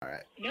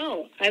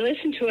No, I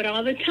listen to it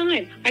all the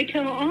time. I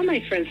tell all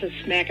my friends to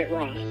Smack It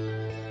Raw.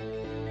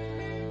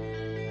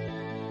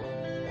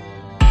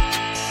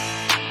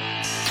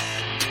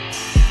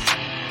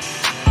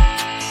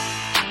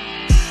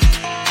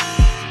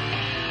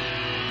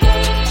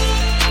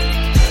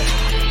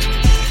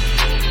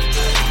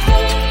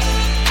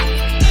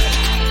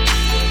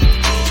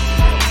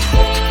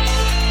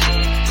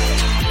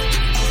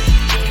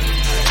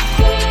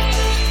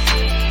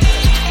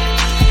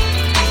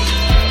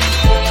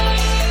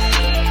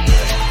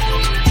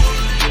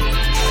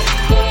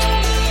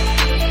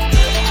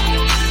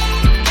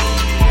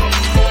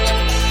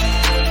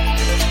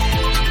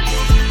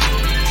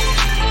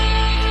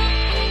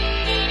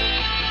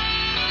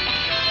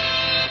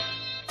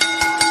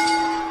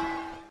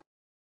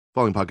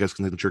 Following podcast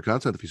contains mature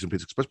content. The views and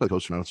opinions expressed by the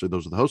host are not necessarily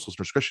those of the host.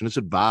 Listener discretion is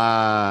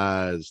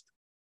advised.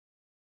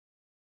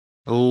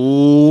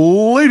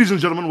 Ladies and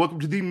gentlemen, welcome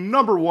to the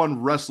number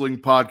one wrestling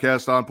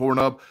podcast on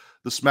Pornhub,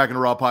 the Smackin It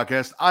Raw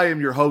Podcast. I am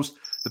your host,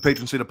 the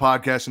patron saint of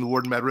podcasting, the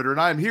Warden Matt Ridder,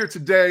 and I am here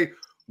today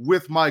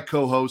with my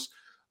co-host.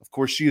 Of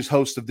course, she is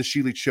host of the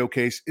She League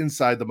Showcase,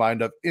 Inside the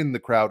Mind of, In the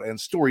Crowd, and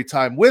Story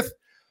Time with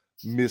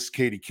Miss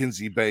Katie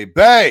Kinzy,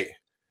 baby.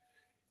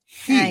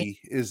 He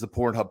is the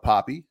Pornhub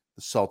Poppy,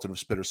 the Sultan of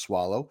Spitter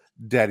Swallow,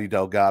 Daddy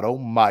Delgado,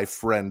 my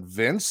friend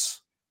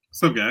Vince.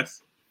 What's up,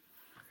 guys?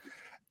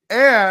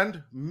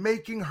 And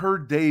making her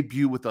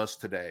debut with us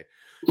today,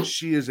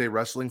 she is a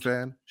wrestling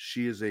fan,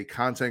 she is a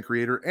content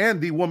creator,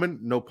 and the woman,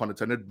 no pun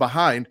intended,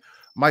 behind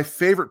my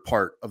favorite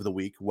part of the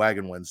week,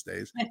 Wagon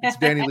Wednesdays. It's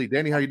Danny Lee.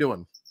 Danny, how you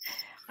doing?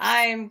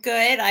 I'm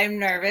good. I'm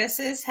nervous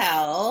as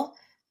hell.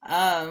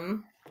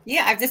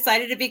 Yeah, I've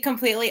decided to be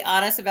completely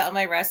honest about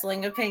my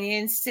wrestling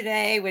opinions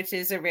today, which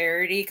is a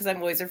rarity because I'm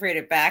always afraid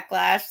of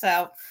backlash.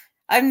 So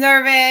I'm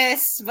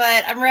nervous,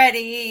 but I'm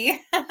ready.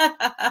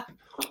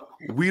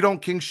 We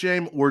don't kink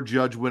shame or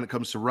judge when it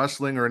comes to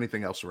wrestling or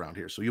anything else around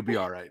here, so you'll be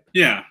all right.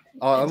 Yeah.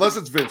 Unless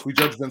it's Vince. We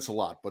judge Vince a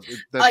lot. But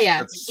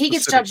he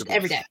gets judged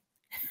every day.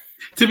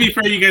 To be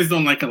fair, you guys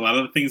don't like a lot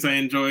of the things I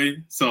enjoy,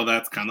 so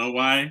that's kind of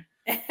why.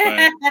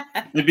 But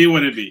it be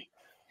what it be.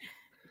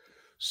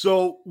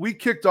 So we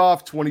kicked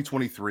off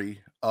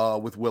 2023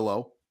 with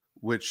Willow,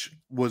 which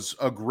was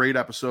a great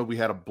episode. We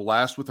had a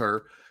blast with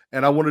her,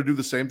 and I want to do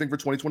the same thing for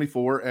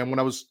 2024. And when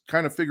I was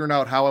kind of figuring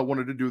out how I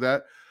wanted to do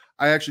that,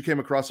 I actually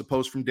came across a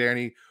post from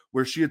Danny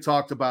where she had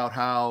talked about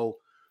how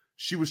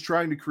she was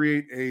trying to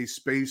create a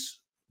space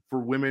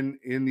for women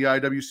in the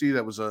IWC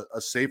that was a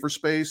safer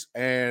space,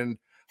 and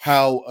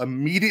how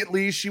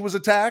immediately she was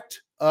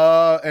attacked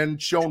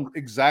and shown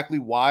exactly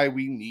why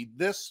we need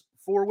this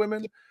for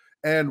women.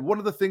 And one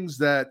of the things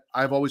that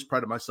I've always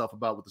prided myself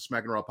about with the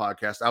Smackin It Raw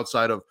Podcast,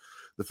 outside of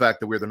the fact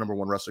that we're the number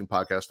one wrestling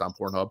podcast on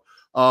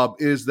Pornhub,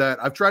 is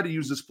that I've tried to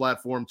use this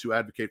platform to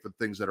advocate for the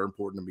things that are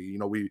important to me. You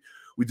know, we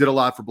did a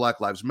lot for Black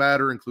Lives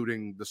Matter,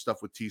 including the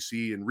stuff with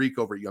TC and Reek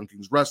over at Young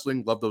Kings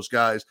Wrestling. Love those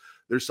guys.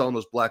 They're selling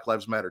those Black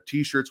Lives Matter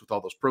t-shirts with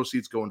all those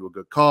proceeds going to a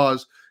good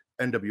cause,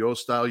 NWO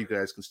style. You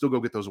guys can still go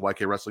get those at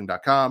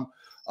YKWrestling.com.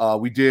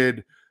 We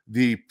did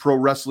the pro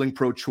wrestling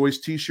pro-choice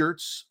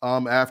t-shirts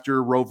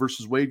after Roe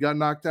versus Wade got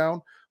knocked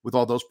down, with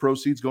all those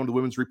proceeds going to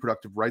Women's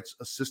Reproductive Rights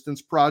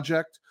Assistance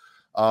Project.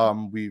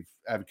 We've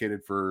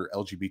advocated for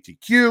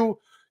LGBTQ.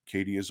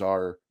 Katie is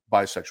our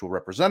bisexual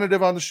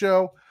representative on the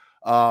show.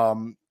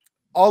 All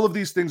of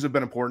these things have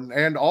been important,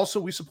 and also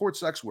we support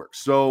sex work.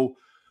 So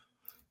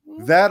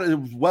that, as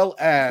well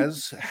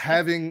as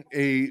having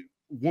a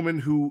woman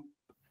who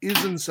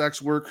is in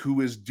sex work, who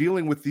is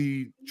dealing with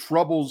the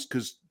troubles,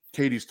 because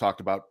Katie's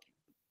talked about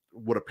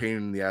what a pain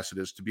in the ass it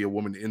is to be a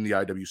woman in the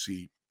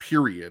IWC,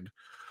 period.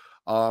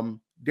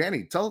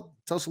 Danny, tell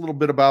us a little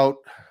bit about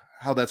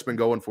how that's been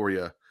going for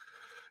you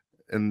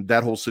and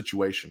that whole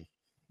situation.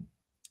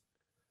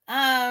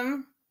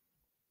 Well,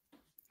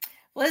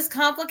 it's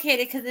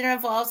complicated because it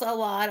involves a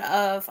lot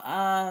of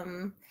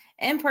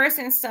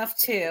in-person stuff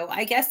too.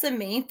 I guess the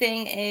main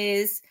thing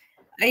is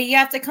you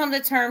have to come to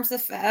terms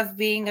of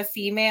being a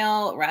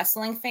female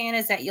wrestling fan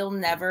is that you'll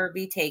never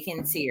be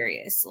taken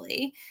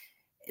seriously.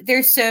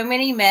 There's so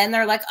many men.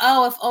 They're like,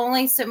 oh, if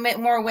only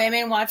more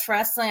women watch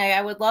wrestling.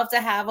 I would love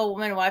to have a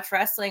woman watch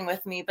wrestling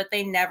with me, but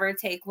they never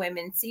take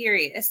women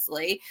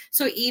seriously.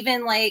 So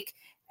even like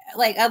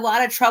a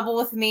lot of trouble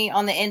with me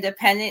on the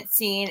independent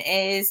scene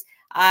is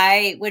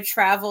I would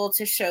travel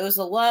to shows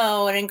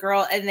alone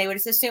and they would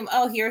just assume,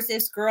 oh, here's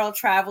this girl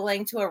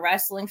traveling to a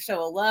wrestling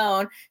show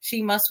alone.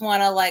 She must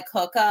want to like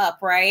hook up.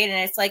 Right.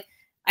 And it's like,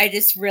 I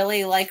just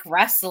really like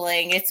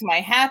wrestling. It's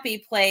my happy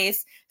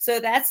place. So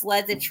that's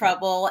led to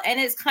trouble. And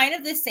it's kind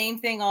of the same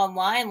thing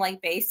online,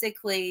 like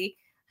basically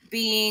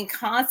being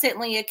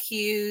constantly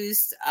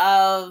accused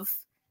of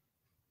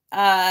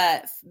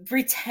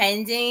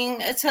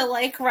pretending to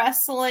like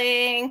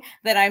wrestling,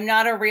 that I'm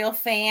not a real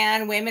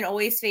fan. Women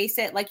always face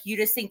it like, you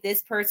just think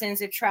this person's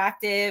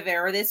attractive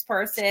or this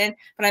person,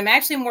 but I'm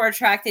actually more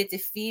attracted to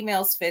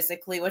females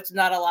physically, which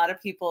not a lot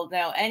of people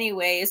know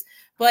anyways.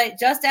 But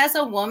just as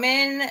a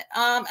woman,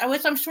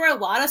 which I'm sure a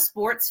lot of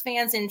sports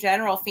fans in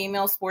general,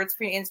 female sports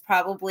fans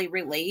probably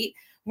relate,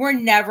 we're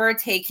never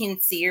taken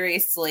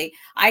seriously.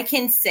 I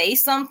can say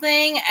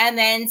something and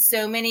then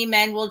so many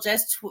men will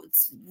just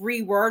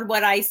reword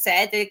what I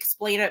said to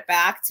explain it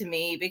back to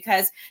me,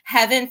 because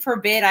heaven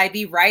forbid I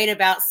be right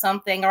about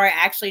something or I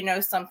actually know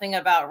something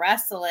about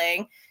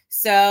wrestling.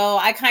 So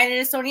I kind of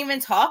just don't even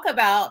talk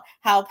about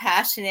how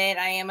passionate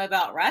I am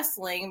about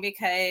wrestling,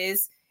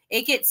 because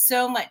it gets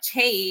so much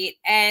hate.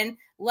 And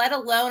let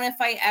alone if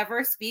I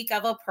ever speak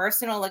of a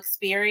personal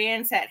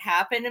experience that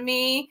happened to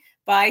me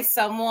by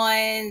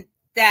someone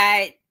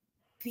that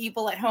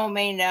people at home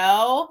may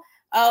know,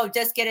 oh,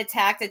 just get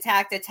attacked.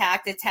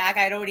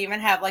 I don't even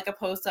have like a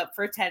post up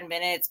for 10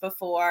 minutes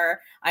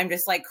before I'm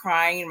just like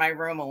crying in my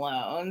room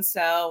alone.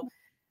 So,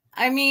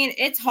 I mean,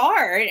 it's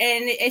hard.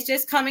 And it's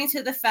just coming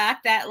to the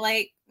fact that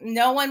like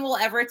no one will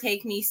ever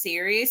take me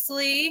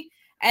seriously.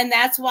 And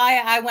that's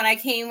why when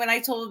I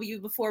told you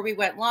before we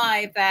went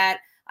live that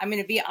I'm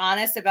going to be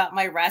honest about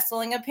my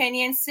wrestling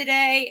opinions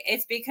today,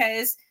 it's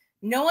because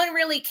no one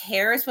really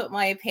cares what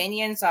my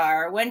opinions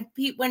are. When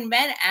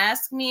men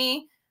ask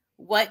me,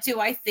 what do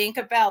I think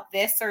about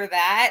this or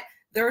that?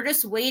 They're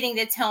just waiting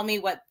to tell me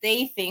what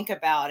they think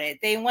about it.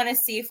 They want to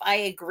see if I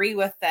agree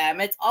with them.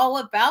 It's all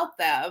about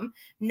them.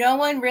 No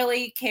one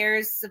really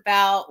cares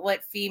about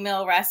what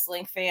female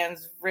wrestling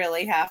fans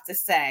really have to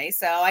say.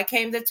 So I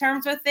came to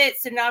terms with it.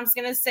 So now I'm just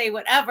going to say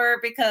whatever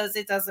because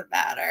it doesn't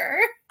matter.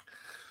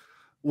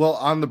 Well,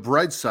 on the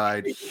bright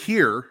side,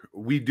 here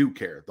we do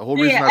care. The whole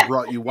reason I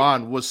brought you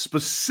on was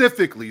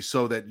specifically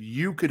so that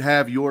you could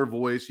have your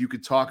voice. You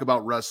could talk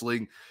about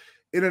wrestling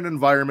in an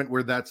environment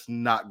where that's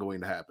not going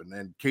to happen.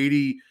 And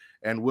Katie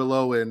and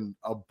Willow and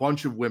a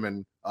bunch of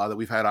women that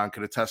we've had on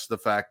can attest to the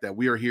fact that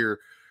we are here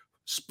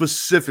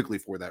specifically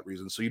for that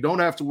reason. So you don't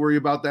have to worry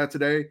about that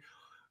today.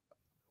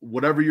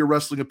 Whatever your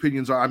wrestling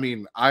opinions are. I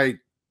mean, I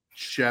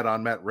shat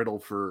on Matt Ridder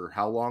for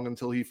how long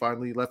until he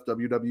finally left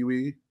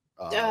WWE?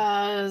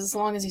 As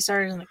long as he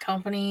started in the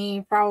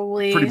company,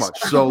 probably. Pretty much.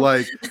 So,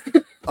 like,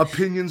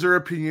 opinions are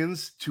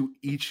opinions, to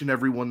each and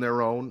every one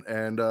their own.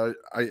 And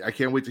I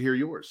can't wait to hear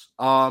yours.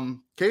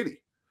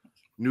 Katie,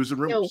 news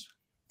and rumors.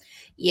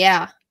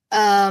 Yeah.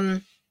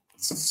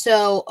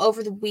 So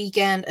over the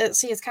weekend,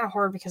 it's kind of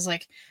hard because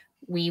like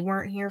we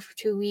weren't here for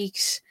 2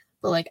 weeks,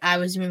 but like I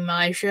was doing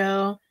my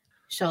show.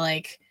 So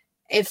like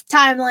if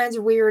timelines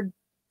are weird,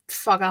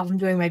 fuck off. I'm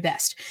doing my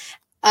best.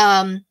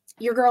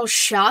 Your girl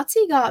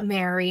Shotzi got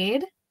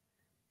married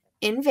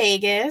in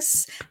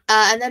Vegas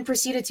and then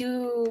proceeded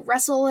to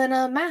wrestle in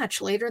a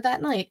match later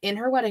that night in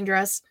her wedding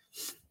dress.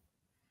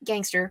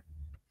 Gangster.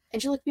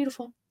 And she looked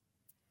beautiful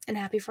and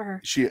happy for her.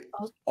 She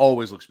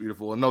always looks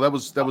beautiful. And no, that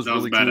was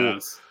really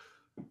badass.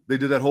 Cool. They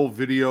did that whole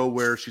video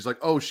where she's like,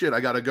 oh shit,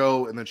 I gotta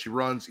go. And then she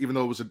runs, even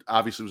though it was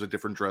obviously a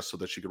different dress so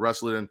that she could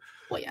wrestle in.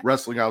 Well, yeah.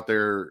 Wrestling out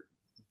there,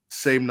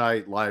 same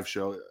night, live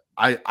show.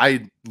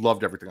 I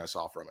loved everything I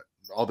saw from it.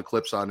 All the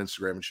clips on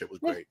Instagram and shit was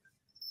great.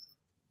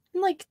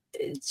 Like,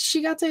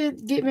 she got to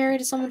get married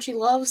to someone she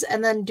loves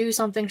and then do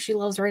something she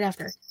loves right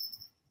after.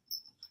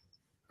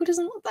 Who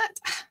doesn't love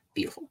that?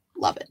 Beautiful.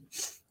 Love it.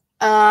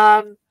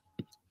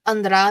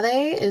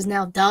 Andrade is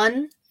now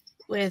done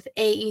with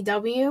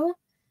AEW.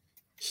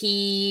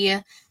 He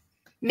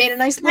made a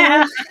nice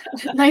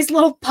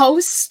little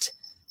post.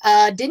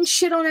 Didn't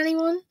shit on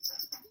anyone.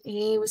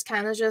 He was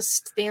kind of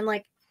just being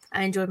like,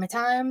 I enjoyed my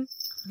time.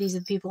 These are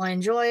the people I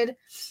enjoyed.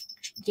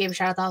 Gave a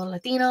shout out to all the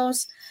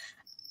Latinos.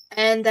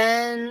 And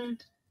then,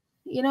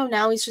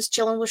 now he's just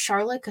chilling with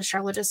Charlotte because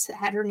Charlotte just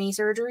had her knee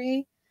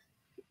surgery,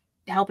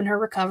 helping her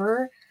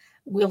recover.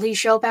 Will he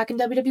show up back in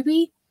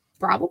WWE?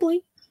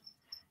 Probably.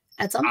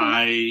 At some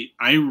point.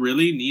 I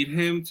really need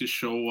him to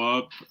show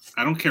up.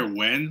 I don't care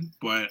when,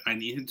 but I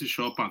need him to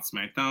show up on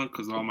SmackDown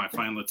because all my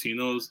fine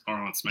Latinos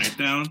are on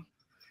SmackDown.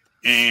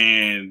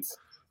 And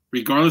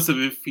regardless of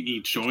if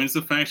he joins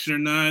the faction or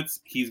not,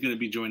 he's going to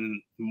be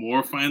joining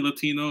more fine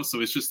Latinos.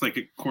 So it's just like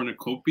a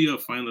cornucopia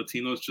of fine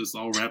Latinos just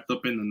all wrapped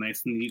up in a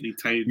nice, neatly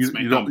tight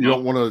SmackDown. You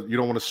don't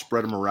want to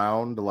spread them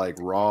around to like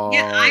Raw.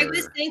 Yeah, I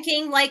was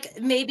thinking like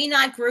maybe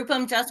not group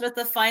him just with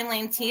the fine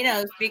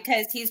Latinos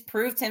because he's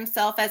proved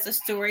himself as a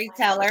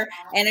storyteller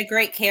and a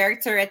great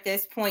character at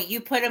this point.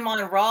 You put him on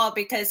Raw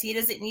because he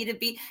doesn't need to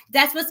be.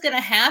 That's what's going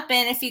to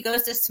happen if he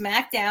goes to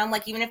SmackDown.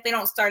 Like even if they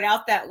don't start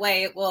out that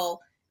way, it will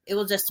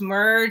just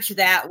merge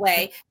that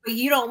way. But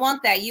you don't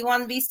want that. You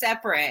want to be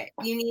separate.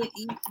 You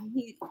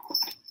need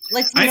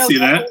I see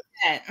that.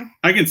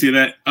 I can see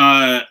that.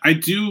 I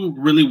do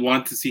really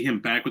want to see him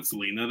back with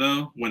Selena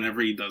though, whenever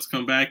he does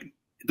come back.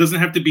 It doesn't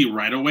have to be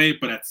right away,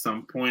 but at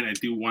some point I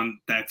do want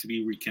that to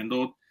be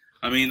rekindled.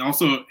 I mean,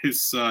 also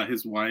his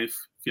wife,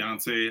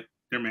 fiance,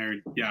 they're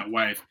married. Yeah,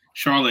 wife.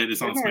 Charlotte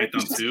is on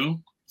SmackDown too.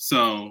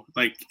 So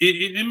like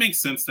it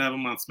makes sense to have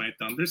him on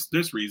SmackDown.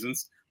 There's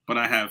reasons, but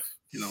I have,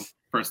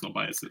 personal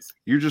biases.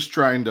 You're just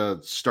trying to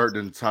start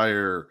an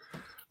entire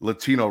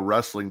Latino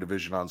wrestling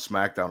division on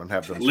SmackDown and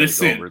have them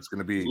take over. It's going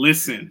to be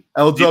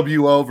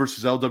LWO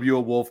versus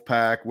LWO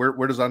Wolfpack.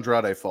 Where does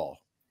Andrade fall?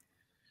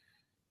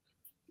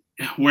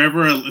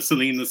 Wherever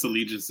Selena's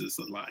allegiance is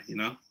a lie,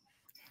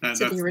 That's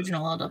the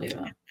original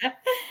LWO.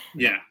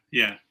 Yeah.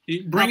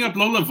 Bring up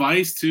Lola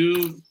Vice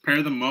too.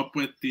 Pair them up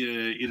with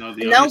the No,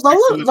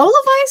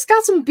 Lola Vice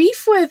got some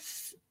beef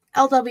with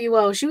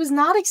LWO. She was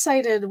not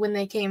excited when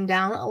they came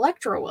down.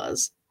 Elektra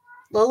was.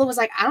 Lola was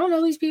like, I don't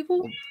know these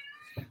people.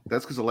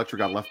 That's because Elektra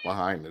got left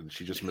behind and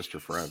she just missed her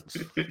friends.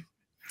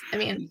 I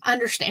mean,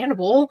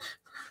 understandable.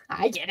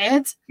 I get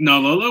it.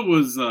 No, Lola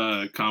was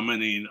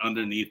commenting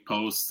underneath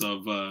posts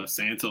of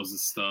Santos and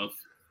stuff.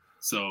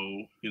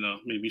 So,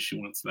 maybe she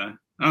wants that.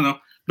 I don't know.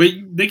 But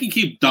they can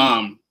keep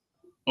Dom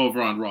over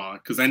on Raw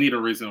because I need a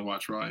reason to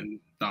watch Raw, and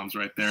Dom's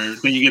right there.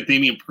 Then you get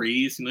Damian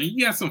Priest.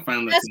 You got some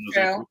fine Latinos. That's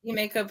true. You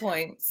make good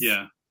points.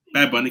 Yeah.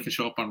 Bad Bunny can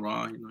show up on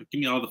Raw. Give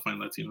me all the fine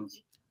Latinos.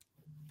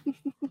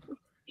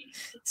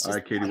 All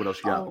right, Katie, what else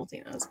you got?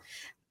 Latinos.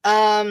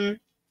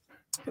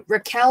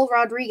 Raquel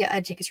Rodriguez,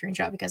 I take a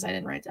screenshot because I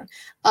didn't write it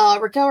down.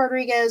 Raquel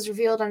Rodriguez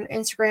revealed on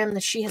Instagram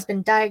that she has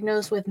been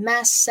diagnosed with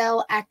mast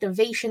cell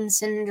activation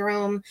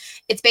syndrome.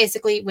 It's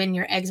basically when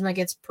your eczema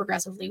gets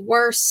progressively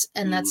worse,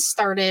 and that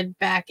started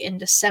back in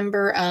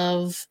December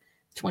of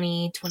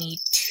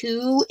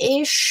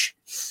 2022-ish.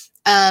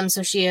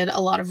 So she had a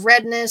lot of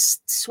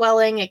redness,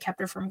 swelling. It kept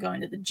her from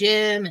going to the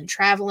gym and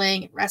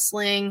traveling and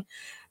wrestling.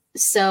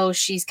 So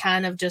she's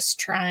kind of just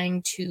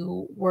trying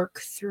to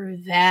work through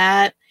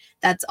that.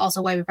 That's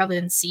also why we probably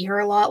didn't see her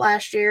a lot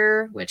last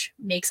year, which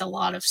makes a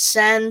lot of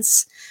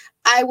sense.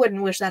 I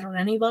wouldn't wish that on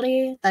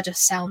anybody. That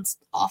just sounds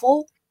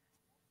awful.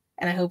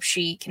 And I hope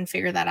she can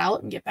figure that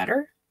out and get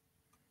better.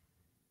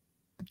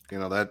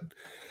 That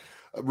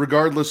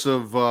regardless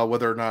of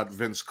whether or not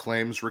Vince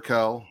claims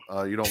Raquel,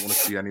 you don't want to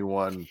see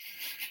anyone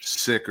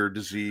sick or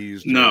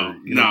diseased or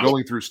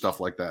going through stuff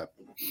like that.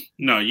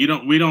 No, you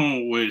don't. We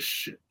don't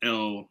wish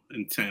ill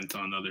intent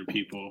on other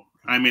people.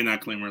 I may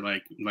not claim her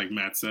like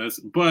Matt says,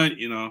 but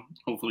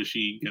hopefully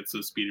she gets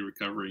a speedy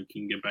recovery and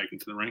can get back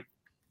into the ring.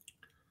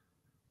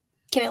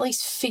 Can at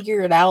least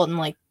figure it out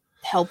and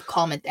help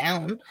calm it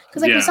down.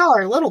 Because we saw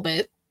her a little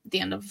bit at the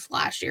end of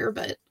last year,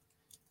 but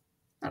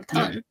not a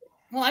ton. Yeah.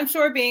 Well, I'm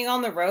sure being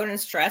on the road and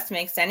stress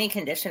makes any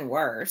condition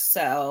worse.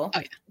 So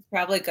it's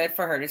probably good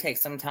for her to take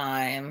some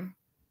time.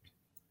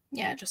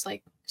 Yeah, just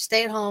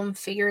stay at home,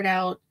 figure it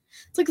out.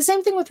 It's the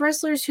same thing with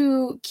wrestlers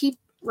who keep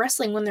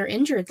wrestling when they're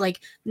injured.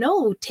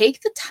 No,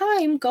 take the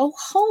time, go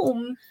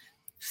home,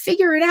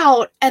 figure it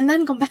out, and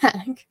then come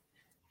back.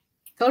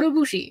 Go to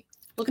Bushi.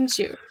 Looking at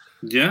you.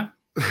 Yeah.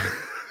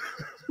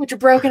 With your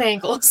broken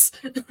ankles.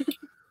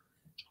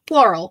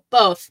 Plural.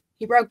 Both.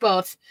 He broke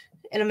both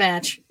in a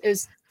match. It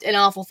was an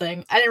awful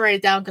thing. I didn't write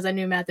it down because I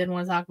knew Matt didn't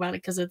want to talk about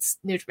it because it's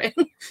New Japan.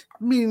 I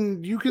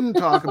mean, you can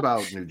talk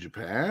about New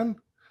Japan.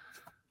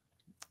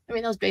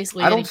 That was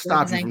basically. I don't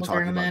stop you from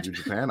talking about New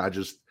Japan.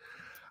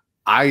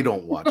 I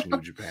don't watch New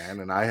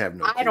Japan, and I have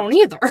no. I don't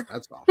either.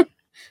 That's all.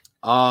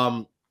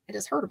 I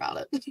just heard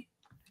about it.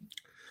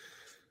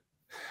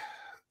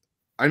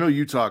 I know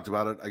you talked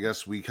about it. I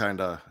guess we kind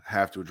of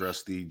have to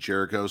address the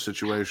Jericho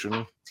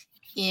situation.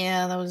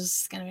 Yeah, that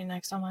was gonna be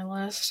next on my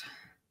list.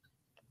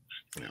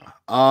 Yeah.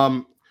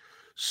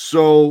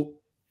 So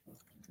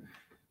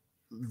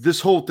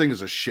this whole thing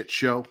is a shit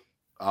show.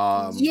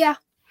 Yeah.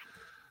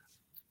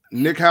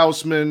 Nick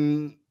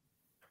Houseman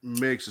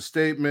makes a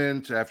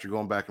statement after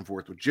going back and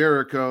forth with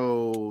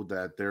Jericho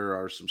that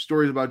there are some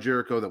stories about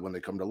Jericho that when they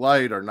come to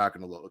light are not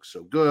going to look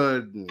so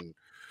good, and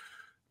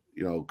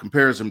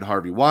compares him to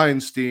Harvey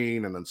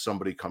Weinstein, and then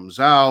somebody comes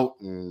out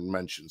and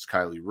mentions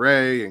Kylie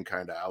Ray and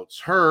kind of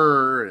outs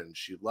her, and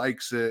she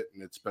likes it,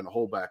 and it's been a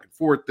whole back and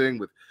forth thing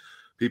with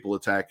people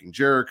attacking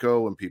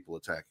Jericho and people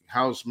attacking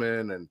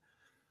Houseman. And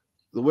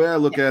the way I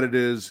look at it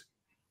is,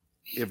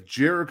 if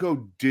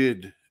Jericho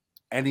did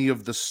any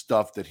of the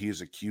stuff that he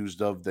is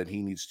accused of, then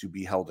he needs to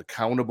be held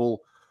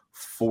accountable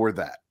for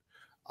that.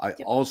 I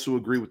also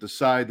agree with the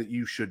side that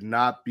you should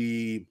not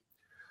be.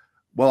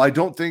 Well,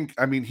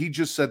 he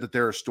just said that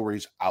there are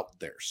stories out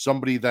there.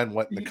 Somebody then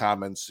went in the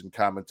comments and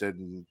commented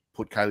and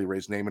put Kylie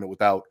Ray's name in it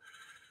without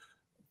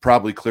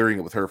probably clearing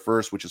it with her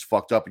first, which is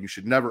fucked up. And you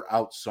should never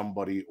out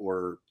somebody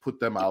or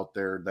put them out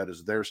there. That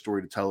is their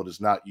story to tell. It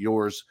is not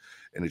yours,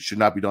 and it should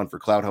not be done for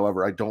clout.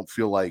 However, I don't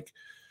feel like,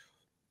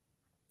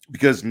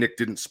 because Nick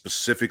didn't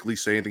specifically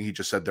say anything, he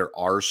just said there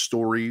are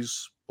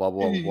stories, blah,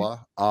 blah,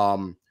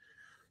 blah.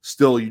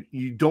 Still,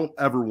 you don't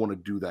ever want to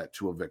do that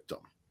to a victim.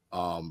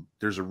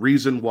 There's a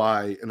reason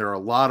why, and there are a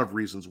lot of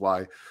reasons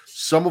why,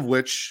 some of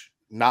which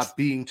not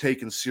being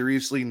taken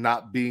seriously,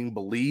 not being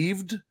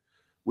believed,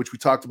 which we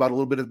talked about a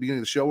little bit at the beginning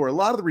of the show, are a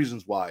lot of the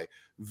reasons why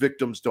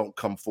victims don't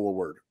come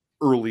forward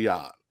early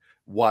on,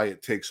 why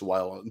it takes a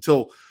while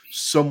until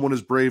someone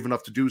is brave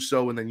enough to do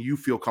so, and then you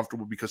feel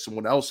comfortable because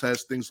someone else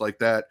has things like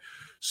that.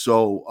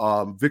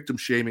 So victim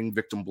shaming,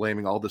 victim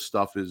blaming, all this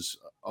stuff is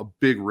a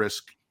big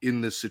risk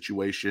in this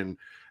situation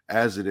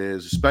as it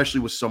is,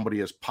 especially with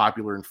somebody as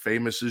popular and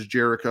famous as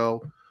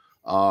Jericho.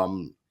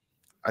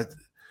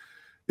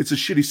 It's a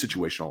shitty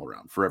situation all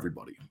around for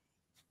everybody.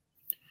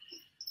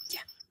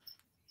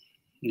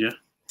 Yeah.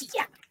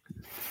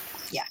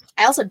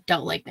 I also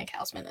don't like Nick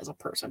Houseman as a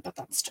person, but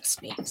that's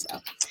just me. So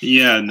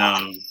yeah,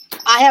 no.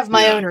 I have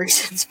my own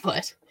reasons,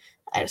 but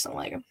I just don't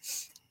like him.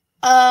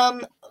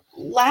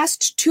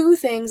 Last two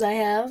things I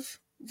have,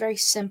 very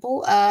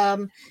simple.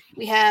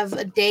 We have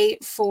a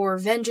date for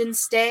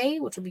Vengeance Day,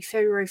 which will be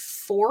February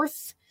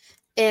 4th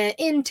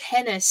in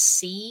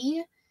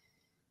Tennessee.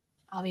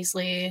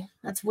 Obviously,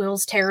 that's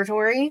Will's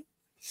territory.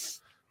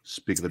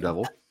 Speak of the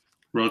devil.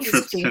 Road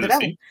trip to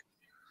Tennessee.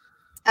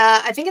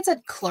 I think it's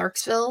at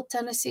Clarksville,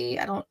 Tennessee.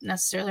 I don't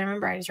necessarily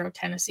remember. I just wrote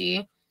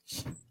Tennessee.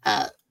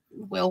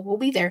 We'll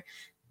be there.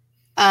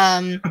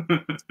 And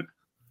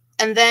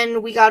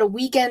then we got a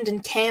weekend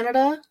in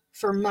Canada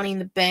for Money in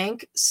the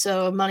Bank.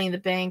 So Money in the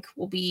Bank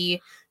will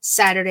be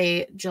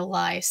Saturday,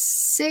 July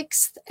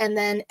 6th. And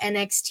then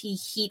NXT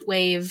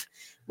Heatwave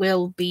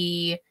will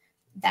be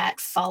that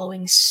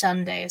following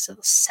Sunday, so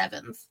the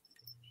 7th.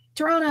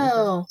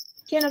 Toronto,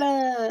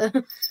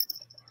 Canada.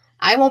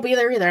 I won't be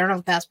there either. I don't have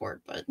a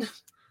passport, but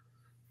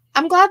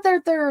I'm glad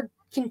they're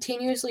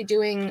continuously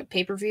doing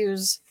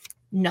pay-per-views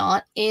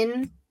not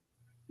in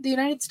the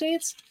United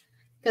States,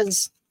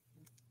 because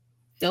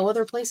go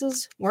other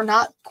places. We're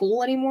not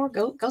cool anymore.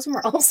 Go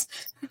somewhere else.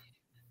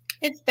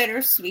 It's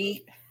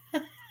bittersweet.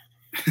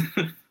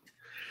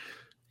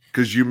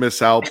 Because you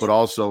miss out, but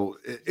also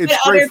it's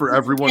great for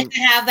everyone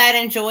to have that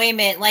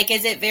enjoyment. Like,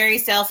 is it very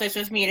selfish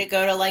of me to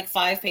go to like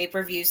 5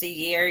 pay-per-views a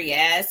year?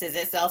 Yes. Is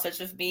it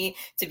selfish of me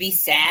to be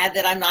sad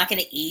that I'm not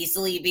going to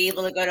easily be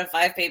able to go to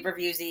 5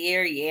 pay-per-views a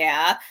year?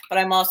 Yeah. But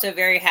I'm also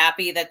very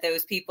happy that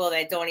those people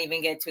that don't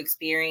even get to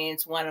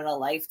experience one in a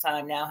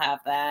lifetime now have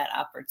that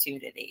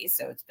opportunity.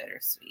 So it's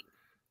bittersweet.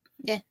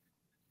 Yeah.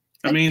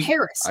 I mean,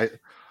 Paris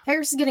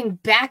is getting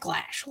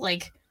backlash.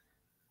 Like,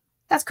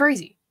 that's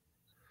crazy.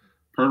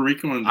 Puerto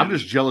Rico. I'm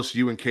just jealous of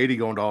you and Katie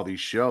going to all these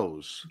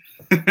shows.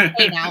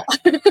 Hey, now.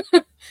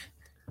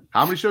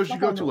 How many shows did you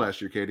go to last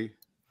year, Katie?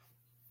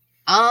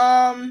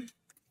 Let's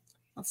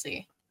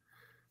see.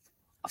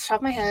 Off the top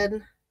of my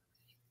head,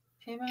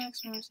 Payback,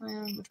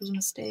 SummerSlam, which was a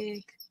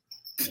mistake.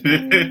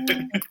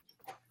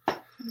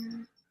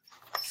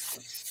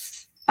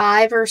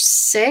 5 or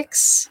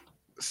 6.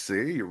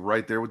 See, you're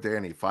right there with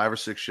Danny. 5 or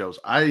 6 shows.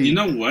 You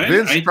know what?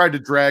 Vince tried to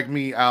drag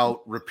me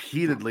out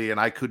repeatedly, and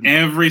I couldn't.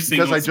 Every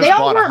single because I just they all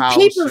bought a weren't house.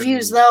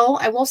 pay-per-views, though.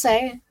 I will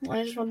say.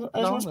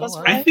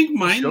 I think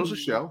mine. Show's a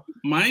show.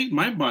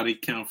 My body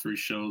count for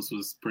shows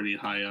was pretty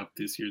high up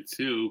this year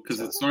too,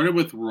 because it started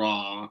with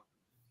Raw.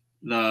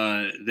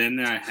 Then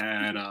I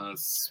had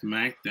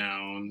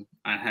SmackDown.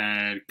 I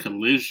had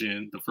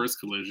Collision, the first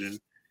Collision.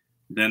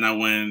 Then I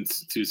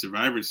went to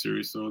Survivor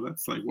Series. So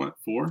that's like what,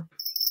 4?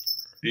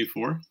 Maybe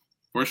 4.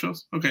 4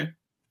 shows? Okay.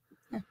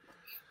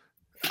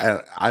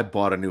 I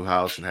bought a new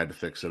house and had to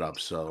fix it up,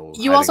 so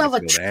you I also didn't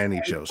have get to go to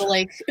any shows.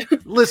 Like,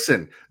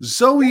 listen,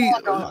 Zoe.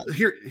 Oh,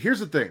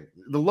 Here's the thing.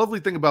 The lovely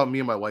thing about me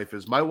and my wife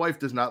is my wife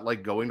does not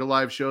like going to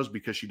live shows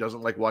because she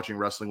doesn't like watching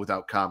wrestling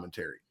without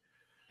commentary.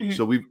 Mm-hmm.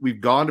 So we've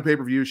gone to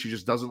pay-per-view. She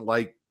just doesn't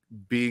like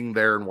being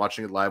there and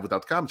watching it live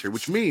without the commentary,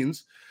 which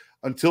means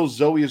until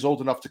Zoe is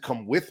old enough to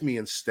come with me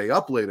and stay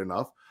up late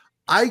enough,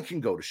 I can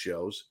go to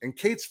shows, and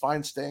Kate's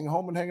fine staying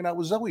home and hanging out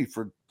with Zoe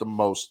for the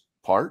most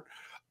part.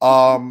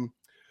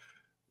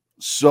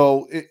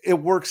 So it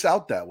works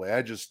out that way.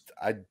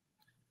 I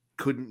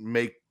couldn't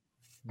make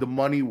the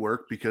money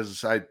work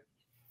because I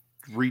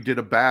redid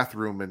a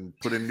bathroom and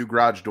put in new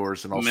garage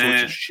doors and all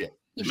sorts of shit.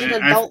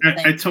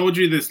 I told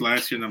you this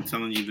last year, and I'm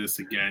telling you this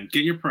again.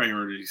 Get your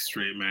priorities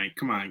straight, man.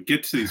 Come on,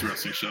 get to these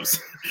wrestling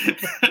shows.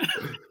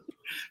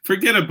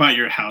 Forget about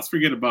your house.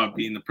 Forget about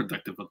being a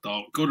productive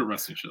adult. Go to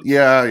wrestling shows.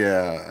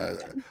 Yeah.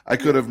 I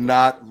could have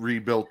not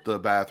rebuilt the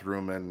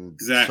bathroom and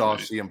saw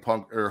CM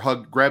Punk or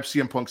grabbed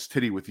CM Punk's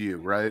titty with you,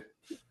 right?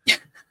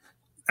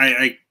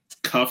 I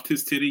cuffed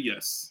his titty.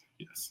 Yes.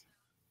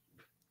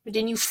 But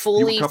didn't you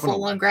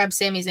full on grab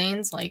Sami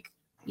Zayn's? Like,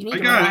 you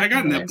need I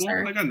got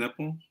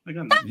nipple.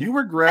 You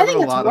were grabbing a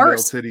lot of male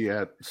titty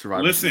at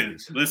Survivor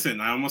Series. Listen.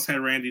 I almost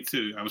had Randy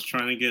too. I was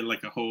trying to get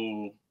like a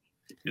whole,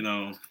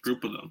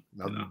 group of them.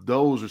 Now,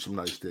 those are some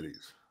nice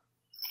titties.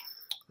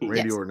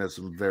 Randy Orton has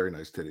some very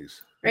nice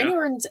titties. Randy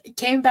Orton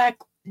came back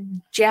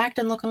jacked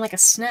and looking like a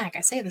snack.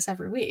 I say this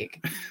every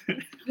week.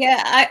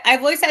 Yeah,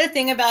 I've always had a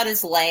thing about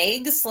his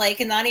legs,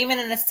 like not even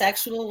in a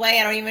sexual way.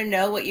 I don't even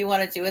know what you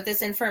want to do with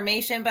this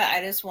information, but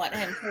I just want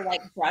him to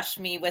like brush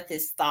me with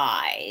his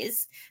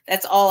thighs.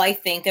 That's all I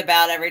think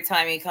about every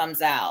time he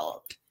comes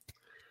out.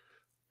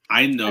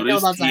 I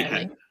noticed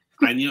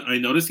I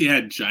noticed he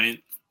had giant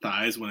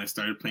thighs when I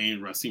started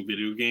playing wrestling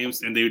video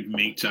games, and they would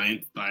make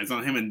giant thighs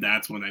on him, and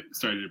that's when I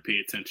started to pay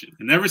attention.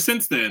 And ever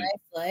since then, nice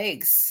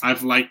legs.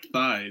 I've liked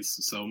thighs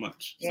so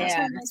much.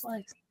 Yeah, nice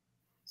legs.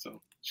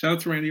 So shout out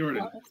to Randy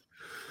Orton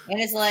and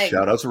his legs.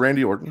 Shout out to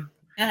Randy Orton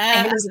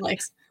and his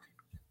legs.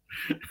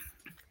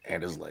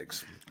 And his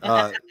legs.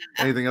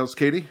 Anything else,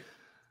 Katie?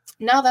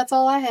 No, that's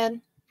all I had.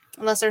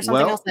 Unless there's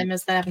something else I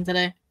missed that happened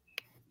today.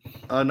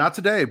 Not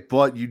today,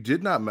 but you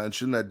did not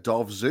mention that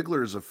Dolph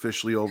Ziggler is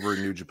officially over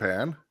in New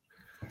Japan.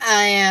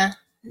 Yeah.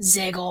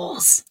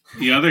 Ziggles.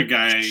 The other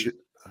guy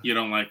you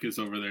don't like is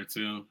over there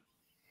too.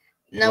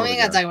 No, we ain't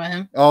got to talk about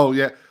him. Oh,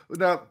 yeah.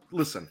 Now,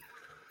 listen.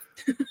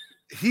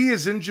 he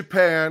is in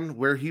Japan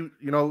where he,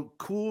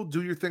 cool,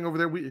 do your thing over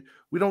there.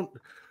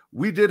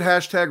 We did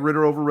hashtag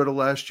Ridder over Riddle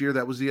last year.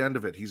 That was the end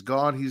of it. He's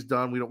gone. He's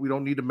done. We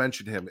don't need to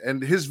mention him.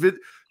 And his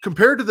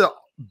compared to the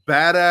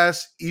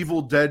badass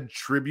Evil Dead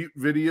tribute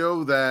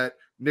video that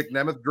Nick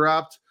Nemeth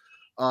dropped,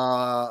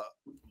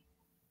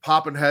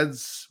 popping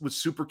heads with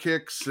super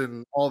kicks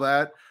and all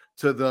that,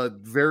 to the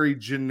very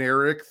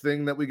generic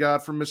thing that we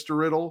got from Mr.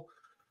 Riddle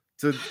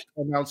to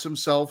announce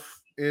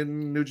himself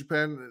in New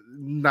Japan,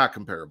 not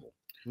comparable.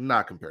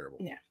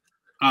 Yeah.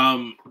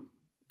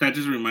 That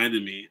just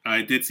reminded me.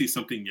 I did see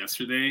something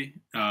yesterday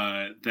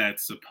that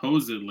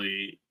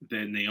supposedly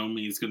that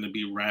Naomi is going to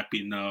be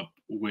wrapping up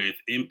with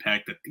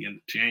Impact at the end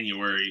of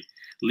January,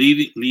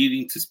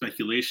 leading to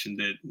speculation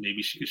that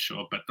maybe she could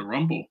show up at the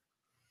Rumble.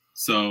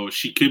 So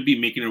she could be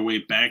making her way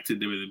back to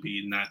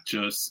WWE, not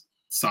just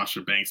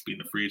Sasha Banks being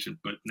a free agent,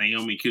 but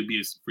Naomi could be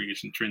a free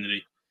agent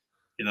Trinity.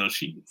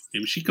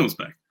 Maybe she comes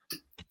back.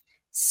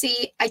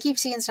 See, I keep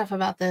seeing stuff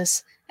about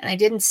this, and I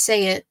didn't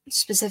say it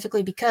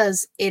specifically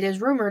because it is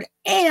rumored,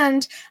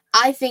 and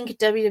I think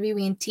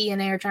WWE and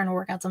TNA are trying to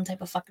work out some type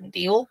of fucking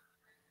deal,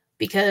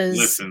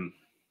 because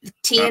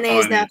TNA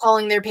is now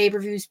calling their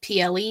pay-per-views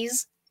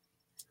PLEs,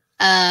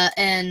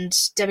 and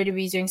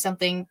WWE is doing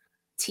something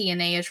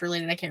TNA-ish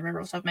related. I can't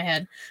remember off the top of my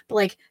head, but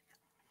like,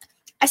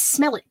 I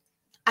smell it.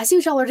 I see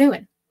what y'all are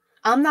doing.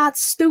 I'm not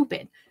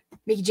stupid.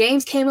 Mickey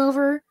James came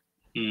over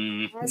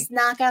as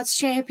Knockouts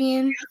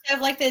champion. You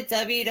have like the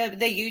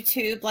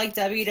YouTube like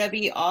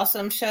WWE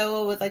Awesome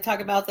show with talk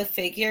about the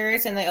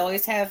figures, and they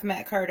always have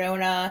Matt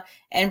Cardona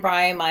and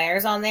Brian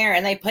Myers on there,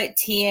 and they put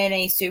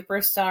TNA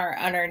Superstar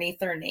underneath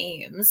their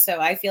names.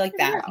 So I feel like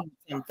that means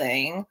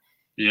something.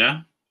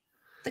 Yeah,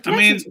 the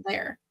connections are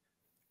there.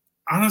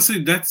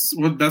 Honestly, that's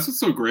what's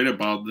so great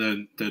about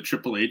the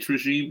Triple H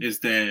regime is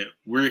that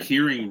we're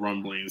hearing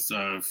rumblings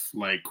of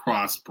like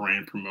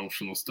cross-brand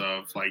promotional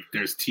stuff. Like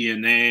there's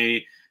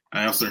TNA.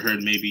 I also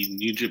heard maybe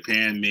New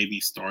Japan, maybe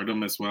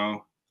Stardom as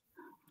well.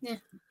 Yeah.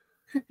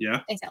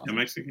 Yeah? Exactly. I'm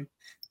Mexican.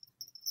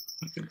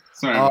 Okay.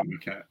 Sorry about my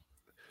cat.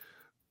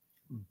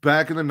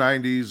 Back in the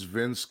 90s,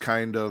 Vince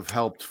kind of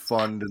helped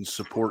fund and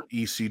support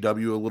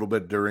ECW a little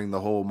bit during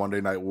the whole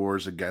Monday Night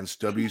Wars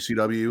against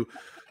WCW.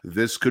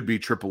 This could be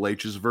Triple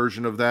H's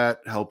version of that,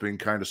 helping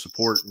kind of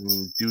support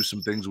and do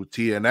some things with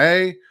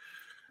TNA.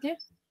 Yeah.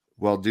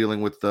 While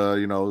dealing with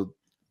the,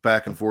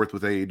 back and forth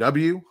with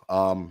AEW.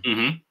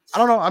 I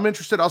don't know. I'm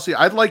interested. I'll see.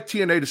 I'd like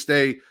TNA to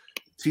stay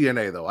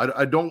TNA, though.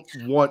 I don't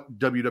want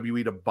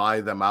WWE to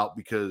buy them out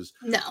because,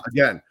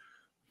 again,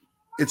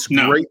 it's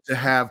great to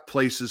have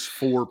places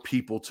for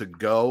people to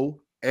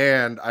go,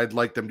 and I'd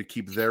like them to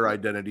keep their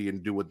identity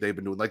and do what they've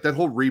been doing. Like that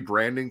whole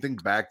rebranding thing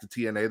back to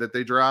TNA that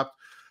they dropped,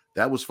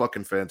 that was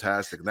fucking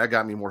fantastic. And that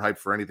got me more hyped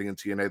for anything in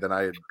TNA than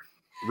I had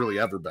really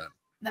ever been.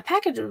 The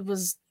package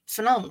was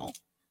phenomenal.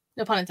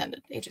 No pun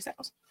intended. AJ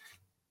Styles.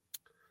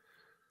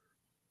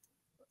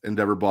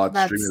 Endeavor bought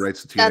streaming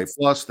rights to TNA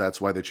Plus. That's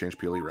why they changed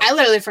PLE rights. I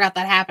literally forgot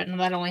that happened.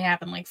 That only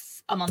happened like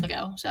a month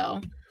ago.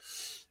 So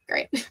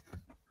great.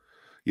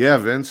 Yeah,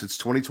 Vince, it's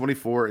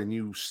 2024 and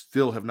you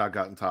still have not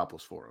gotten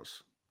topless for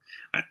us.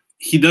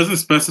 He doesn't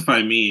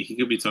specify me. He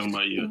could be talking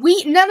about you.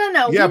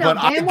 No. Yeah, but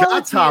I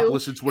got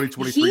topless in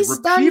 2023 He's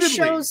repeatedly. done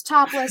shows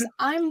topless.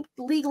 I'm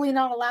legally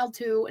not allowed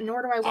to,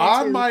 nor do I want to.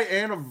 On my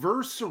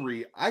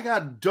anniversary, I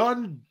got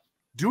done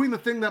doing the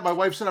thing that my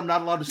wife said I'm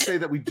not allowed to say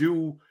that we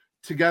do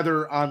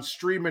together on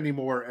stream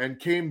anymore, and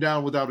came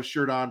down without a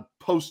shirt on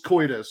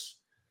post-coitus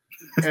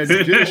and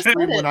did a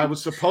stream when I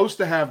was supposed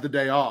to have the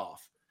day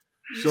off.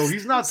 So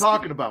he's not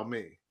talking about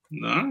me.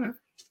 No.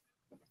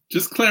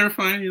 Just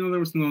clarifying, there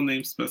was no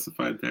name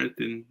specified there. It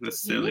didn't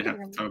necessarily have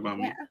to talk about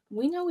me.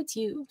 We know it's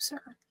you,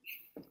 sir.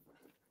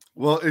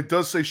 Well, it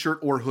does say shirt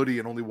or hoodie,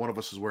 and only one of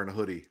us is wearing a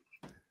hoodie.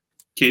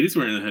 Katie's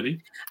wearing a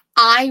hoodie.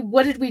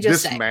 What did we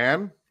just say? This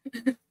man?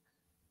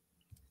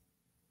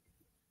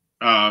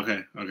 Oh, okay.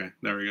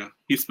 There we go.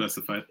 He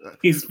specified.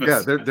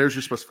 Yeah, there's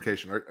your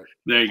specification.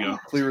 There you go.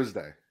 Clear as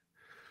day.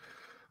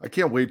 I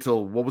can't wait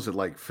till, what was it,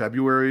 like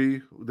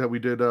February that we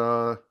did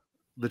the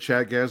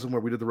Chatgasm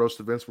where we did the roast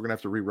events. We're going to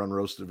have to rerun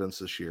roast events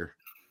this year.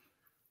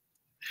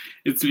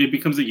 It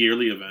becomes a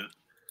yearly event.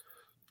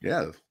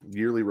 Yeah,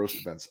 yearly roast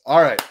events.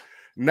 All right.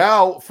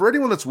 Now, for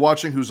anyone that's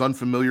watching who's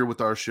unfamiliar with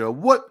our show,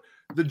 what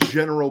the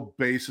general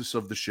basis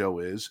of the show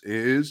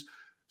is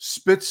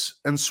spits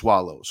and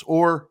swallows,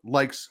 or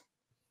likes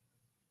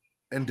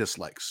and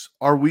dislikes.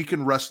 Our week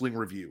in wrestling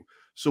review.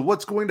 So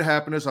what's going to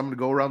happen is I'm going to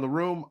go around the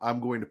room. I'm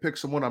going to pick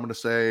someone. I'm going to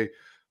say,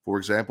 for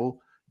example,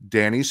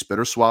 Danny spit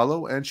or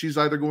swallow, and she's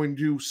either going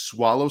to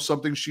swallow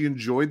something she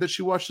enjoyed that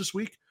she watched this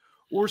week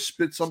or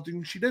spit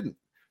something she didn't.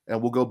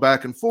 And we'll go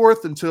back and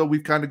forth until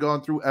we've kind of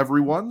gone through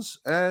everyone's,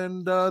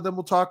 and then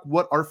we'll talk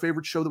what our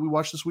favorite show that we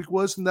watched this week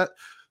was, and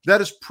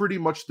that is pretty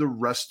much the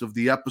rest of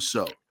the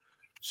episode.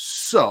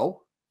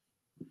 So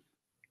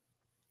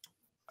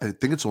I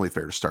think it's only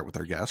fair to start with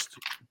our guest,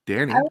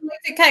 Danny. I would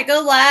like to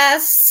go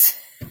last.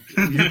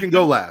 You can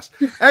go last.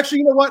 Actually,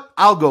 you know what?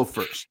 I'll go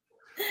first.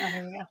 Oh,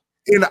 here we go.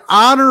 In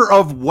honor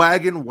of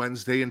Wagon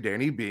Wednesday and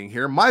Danny being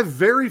here, my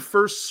very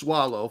first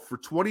swallow for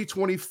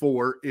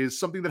 2024 is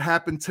something that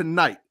happened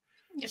tonight.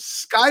 Yes.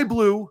 Sky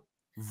Blue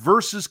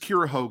versus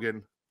Kiera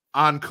Hogan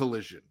on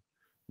Collision,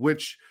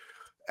 which,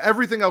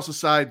 everything else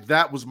aside,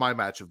 that was my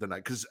match of the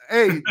night. Because,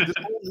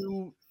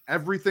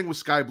 everything with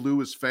Sky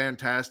Blue is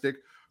fantastic.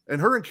 And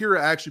her and Kiera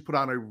actually put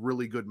on a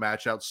really good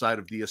match outside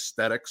of the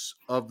aesthetics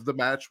of the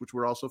match, which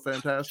were also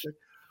fantastic.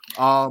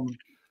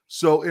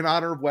 So in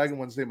honor of Wagon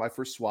Wednesday, my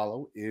first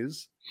swallow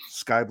is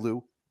Sky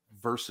Blue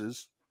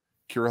versus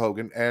Kiera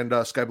Hogan, and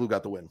Sky Blue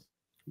got the win.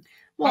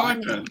 Well, I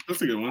like that.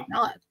 That's a good one.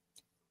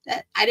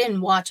 I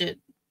didn't watch it,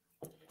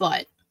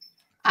 but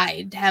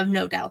I have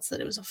no doubts that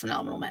it was a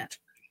phenomenal match.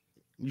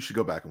 You should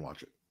go back and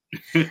watch it.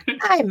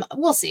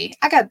 We'll see.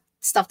 I got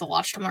stuff to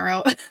watch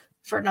tomorrow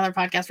for another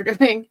podcast we're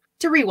doing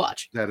to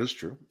rewatch. That is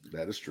true.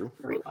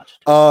 Rewatch.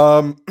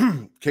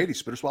 Katie,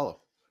 spit or swallow?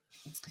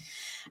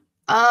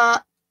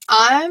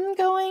 I'm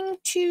gonna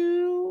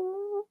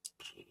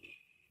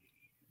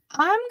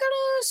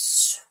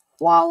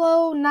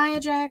swallow Nia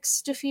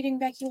Jax defeating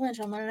Becky Lynch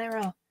on Monday Night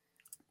Raw.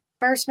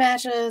 First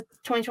match of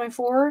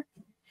 2024.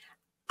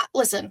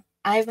 Listen,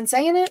 I've been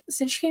saying it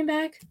since she came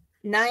back.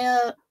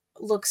 Nia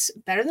looks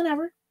better than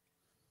ever.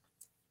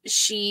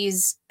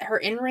 Her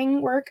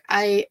in-ring work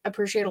I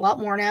appreciate a lot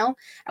more now.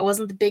 I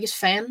wasn't the biggest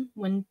fan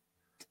when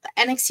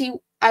NXT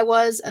I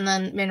was, and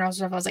then main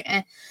roster stuff I was like,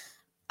 eh.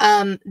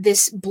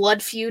 This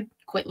blood feud,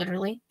 quite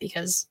literally,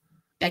 because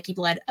Becky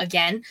bled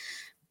again.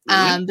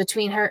 Really?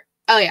 Between her,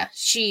 Nia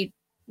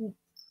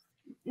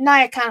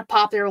kind of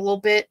popped there a little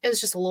bit. It was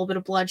just a little bit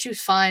of blood. She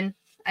was fine.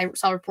 I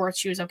saw reports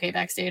she was okay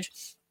backstage.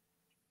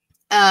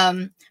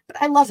 But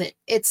I love it.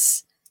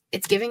 It's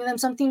giving them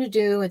something to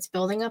do. It's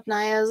building up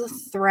Nia as a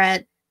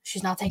threat.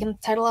 She's not taking the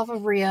title off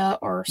of Rhea,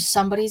 or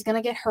somebody's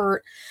gonna get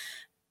hurt.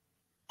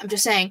 I'm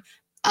just saying.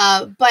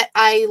 But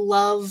I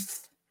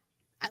loved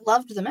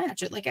the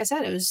match. Like I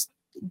said, it was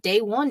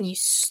day one. You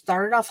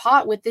started off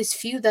hot with this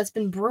feud that's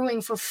been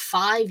brewing for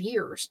 5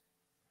 years.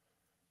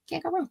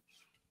 Can't go wrong.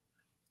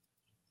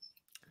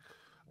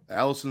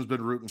 Allison's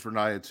been rooting for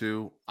Nia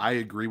too. I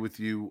agree with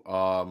you.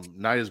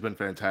 Nia's been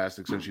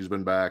fantastic since she's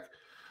been back.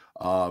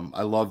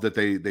 I love that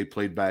they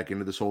played back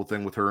into this whole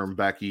thing with her and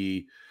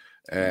Becky,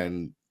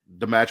 and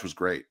the match was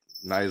great.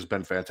 Nia's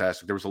been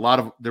fantastic. There was a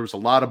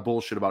lot of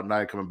bullshit about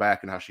Nia coming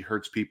back and how she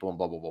hurts people and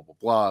blah blah blah blah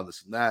blah, and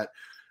this and that.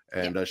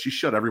 And she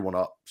shut everyone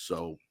up.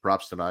 So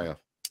props to Nia.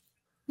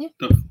 Yeah.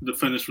 The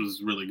finish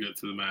was really good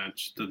to the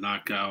match. The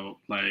knockout,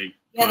 like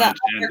the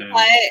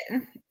uppercut.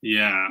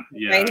 Yeah.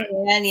 Right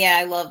hand. Yeah,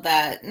 I love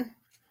that.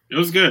 It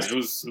was good. It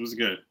was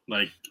good.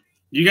 Like,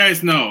 you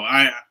guys know,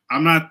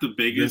 I'm not the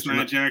biggest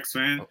Nia Jax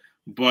fan,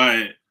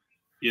 but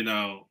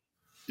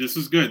this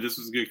was good. This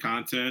was good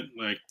content.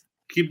 Like,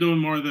 keep doing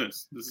more of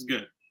this. This is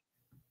good.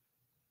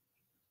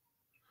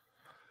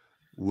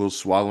 Will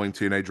Swallowing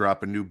TNA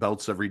dropping new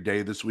belts every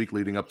day this week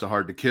leading up to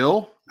Hard to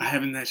Kill? I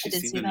haven't actually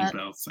seen the new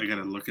belts. I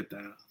gotta look at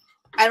that.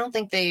 I don't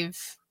think they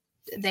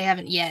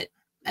haven't yet.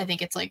 I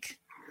think it's like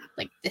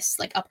this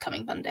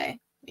upcoming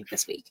Monday, like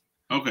this week.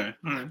 Okay,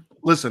 all right.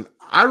 Listen,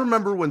 I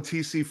remember when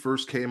TC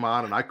first came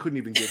on and I couldn't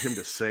even get him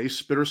to say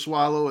spit or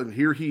swallow, and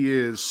here he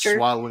is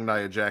swallowing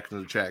Nia Jax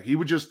in the chat. He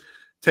would just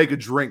take a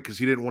drink because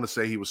he didn't want to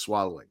say he was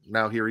swallowing.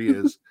 Now here he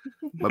is,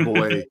 my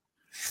boy,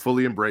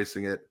 fully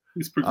embracing it.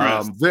 He's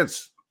progressed.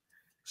 Vince,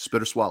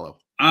 spit or swallow?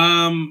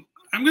 I'm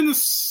gonna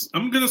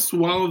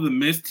swallow the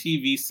Miss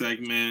TV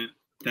segment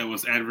that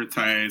was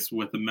advertised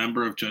with a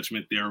member of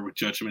Judgment Day or with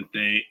Judgment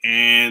Day,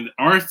 and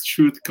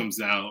R-Truth comes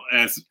out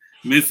as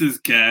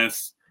Mrs.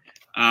 Guest.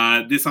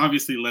 This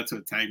obviously led to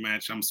a tag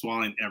match. I'm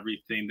swallowing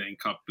everything that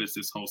encompassed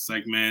this whole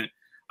segment.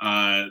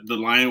 The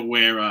line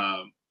where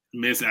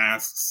Miss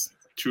asks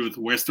Truth,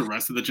 "Where's the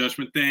rest of the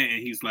Judgment Day?"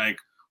 and he's like,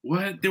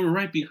 "What? They were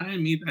right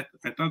behind me.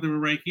 I thought they were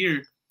right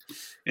here."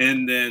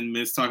 And then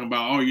Miz talking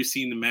about, "Oh, you're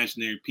seeing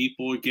imaginary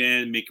people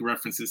again," making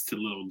references to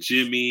little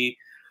Jimmy.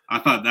 I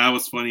thought that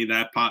was funny.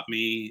 That popped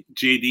me.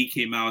 JD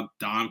came out.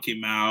 Dom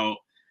came out.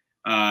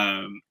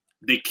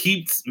 They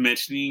keep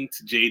mentioning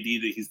to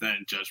JD that he's not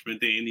in Judgment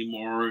Day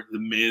anymore. The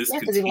Miz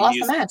because he lost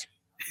the match.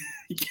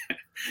 Yeah.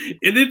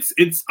 And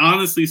it's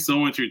honestly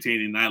so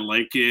entertaining. I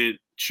like it.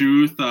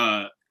 Truth,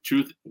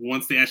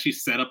 once they actually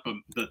set up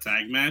the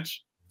tag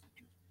match,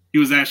 he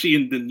was actually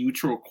in the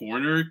neutral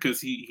corner because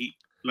he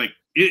like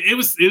it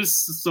was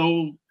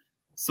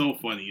so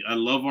funny. I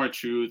love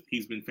R-Truth.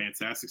 He's been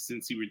fantastic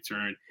since he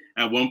returned.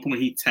 At one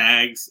point, he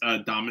tags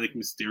Dominic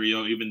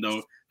Mysterio, even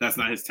though that's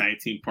not his tag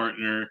team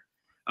partner.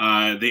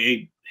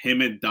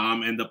 Him and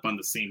Dom end up on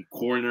the same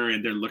corner,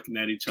 and they're looking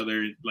at each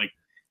other like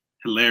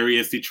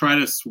hilarious. They try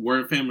to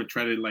swerve him or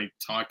try to like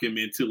talk him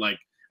into like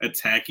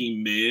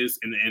attacking Miz,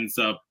 and it ends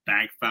up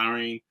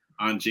backfiring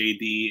on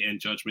JD and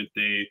Judgment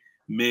Day.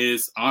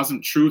 Miz,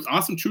 Awesome Truth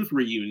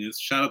reunions.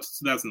 Shout out to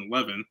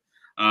 2011.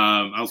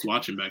 I was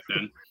watching back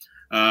then.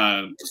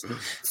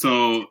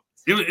 So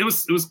it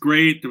was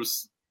great. There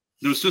was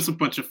just a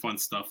bunch of fun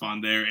stuff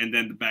on there, and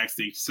then the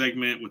backstage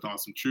segment with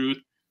Awesome Truth.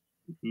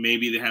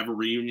 maybe they have a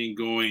reunion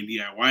going.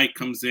 DIY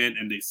comes in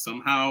and they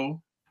somehow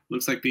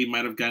looks like they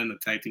might have gotten a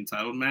tag team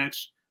title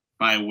match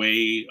by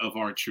way of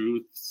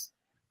R-Truth's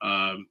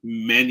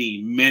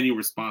many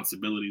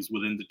responsibilities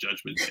within the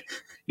Judgment Day,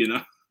 you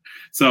know?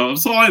 So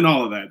in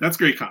all of that, that's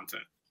great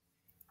content.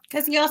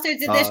 Because he also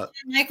did this Shawn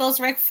Michaels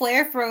Ric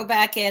Flair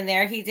throwback in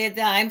there. He did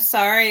the "I'm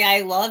sorry,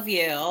 I love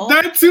you."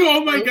 That too.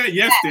 Oh my god,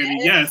 yes,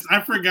 Danny. Yes,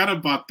 I forgot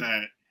about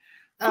that.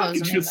 Oh,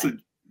 it's just a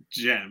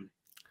gem.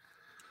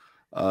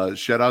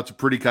 Shout out to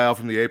Pretty Kyle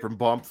from the Apron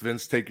Bump.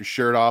 Vince, take your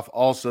shirt off.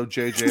 Also,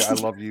 JJ, I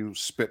love you.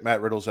 Spit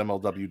Matt Riddle's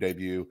MLW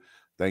debut.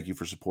 Thank you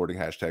for supporting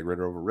hashtag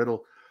Riddle over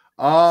Riddle.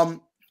 No,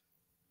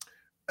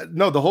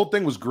 the whole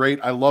thing was great.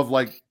 I love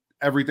like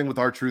everything with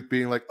R-Truth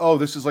being like, oh,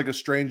 this is like a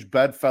strange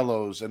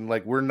bedfellows, and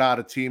like we're not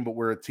a team, but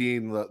we're a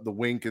team. The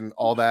wink and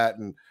all that,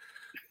 and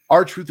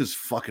R-Truth is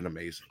fucking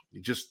amazing.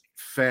 He's just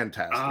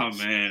fantastic. Oh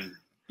man,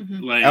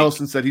 like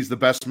Allison said, he's the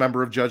best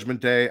member of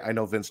Judgment Day. I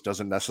know Vince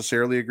doesn't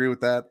necessarily agree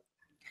with that.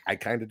 I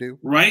kind of do.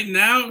 Right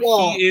now,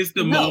 he is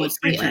the most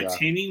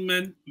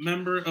entertaining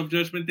member of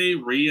Judgment Day.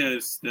 Rhea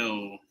is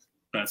still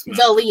best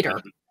member. The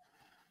leader.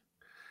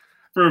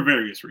 For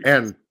various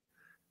reasons. And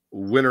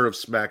winner of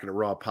Smackin It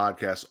Raw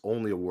Podcast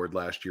only award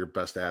last year,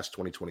 Best Ass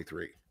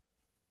 2023.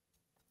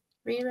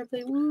 Rhea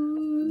Ripley,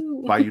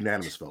 woo. By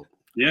unanimous vote.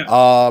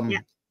 Yeah.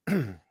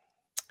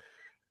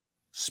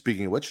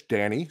 Speaking of which,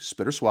 Danny,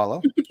 spit or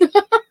swallow?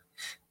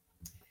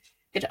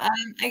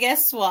 I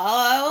guess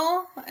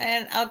swallow,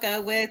 and I'll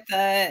go with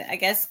I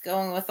guess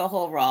going with the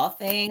whole Raw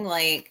thing.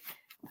 Like,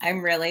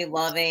 I'm really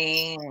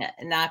loving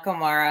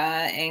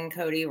Nakamura and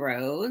Cody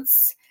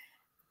Rhodes.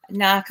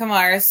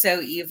 Nakamura is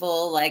so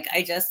evil. Like,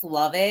 I just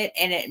love it,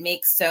 and it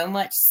makes so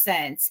much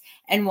sense.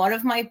 And one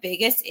of my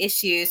biggest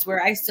issues,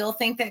 where I still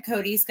think that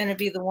Cody's going to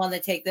be the one to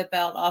take the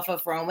belt off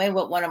of Roman,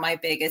 but one of my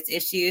biggest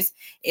issues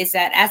is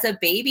that as a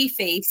baby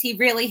face, he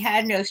really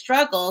had no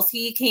struggles.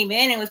 He came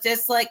in and was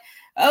just like,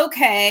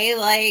 okay,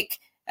 like,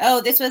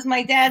 oh, this was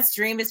my dad's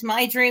dream. It's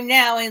my dream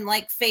now. And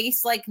like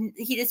face, like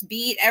he just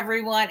beat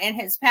everyone in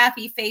his path.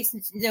 He faced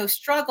no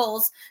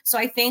struggles. So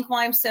I think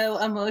why I'm so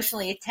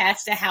emotionally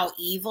attached to how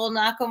evil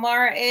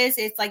Nakamura is,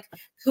 it's like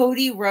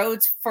Cody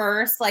Rhodes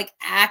first, like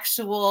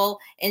actual,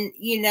 and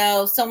you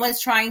know,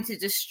 someone's trying to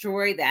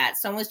destroy that.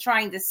 Someone's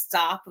trying to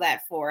stop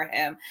that for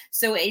him.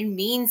 So it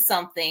means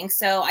something.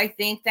 So I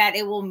think that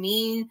it will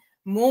mean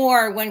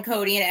more when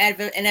Cody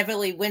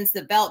inevitably wins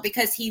the belt,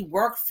 because he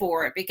worked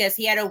for it, because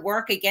he had to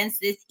work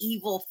against this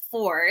evil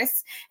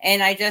force.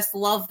 And I just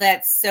love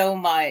that so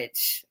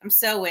much. I'm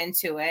so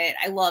into it.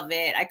 I love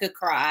it. I could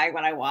cry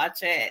when I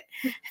watch it.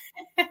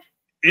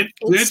 It's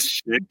good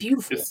shit.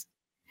 Beautiful.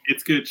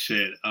 It's good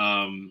shit.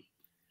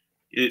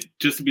 It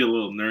just to be a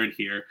little nerd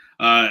here.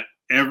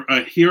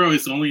 A hero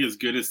is only as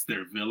good as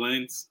their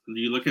villains. When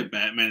you look at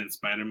Batman and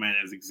Spider-Man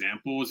as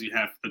examples, you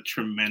have a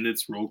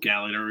tremendous rogue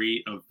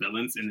gallery of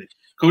villains. And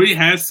Cody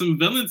has some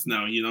villains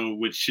now. You know,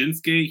 with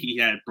Shinsuke, he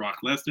had Brock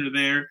Lesnar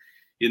there.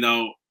 You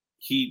know,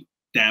 he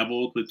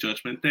dabbled with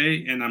Judgment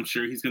Day, and I'm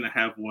sure he's going to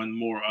have one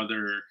more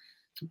other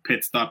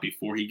pit stop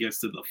before he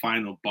gets to the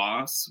final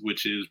boss,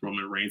 which is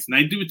Roman Reigns. And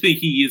I do think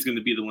he is going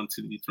to be the one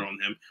to dethrone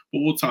him, but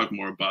we'll talk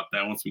more about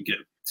that once we get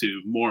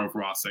to more of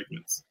Raw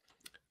segments.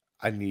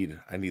 I need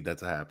that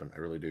to happen. I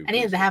really do. I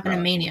need it to happen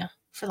in Mania.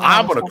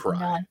 I'm going to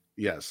cry.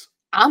 Yes.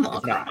 I'm going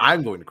to cry.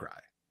 I'm going to cry.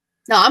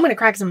 No, I'm going to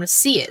cry because I'm going to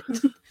see it.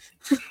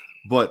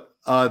 But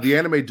the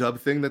anime dub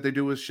thing that they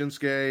do with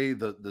Shinsuke,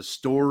 the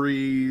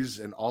stories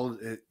and all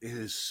of it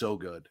is so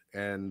good.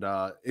 And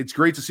it's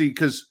great to see,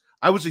 because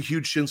I was a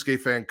huge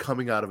Shinsuke fan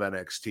coming out of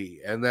NXT.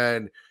 And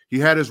then he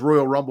had his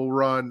Royal Rumble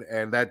run,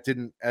 and that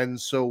didn't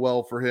end so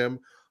well for him.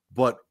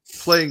 But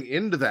playing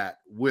into that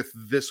with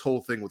this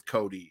whole thing with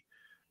Cody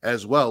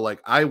as well,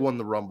 like I won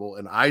the Rumble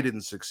and I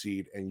didn't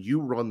succeed, and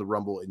you run the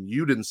Rumble and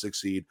you didn't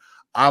succeed.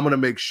 I'm going to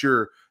make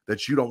sure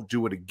that you don't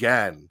do it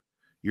again.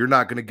 You're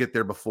not going to get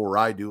there before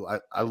I do.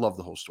 I love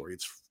the whole story.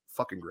 It's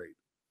fucking great.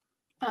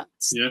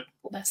 It's the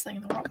best thing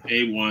in the world.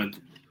 A1.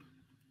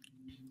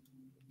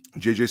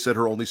 JJ said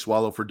her only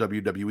swallow for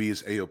WWE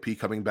is AOP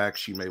coming back.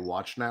 She may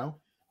watch now.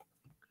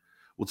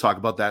 We'll talk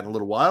about that in a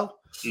little while.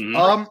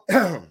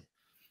 Mm-hmm.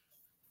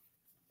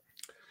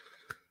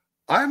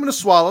 I'm going to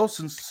swallow,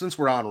 since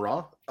we're on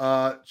Raw.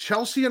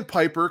 Chelsea and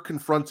Piper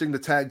confronting the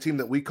tag team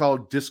that we call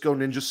Disco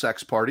Ninja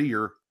Sex Party,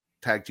 your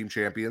tag team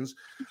champions,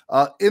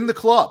 in the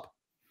club.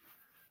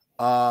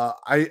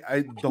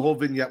 The whole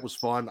vignette was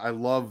fun. I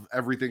love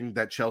everything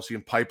that Chelsea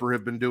and Piper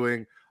have been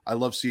doing. I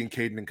love seeing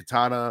Caden and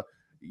Katana,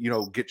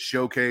 get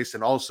showcased,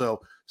 and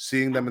also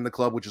seeing them in the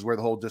club, which is where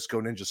the whole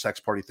Disco Ninja Sex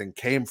Party thing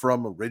came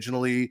from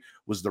originally,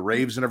 was the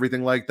raves and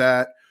everything like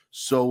that.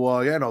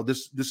 So,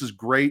 this is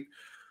great.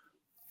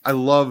 I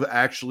love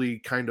actually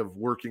kind of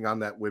working on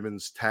that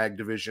women's tag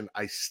division.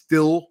 I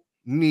still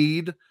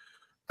need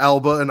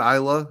Alba and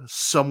Isla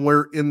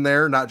somewhere in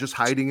there, not just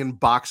hiding in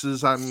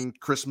boxes on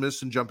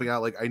Christmas and jumping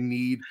out. Like, I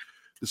need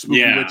the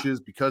Spooky Witches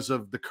because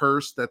of the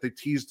curse that they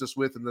teased us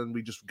with and then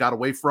we just got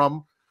away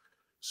from.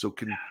 So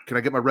can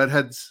I get my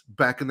redheads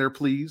back in there,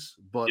 please?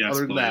 But yes,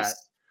 other than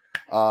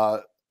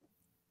that,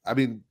 I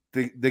mean,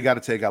 they got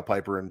to take out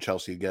Piper and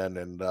Chelsea again,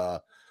 and I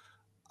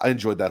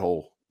enjoyed that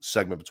whole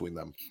segment between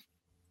them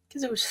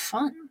because it was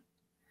fun.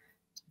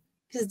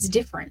 Because it's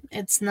different.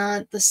 It's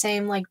not the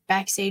same like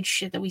backstage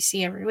shit that we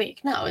see every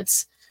week. No,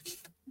 it's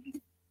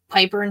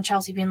Piper and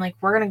Chelsea being like,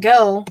 we're gonna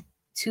go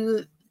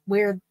to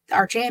where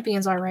our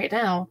champions are right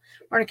now.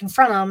 We're gonna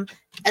confront them,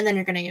 and then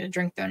you're gonna get a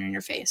drink thrown in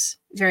your face.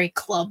 Very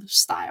club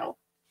style.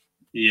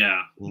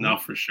 Yeah, no,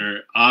 for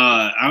sure.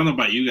 I don't know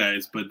about you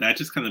guys, but that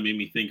just kind of made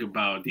me think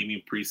about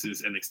Damian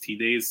Priest's NXT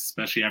days,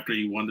 especially after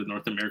he won the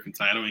North American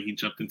title and he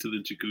jumped into the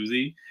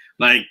jacuzzi.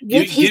 Like,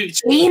 with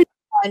his jeans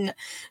on.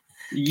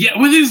 Yeah,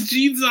 with his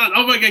jeans on.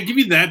 Oh my god, give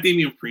me that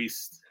Damian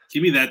Priest.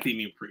 Give me that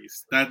Damian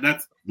Priest.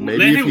 That's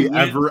maybe if he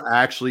ever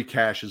actually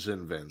cashes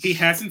in, Vince. He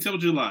has until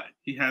July.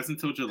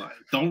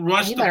 Don't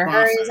rush the process. He better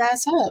hurry his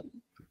ass up.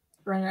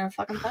 Running out of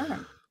fucking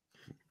time.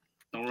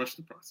 Don't rush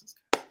the process.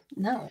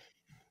 No.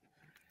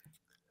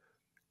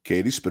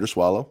 Katie, spit or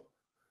swallow?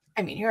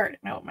 I mean, you already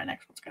know what my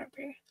next one's going to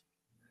be.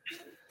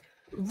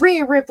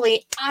 Rhea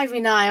Ripley, Ivy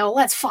Nile,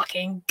 let's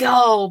fucking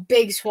go.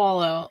 Big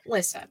swallow.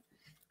 Listen,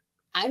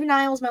 Ivy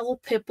Nile is my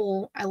little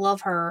pitbull. I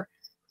love her.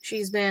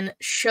 She's been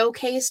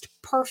showcased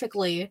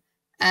perfectly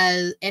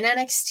as in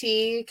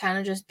NXT, kind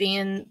of just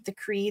being the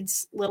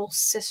Creed's little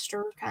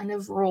sister kind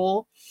of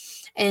role.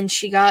 And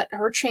she got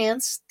her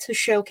chance to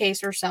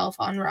showcase herself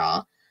on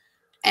Raw.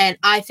 And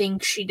I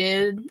think she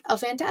did a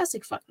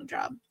fantastic fucking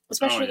job.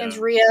 Especially against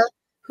Rhea,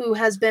 who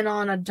has been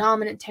on a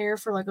dominant tear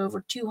for like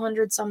over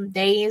 200 some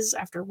days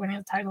after winning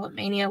the title at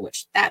Mania,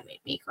 which that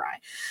made me cry.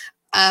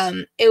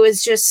 It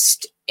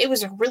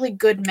was a really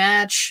good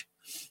match.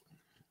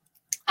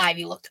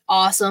 Ivy looked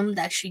awesome,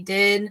 that she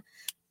did.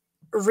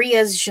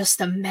 Rhea's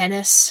just a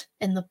menace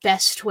in the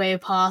best way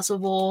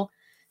possible,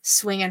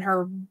 swinging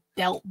her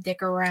belt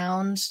dick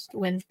around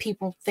when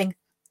people think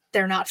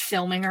they're not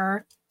filming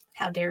her.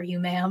 How dare you,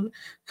 ma'am?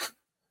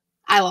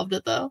 I loved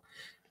it, though.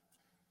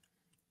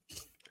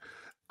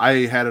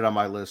 I had it on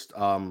my list.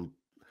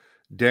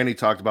 Danny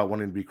talked about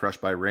wanting to be crushed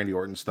by Randy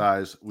Orton's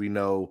thighs. We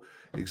know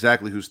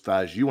exactly whose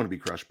thighs you want to be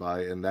crushed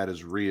by, and that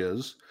is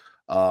Rhea's.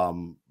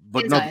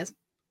 But no,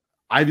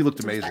 Ivy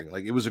looked amazing.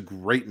 Like, it was a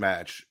great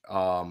match.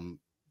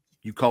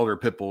 You called her a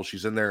pitbull.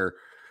 She's in there.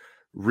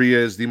 Rhea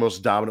is the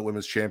most dominant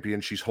women's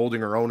champion. She's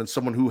holding her own, and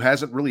someone who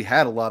hasn't really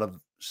had a lot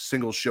of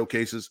singles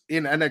showcases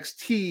in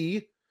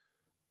NXT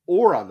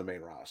or on the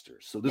main roster.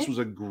 So this was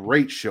a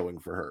great showing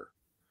for her.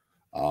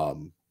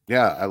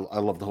 Yeah, I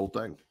love the whole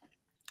thing.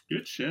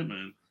 Good shit,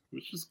 man.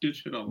 It's just good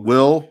shit all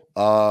Will,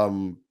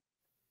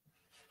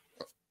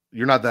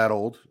 you're not that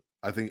old.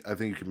 I think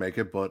you can make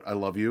it, but I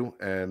love you,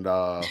 and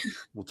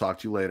we'll talk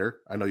to you later.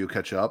 I know you'll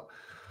catch up.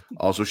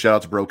 Also, shout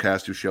out to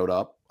Broadcast who showed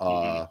up.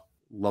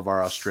 Love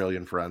our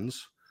Australian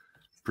friends.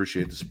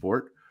 Appreciate the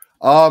support.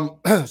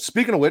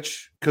 Speaking of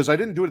which, because I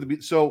didn't do it at the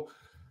so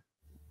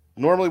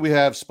normally we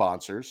have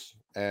sponsors.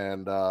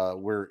 And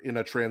we're in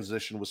a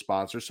transition with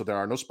sponsors, so there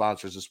are no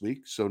sponsors this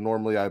week. So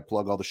normally I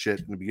plug all the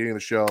shit in the beginning of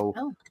the show,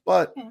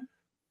 but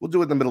we'll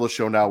do it in the middle of the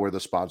show now where the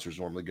sponsors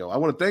normally go. I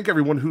want to thank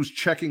everyone who's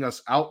checking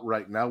us out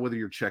right now, whether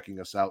you're checking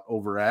us out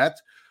over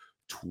at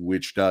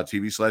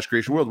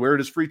twitch.tv/creation world, where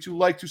it is free to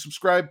like, to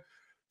subscribe,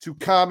 to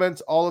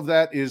comment. All of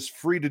that is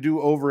free to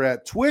do over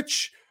at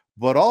Twitch,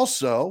 but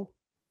also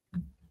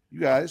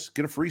you guys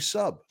get a free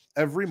sub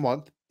every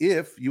month.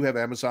 If you have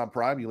Amazon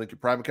Prime, you link your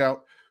Prime account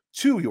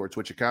to your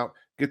Twitch account,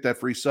 get that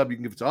free sub. You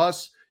can give it to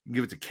us. You can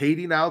give it to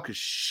Katie now because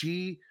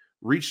she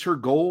reached her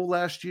goal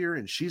last year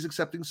and she's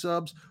accepting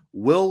subs.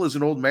 Will is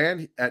an old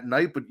man at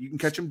night, but you can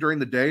catch him during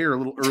the day or a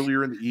little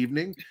earlier in the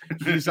evening.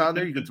 He's on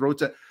there. You can throw it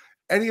to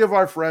any of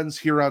our friends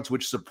here on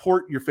Twitch.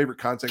 Support your favorite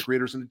content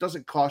creators, and it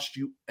doesn't cost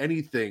you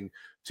anything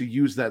to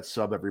use that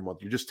sub every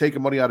month. You're just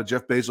taking money out of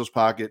Jeff Bezos'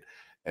 pocket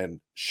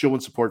and showing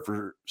support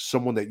for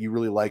someone that you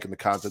really like and the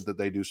content that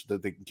they do so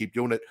that they can keep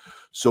doing it.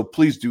 So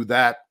please do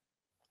that.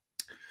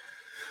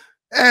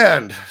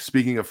 And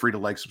speaking of free to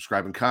like,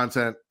 subscribe, and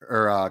content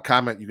or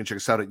comment, you can check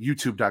us out at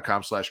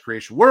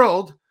youtube.com/creation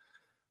world.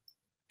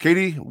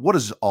 Katie, what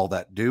does all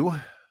that do?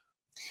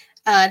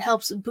 It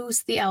helps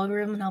boost the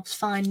algorithm and helps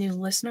find new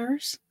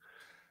listeners.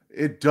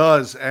 It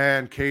does.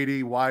 And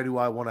Katie, why do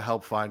I want to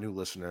help find new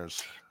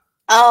listeners?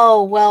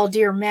 Oh, well,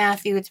 dear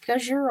Matthew, it's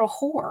because you're a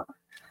whore.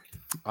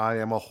 I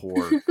am a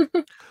whore.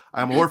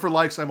 I'm a whore for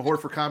likes. I'm a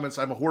whore for comments.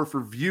 I'm a whore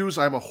for views.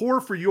 I'm a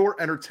whore for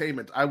your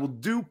entertainment. I will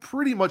do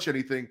pretty much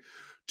anything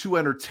to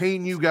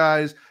entertain you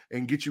guys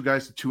and get you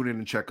guys to tune in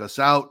and check us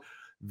out.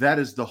 That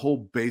is the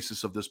whole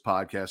basis of this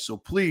podcast. So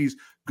please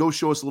go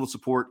show us a little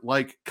support,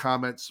 like,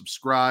 comment,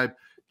 subscribe,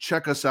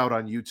 check us out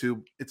on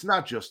YouTube. It's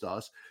not just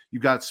us.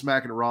 You've got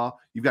Smackin It Raw.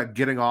 You've got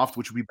Getting Off,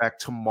 which will be back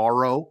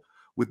tomorrow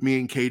with me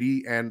and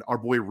Katie and our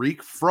boy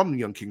Reek from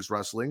Young Kings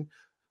Wrestling.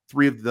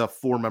 3 of the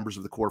 4 members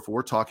of the Core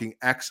 4 talking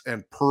X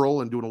and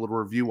Pearl and doing a little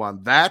review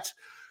on that.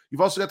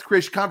 You've also got the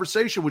Creation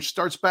Conversation, which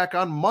starts back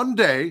on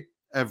Monday,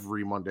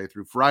 every Monday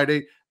through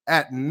Friday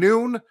at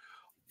noon.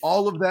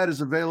 All of that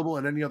is available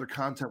and any other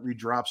content we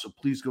drop, so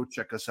please go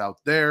check us out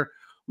there.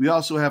 We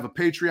also have a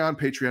Patreon,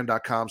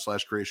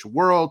 patreon.com/creation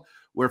world,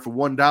 where for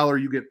 $1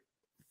 you get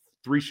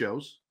 3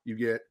 shows. You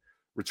get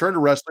Return to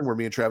Wrestling, where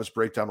me and Travis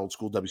break down old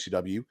school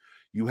WCW.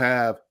 You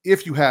have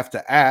If You Have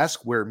to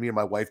Ask, where me and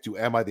my wife do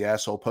Am I the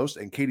Asshole post,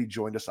 and Katie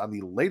joined us on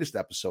the latest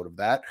episode of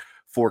that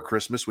for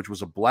Christmas, which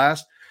was a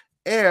blast.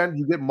 And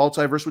you get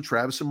Multiverse with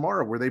Travis and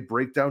Mara, where they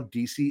break down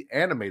DC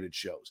animated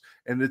shows.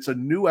 And it's a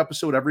new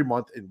episode every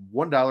month, and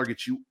 $1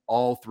 gets you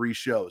all 3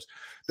 shows.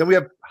 Then we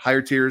have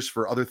higher tiers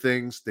for other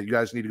things that you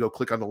guys need to go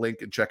click on the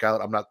link and check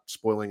out. I'm not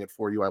spoiling it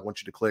for you. I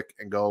want you to click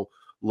and go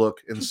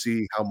look and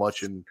see how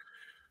much and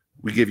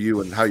we give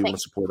you and how you want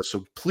to support us.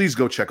 So please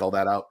go check all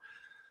that out.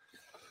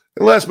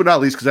 And last but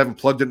not least, because I haven't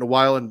plugged it in a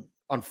while, and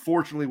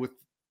unfortunately with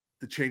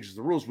the changes of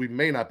the rules, we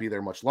may not be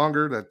there much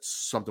longer. That's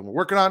something we're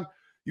working on.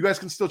 You guys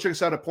can still check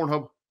us out at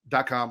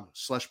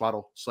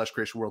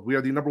pornhub.com/model/creation world. We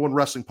are the #1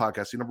 wrestling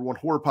podcast, the #1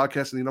 horror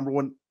podcast, and the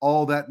 #1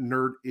 all that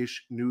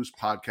nerd-ish news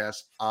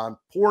podcast on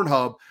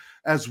Pornhub,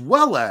 as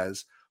well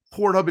as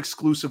Pornhub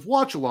exclusive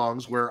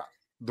watch-alongs where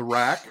The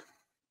Rack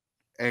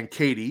and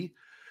Katie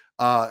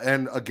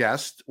and a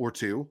guest or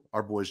two,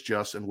 our boys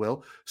Just and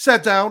Will,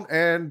 sat down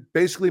and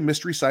basically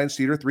Mystery Science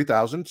Theater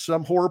 3000,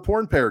 some horror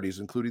porn parodies,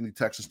 including the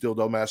Texas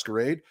Dildo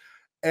Masquerade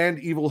and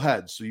Evil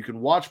Heads. So you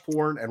can watch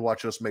porn and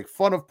watch us make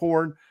fun of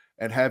porn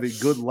and have a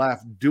good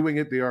laugh doing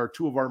it. They are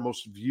 2 of our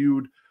most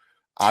viewed,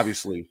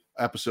 obviously,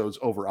 episodes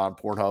over on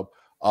Pornhub.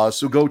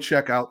 So go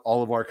check out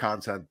all of our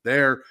content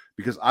there,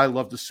 because I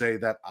love to say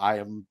that I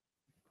am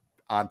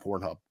on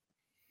Pornhub.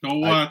 Go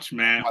watch,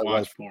 Matt.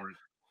 Watch porn.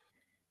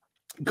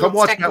 Come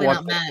watch Matt.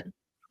 Not Matt.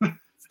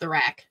 It's The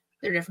Rack.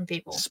 They're different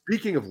people.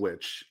 Speaking of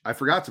which, I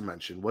forgot to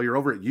mention, while you're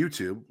over at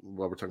YouTube,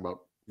 while we're talking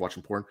about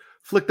watching porn,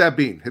 flick that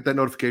bean, hit that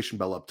notification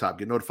bell up top,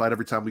 get notified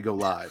every time we go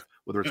live,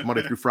 whether it's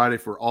Monday through Friday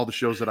for all the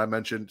shows that I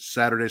mentioned,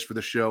 Saturdays for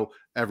the show,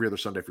 every other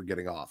Sunday for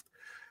Getting Off.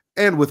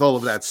 And with all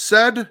of that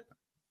said,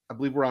 I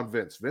believe we're on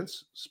Vince.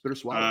 Vince, spit or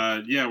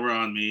swallow? Yeah, we're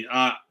on me.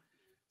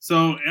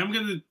 So I'm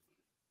going to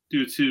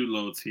do 2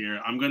 loads here.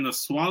 I'm going to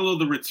swallow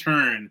the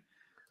return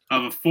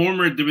of a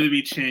former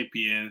WWE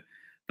champion,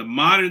 the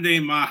modern-day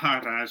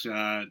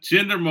Maharaja,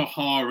 Jinder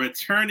Mahal,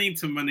 returning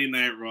to Monday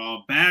Night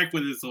Raw, back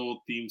with his old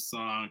theme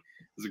song. It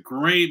was a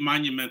great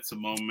monumental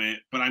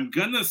moment, but I'm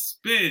going to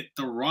spit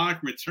The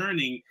Rock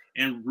returning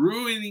and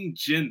ruining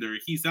Jinder.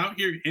 He's out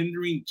here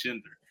hindering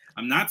Jinder.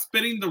 I'm not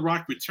spitting The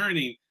Rock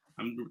returning.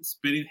 I'm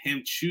spitting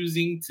him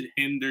choosing to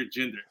hinder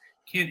Jinder.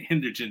 Can't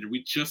hinder Jinder.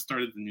 We just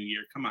started the new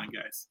year. Come on,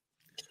 guys.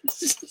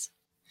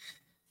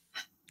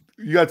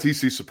 You got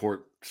TC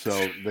support.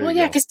 So well,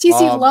 yeah, because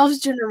TC loves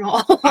Jinder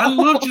Mahal. I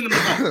love Jinder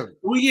Mahal.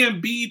 We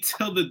can be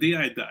till the day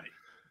I die.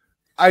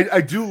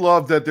 I do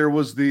love that there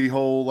was the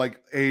whole,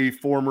 like, a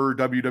former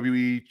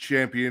WWE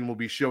champion will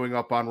be showing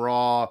up on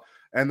Raw.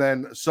 And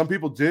then some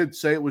people did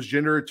say it was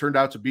Jinder. It turned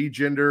out to be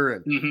Jinder.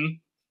 And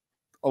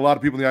a lot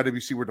of people in the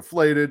IWC were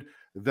deflated.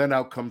 Then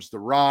out comes The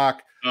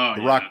Rock.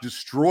 The Rock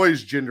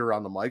destroys Jinder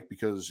on the mic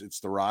because it's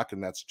The Rock,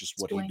 and that's just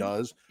what he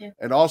does. Yeah.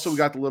 And also we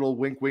got the little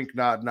wink, wink,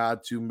 nod,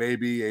 nod to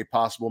maybe a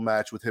possible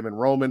match with him and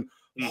Roman.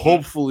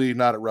 Hopefully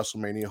not at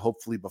WrestleMania.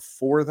 Hopefully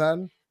before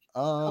then.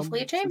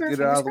 Hopefully a chamber.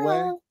 Get it out of the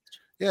way.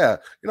 Yeah,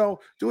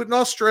 do it in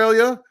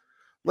Australia.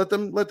 Let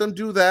them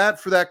do that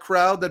for that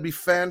crowd. That'd be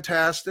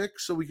fantastic.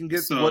 So we can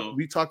get what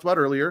we talked about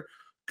earlier.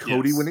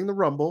 Cody winning the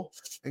Rumble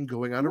and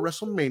going on to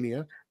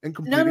WrestleMania and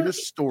completing the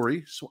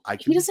story, so I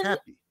can be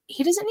happy.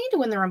 He doesn't need to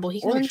win the Rumble.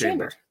 He can win the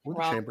chamber. Win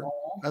the chamber.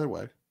 Either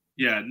way.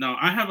 Yeah, no,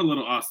 I have a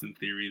little Austin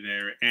theory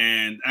there.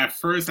 And at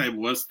first I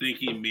was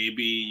thinking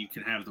maybe you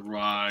can have The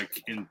Rock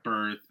in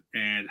birth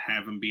and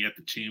have him be at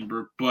the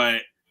chamber,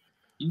 but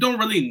you don't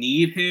really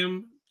need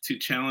him to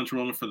challenge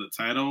Roman for the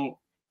title,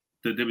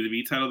 the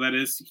WWE title, that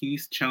is. He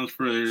needs to challenge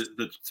for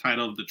the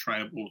title of the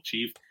tribal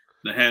chief,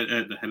 the head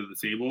of the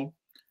table.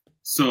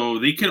 So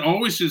they could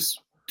always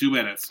just do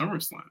it at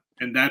SummerSlam.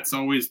 And that's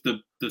always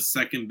the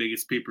second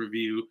biggest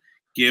pay-per-view.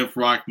 Give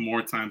Rock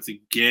more time to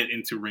get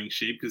into ring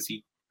shape, because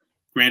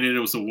granted it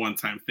was a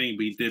one-time thing,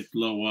 but he did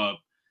blow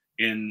up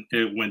and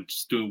it went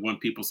just doing one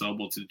people's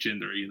elbow to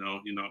Jinder.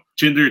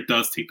 Jinder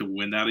does take the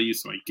wind out of you,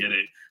 so I get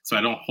it. So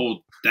I don't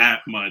hold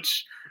that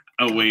much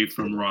away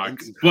from Rock.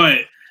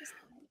 But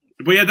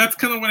yeah, that's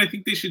kind of what I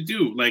think they should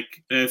do.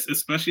 Like,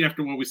 especially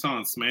after what we saw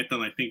on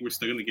SmackDown, I think we're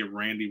still going to get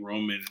Randy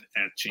Roman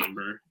at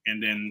Chamber,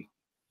 and then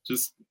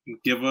just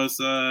give us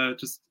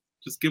just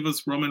give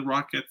us Roman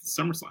Rock at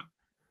SummerSlam.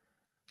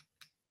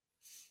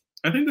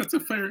 I think that's a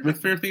fair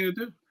thing to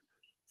do.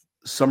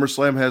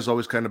 SummerSlam has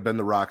always kind of been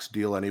The Rock's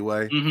deal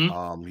anyway.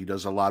 He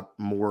does a lot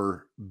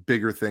more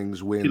bigger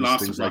things, wins,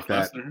 things like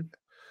that.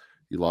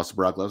 He lost to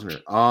Brock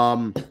Lesnar.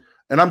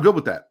 And I'm good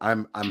with that.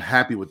 I'm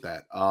happy with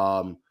that.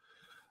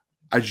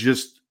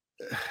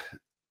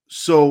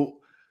 So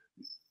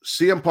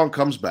CM Punk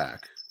comes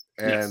back,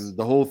 and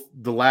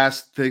the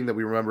last thing that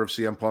we remember of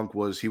CM Punk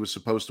was he was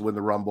supposed to win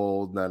the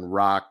Rumble, and then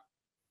Rock,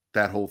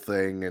 that whole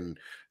thing, and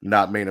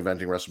not main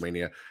eventing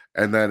WrestleMania.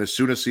 And then as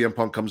soon as CM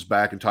Punk comes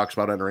back and talks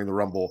about entering the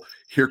Rumble,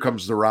 here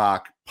comes The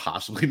Rock,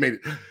 possibly made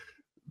it.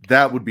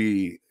 That would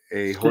be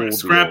a whole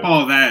scrap deal.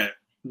 all that.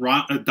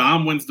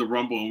 Dom wins the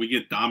Rumble and we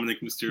get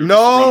Dominic Mysterio.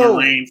 No, Roman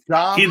Reigns.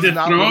 He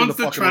dethrones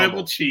the Tribal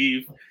Rumble.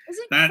 Chief. Is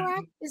it That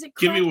crack? Is it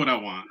give me crack? what I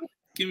want.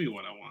 Give me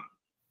what I want.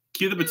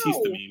 Cue the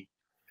Batista meme.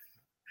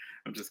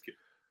 I'm just kidding.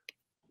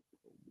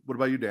 What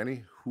about you,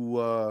 Danny? Who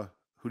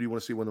do you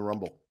want to see win the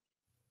Rumble?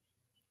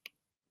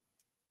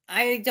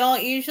 I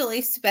don't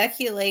usually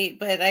speculate,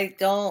 but I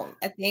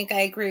think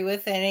I agree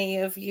with any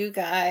of you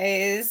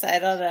guys. I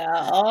don't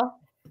know.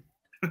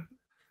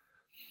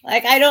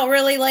 Like, I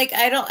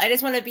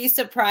just want to be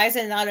surprised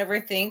and not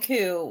overthink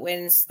who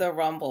wins the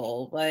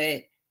Rumble,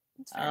 but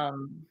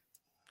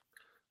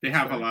they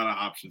have a lot of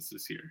options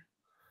this year.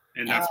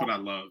 And that's what I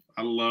love.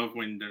 I love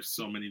when there's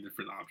so many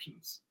different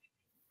options.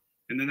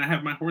 And then I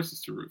have my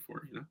horses to root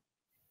for, you know?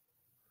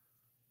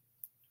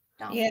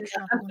 Yeah,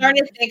 I'm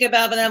starting to think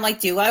about it, but then I'm like,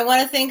 do I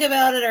want to think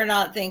about it or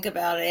not think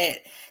about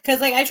it? Because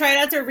like I try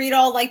not to read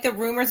all like the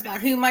rumors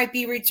about who might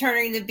be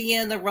returning to be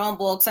in the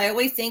Rumble, because I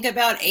always think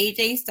about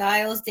AJ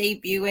Styles'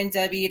 debut in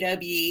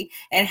WWE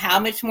and how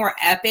much more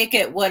epic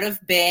it would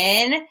have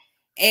been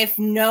if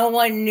no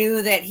one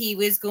knew that he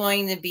was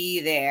going to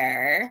be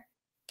there.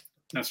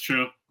 That's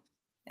true.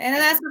 And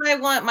that's what I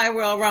want my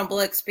Royal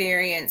Rumble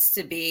experience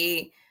to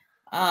be.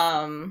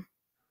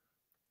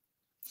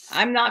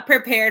 I'm not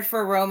prepared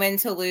for Roman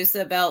to lose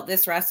the belt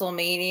this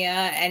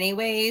WrestleMania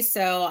anyway,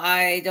 so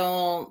I'm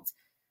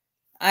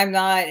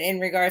not, in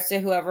regards to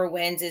whoever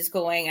wins is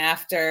going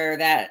after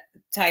that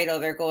title.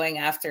 They're going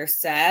after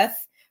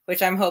Seth,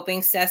 which I'm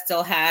hoping Seth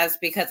still has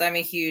because I'm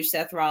a huge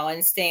Seth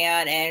Rollins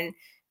stan, and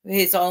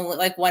his only,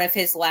 like, one of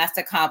his last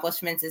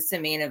accomplishments is to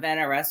main event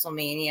at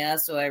WrestleMania.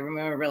 So I'm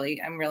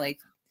really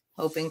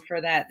hoping for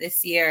that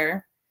this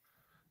year.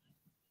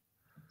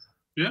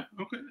 Yeah,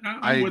 okay.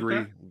 I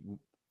agree.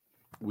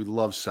 We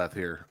love Seth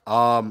here.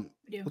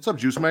 What's up,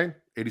 Juice Man?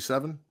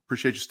 87.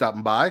 Appreciate you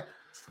stopping by.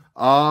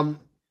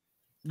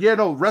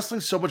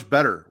 Wrestling's so much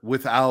better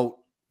without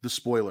the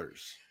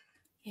spoilers.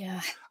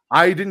 Yeah.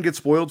 I didn't get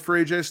spoiled for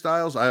AJ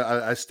Styles.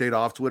 I stayed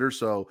off Twitter,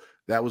 so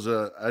that was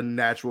a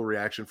natural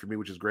reaction for me,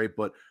 which is great.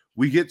 But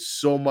we get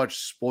so much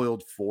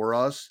spoiled for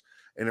us,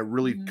 and it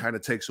really kind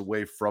of takes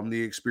away from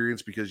the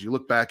experience, because you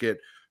look back at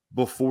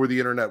before the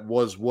internet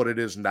was what it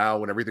is now,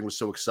 when everything was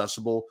so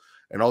accessible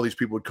and all these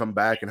people would come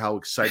back, and how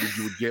excited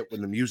you would get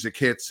when the music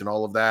hits and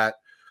all of that.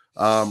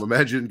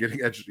 Imagine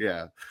getting edged.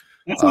 Yeah.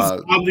 That's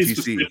oddly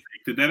specific.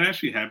 Did that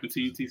actually happen to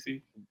you,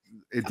 TC?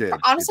 It did.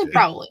 Honestly,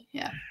 probably.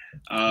 Yeah.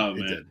 Oh,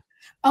 man. It did.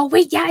 Oh,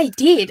 wait. Yeah, it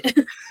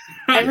did.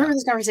 I remember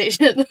this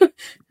conversation.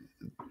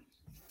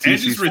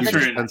 Edge's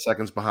return 10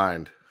 seconds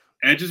behind.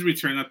 Edge's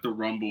return at the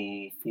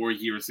Rumble 4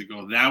 years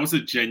ago. That was a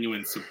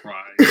genuine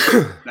surprise.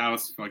 That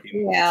was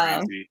fucking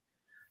crazy.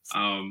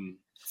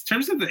 In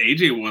terms of the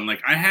AJ one,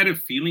 like, I had a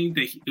feeling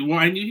that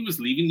I knew he was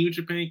leaving New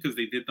Japan because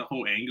they did the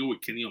whole angle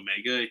with Kenny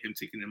Omega, him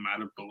taking him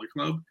out of Bullet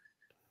Club.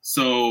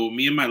 So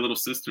me and my little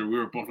sister, we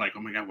were both like,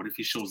 "Oh my god, what if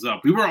he shows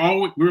up?" We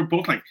were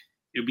both like,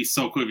 "It'd be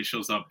so cool if he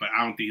shows up," but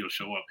I don't think he'll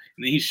show up.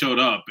 And then he showed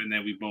up, and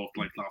then we both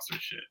like lost our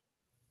shit.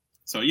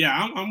 So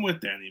yeah, I'm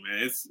with Danny,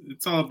 man.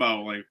 It's all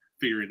about like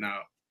figuring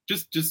out.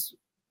 Just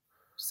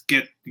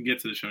get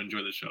to the show,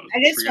 enjoy the show.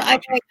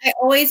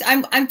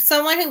 I'm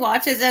someone who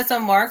watches as a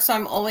mark, so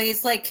I'm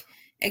always like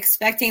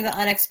expecting the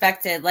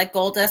unexpected. Like,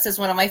 Goldust is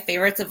one of my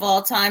favorites of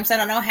all time. So I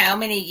don't know how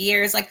many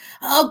years, like,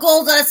 oh,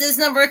 Goldust is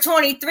number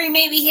 23.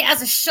 Maybe he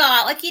has a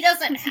shot. Like, he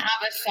doesn't have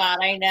a shot.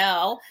 I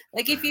know.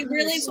 Like, if you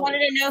really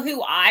wanted to know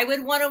who I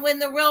would want to win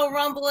the Royal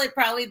Rumble, it'd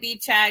probably be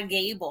Chad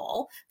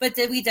Gable. But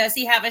does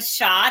he have a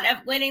shot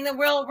at winning the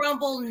Royal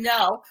Rumble?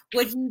 No.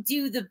 Would he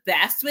do the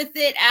best with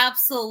it?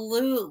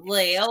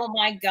 Absolutely. Oh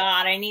my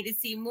God, I need to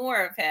see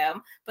more of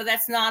him. But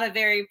that's not a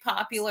very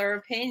popular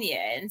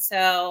opinion.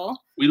 So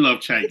we love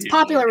Chad Gable. It's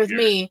popular with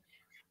me.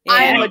 Yeah.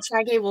 I am a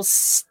Chad Gable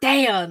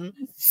stan.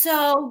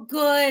 So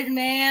good,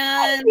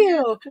 man. Thank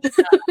you.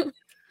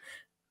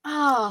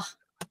 Oh,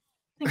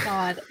 thank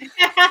God.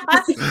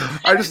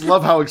 I just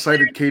love how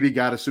excited Katie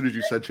got as soon as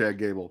you said Chad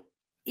Gable.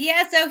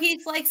 Yeah, so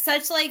he's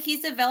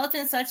he's developed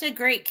in such a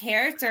great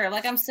character.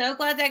 Like, I'm so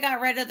glad they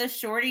got rid of the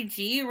Shorty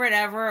G,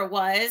 whatever it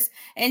was.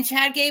 And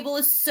Chad Gable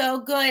is so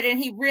good, and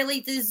he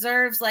really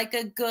deserves like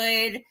a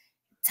good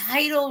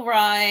title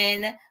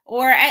run,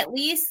 or at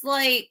least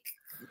like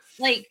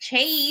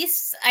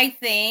Chase. I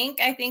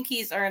think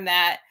he's earned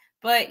that.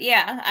 But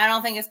yeah, I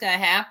don't think it's gonna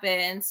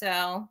happen.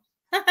 So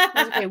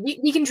okay,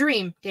 we can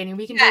dream, Danny.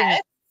 We can dream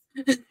it.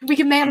 We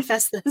can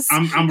manifest this.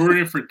 I'm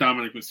rooting for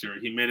Dominic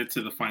Mysterio. He made it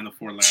to the Final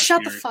Four last year.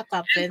 Shut year. the fuck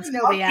up, Vince.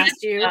 Nobody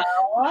asked you.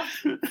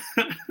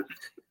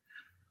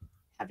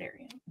 How dare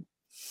you?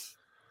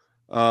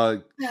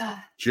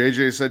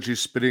 JJ said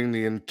she's spitting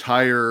the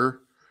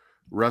entire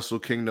Wrestle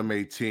Kingdom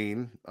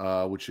 18,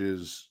 which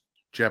is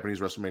Japanese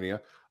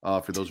WrestleMania,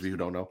 for those of you who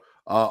don't know.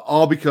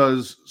 All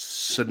because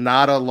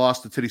Sonata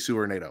lost to Titty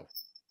Sewer Nato.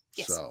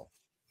 Yes. So,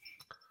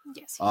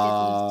 yes, he did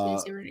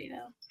lose to Titty Sewer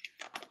Nato.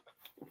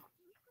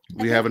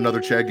 We have another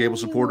Chad Gable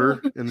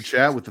supporter in the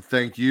chat with a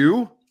thank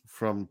you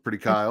from Pretty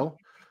Kyle.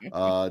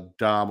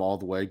 Dom all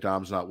the way.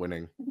 Dom's not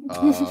winning.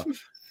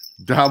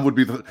 Dom would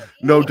be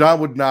Dom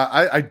would not.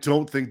 I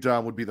don't think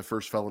Dom would be the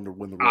first felon to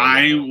win the Royal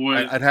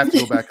Rumble. I'd have to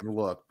go back and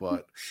look,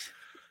 but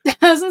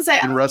I was gonna say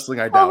in wrestling,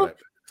 I doubt it.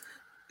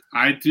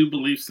 I do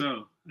believe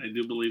so.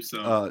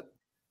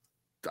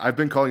 I've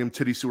been calling him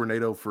Titty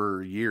Sewer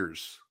for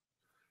years.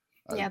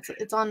 Yeah,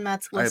 it's on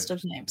Matt's list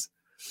of names.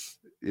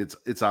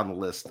 It's on the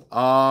list.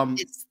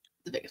 It's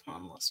the biggest one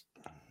on the list.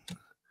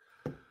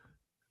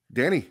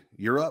 Danny,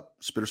 you're up.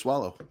 Spit or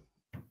swallow.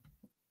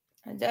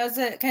 Can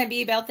it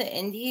be about the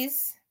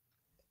indies?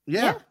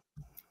 Yeah.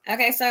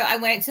 Okay, so I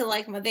went to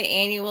the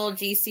annual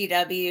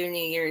GCW New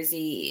Year's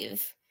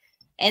Eve,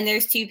 and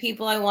there's two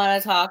people I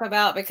want to talk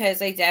about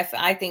because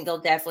I think they'll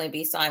definitely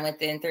be signed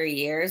within 3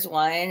 years.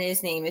 One,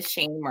 his name is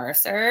Shane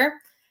Mercer,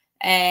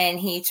 and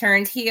he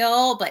turned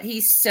heel, but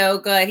he's so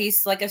good.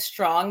 He's like a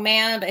strong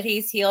man, but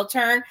his heel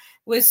turn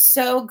was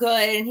so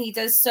good, and he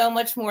does so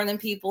much more than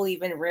people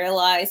even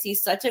realize.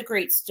 He's such a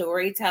great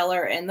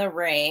storyteller in the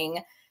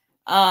ring.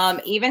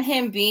 Even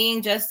him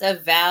being just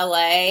a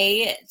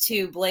valet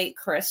to Blake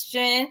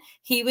Christian,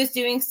 he was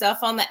doing stuff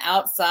on the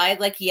outside,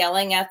 like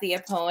yelling at the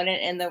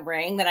opponent in the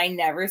ring that I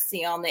never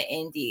see on the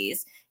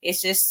indies.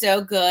 It's just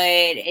so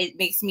good. It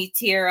makes me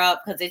tear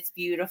up because it's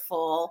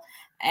beautiful.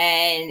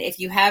 And if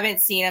you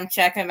haven't seen him,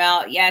 check him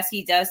out. Yes,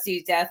 he does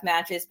do death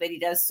matches, but he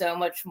does so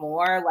much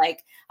more.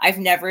 Like, I've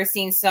never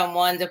seen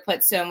someone to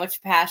put so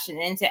much passion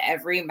into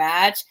every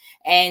match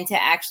and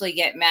to actually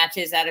get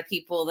matches out of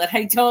people that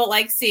I don't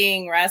like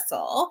seeing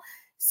wrestle.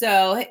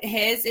 So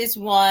his is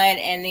one,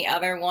 and the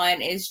other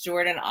one is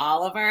Jordan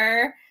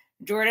Oliver.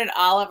 Jordan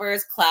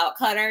Oliver's Clout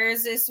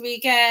Cutters this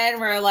weekend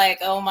were like,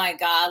 oh my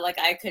God, like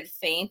I could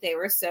faint. They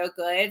were so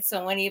good.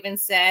 Someone even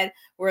said,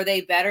 were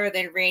they better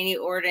than Randy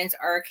Orton's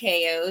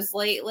RKOs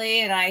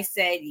lately? And I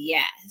said,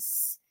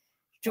 yes.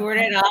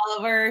 Jordan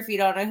Oliver, if you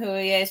don't know who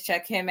he is,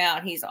 check him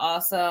out. He's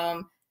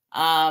awesome.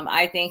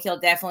 I think he'll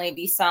definitely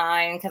be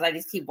signed because I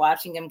just keep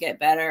watching him get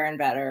better and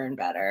better and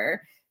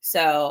better.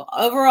 So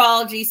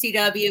overall,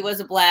 GCW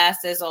was a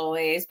blast as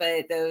always,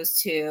 but those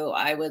two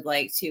I would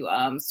like to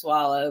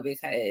swallow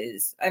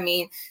because, I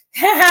mean,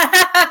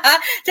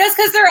 just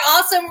because they're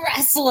awesome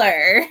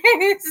wrestlers.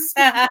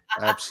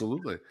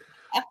 Absolutely.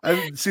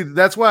 And see,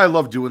 that's why I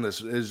love doing this.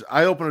 Is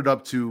I open it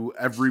up to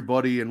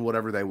everybody and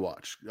whatever they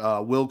watch.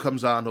 Will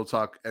comes on, he'll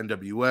talk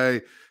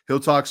NWA, he'll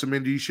talk some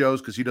indie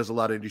shows because he does a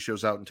lot of indie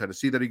shows out in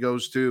Tennessee that he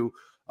goes to.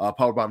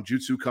 Powerbomb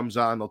Jutsu comes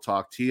on, they'll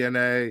talk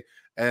TNA.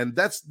 And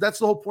that's the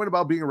whole point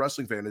about being a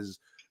wrestling fan is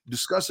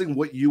discussing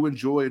what you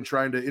enjoy and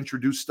trying to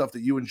introduce stuff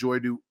that you enjoy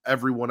to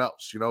everyone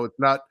else. You know, it's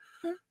not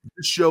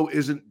this show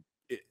isn't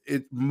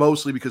it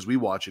mostly because we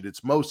watch it.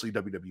 It's mostly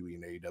WWE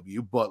and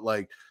AEW, but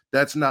like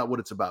that's not what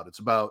it's about. It's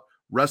about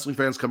wrestling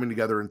fans coming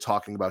together and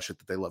talking about shit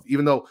that they love.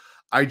 Even though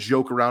I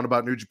joke around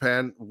about New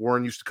Japan,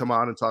 Warren used to come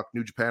on and talk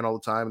New Japan all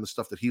the time and the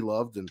stuff that he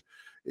loved. And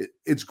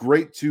it's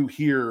great to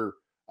hear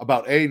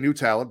about new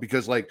talent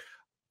because like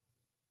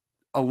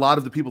a lot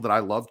of the people that I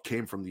loved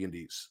came from the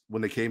indies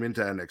when they came into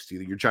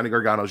NXT. Your Johnny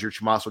Garganos, your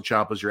Tommaso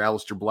Ciampas, your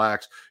Aleister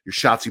Blacks, your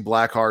Shotzi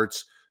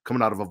Blackhearts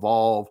coming out of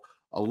Evolve.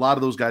 A lot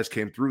of those guys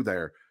came through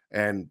there.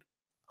 And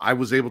I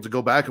was able to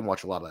go back and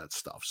watch a lot of that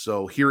stuff.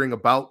 So hearing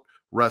about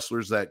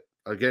wrestlers that,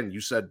 again,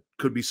 you said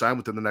could be signed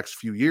within the next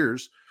few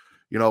years,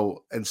 you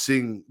know, and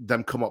seeing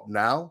them come up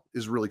now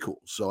is really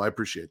cool. So I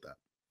appreciate that.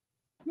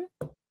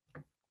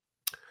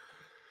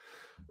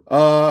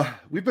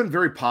 We've been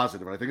very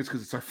positive, and I think it's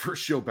because it's our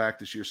first show back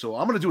this year. So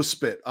I'm going to do a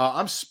spit.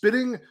 I'm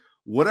spitting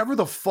whatever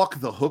the fuck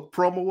the Hook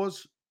promo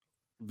was.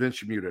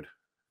 Vince, you muted.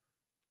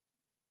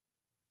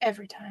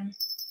 Every time.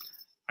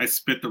 I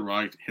spit the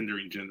Raw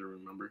hindering gender,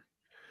 remember?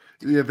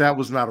 Yeah, that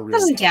was not a real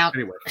Doesn't count.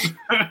 Anyway,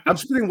 I'm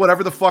spitting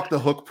whatever the fuck the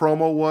Hook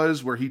promo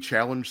was where he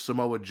challenged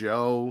Samoa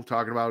Joe,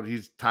 talking about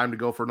he's time to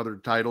go for another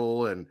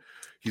title, and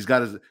he's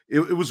got his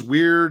it was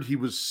weird. He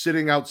was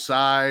sitting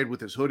outside with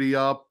his hoodie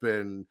up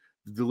and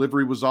the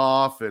delivery was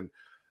off. And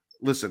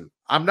listen,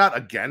 I'm not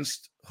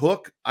against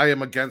Hook. I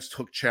am against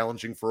Hook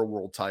challenging for a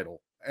world title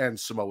and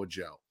Samoa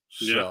Joe.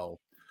 So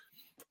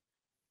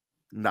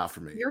not for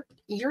me.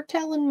 You're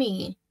telling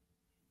me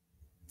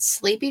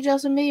Sleepy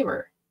Justin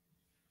Bieber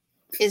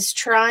is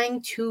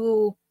trying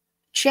to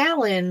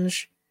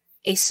challenge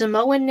a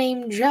Samoan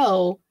named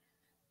Joe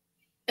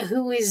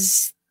who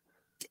is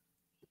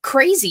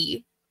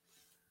crazy.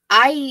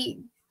 Why?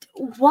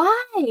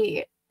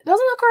 Doesn't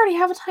Hook already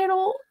have a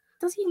title?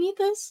 Does he need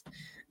this?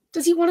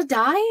 Does he want to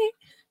die?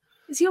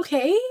 Is he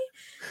okay?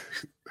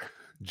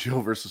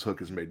 Joe versus Hook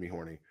has made me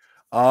horny.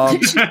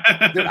 Dude,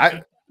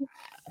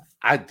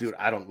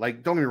 I don't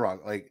like, don't get me wrong.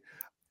 Like,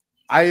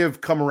 I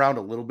have come around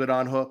a little bit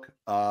on Hook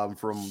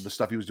from the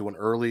stuff he was doing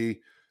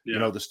early, you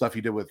know, the stuff he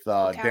did with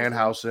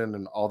Danhausen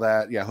and all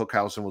that. Yeah,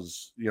 Hookhausen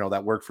was, you know,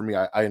 that worked for me.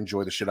 I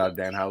enjoy the shit out of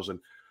Danhausen.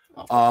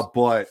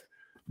 But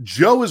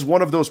Joe is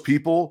one of those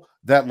people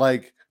that,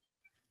 like,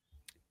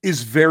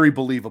 is very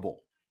believable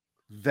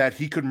that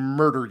he could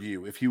murder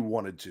you if he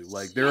wanted to.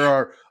 Like, there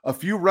are a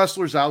few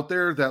wrestlers out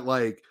there that,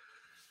 like,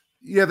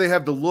 yeah, they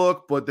have the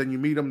look, but then you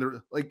meet them,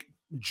 they're like,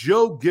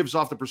 Joe gives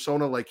off the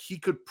persona like he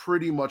could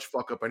pretty much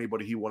fuck up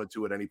anybody he wanted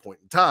to at any point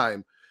in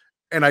time.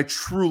 And I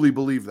truly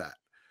believe that.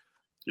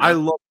 Yeah.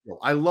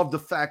 I love the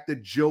fact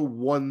that Joe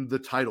won the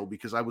title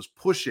because I was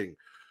pushing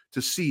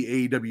to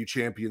see AEW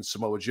champion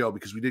Samoa Joe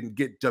because we didn't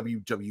get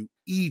WWE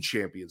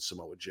champion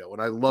Samoa Joe.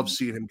 And I love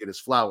seeing him get his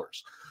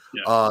flowers.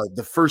 Yeah.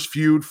 The first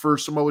feud for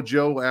Samoa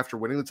Joe after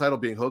winning the title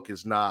being Hook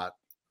is not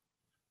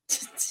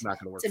going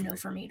to work. It's a no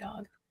for me,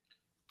 dog.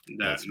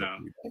 No.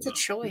 It's a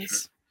choice.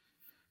 Sure.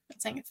 I'm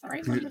saying it's the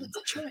right one, but it's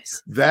a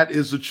choice. That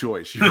is a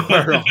choice. You are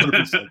 100%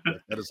 correct.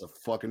 That is a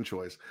fucking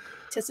choice.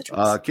 It's a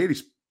choice. Katie,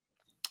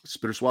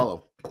 spit or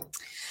swallow?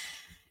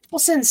 Well,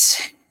 since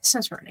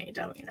we're in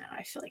AEW now,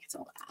 I feel like it's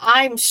all.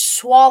 I'm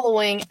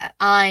swallowing.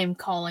 I'm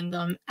calling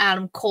them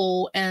Adam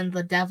Cole and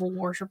the Devil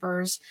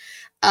Worshippers,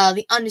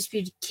 the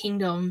Undisputed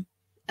Kingdom,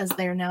 as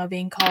they are now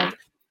being called.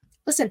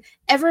 Listen,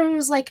 everyone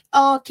was like,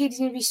 "Oh, Katie's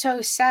gonna be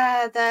so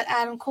sad that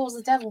Adam Cole's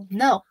the devil."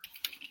 No,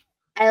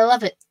 I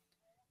love it.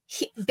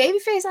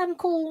 Babyface Adam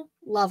Cole,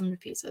 love him to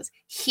pieces.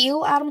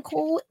 Heel Adam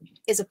Cole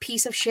is a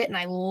piece of shit, and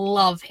I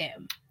love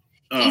him.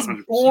 He's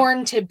 100%.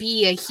 Born to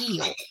be a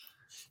heel.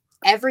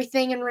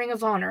 Everything in Ring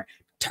of Honor,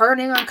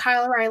 turning on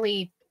Kyle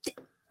O'Reilly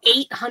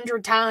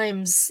 800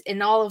 times,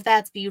 and all of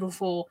that's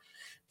beautiful.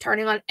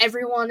 Turning on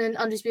everyone in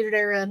Undisputed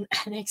Era and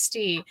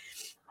NXT.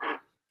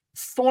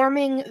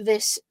 Forming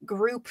this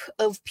group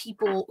of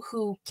people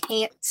who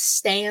can't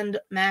stand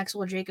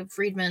Maxwell Jacob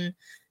Friedman,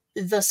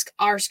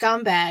 our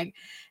scumbag,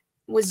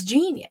 was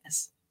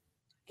genius.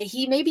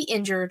 He may be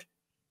injured,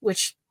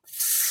 which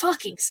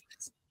fucking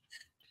sucks.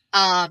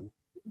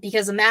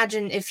 Because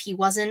imagine if he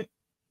wasn't,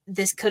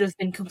 this could have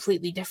been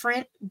completely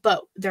different,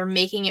 but they're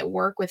making it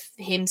work with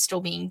him still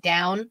being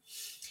down.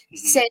 Mm-hmm.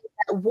 Saying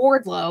that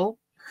Wardlow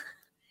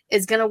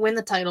is going to win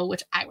the title,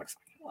 which I would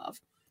fucking love,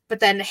 but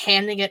then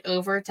handing it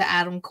over to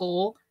Adam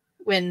Cole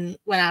when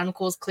Adam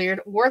Cole's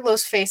cleared.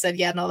 Wardlow's face said,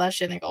 yeah, no, that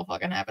shit ain't gonna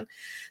fucking happen.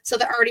 So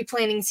they're already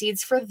planting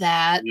seeds for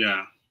that.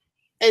 Yeah.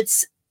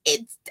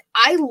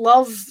 I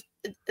love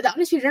the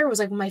Undisputed Era was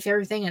like my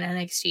favorite thing in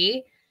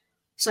NXT.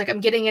 So like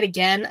I'm getting it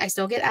again. I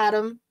still get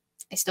Adam.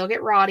 I still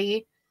get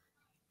Roddy.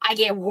 I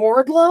get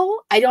Wardlow.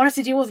 I don't have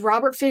to deal with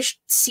Robert Fish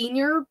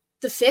Sr.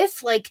 the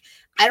Fifth. Like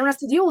I don't have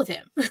to deal with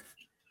him.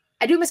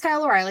 I do miss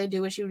Kyle O'Reilly. I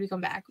do wish he would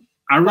come back.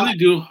 I really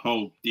do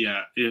hope,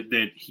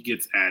 that he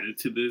gets added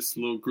to this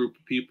little group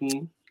of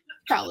people.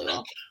 Probably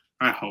will.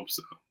 I hope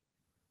so.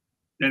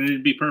 And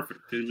it'd be perfect.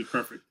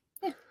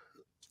 Yeah.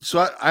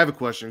 So I have a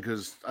question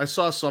because I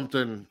saw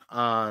something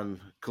on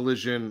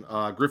Collision.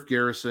 Griff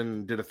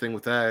Garrison did a thing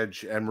with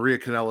Edge, and Maria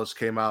Kanellis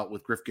came out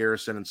with Griff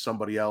Garrison and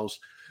somebody else.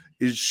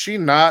 Is she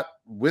not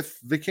with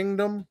the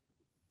Kingdom?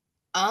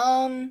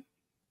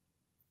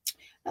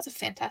 That's a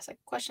fantastic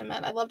question,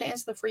 Matt. I'd love to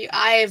answer that for you.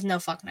 I have no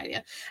fucking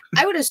idea.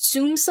 I would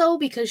assume so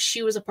because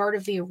she was a part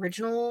of the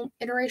original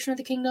iteration of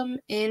the Kingdom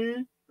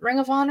in Ring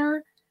of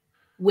Honor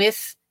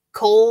with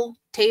Cole,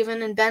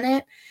 Taven, and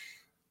Bennett.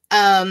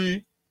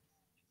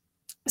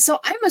 So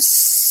I'm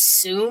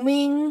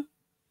assuming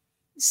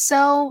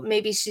so.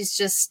 Maybe she's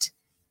just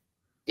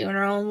doing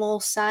her own little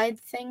side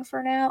thing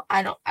for now.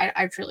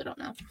 I truly don't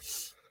know.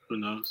 Who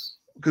knows?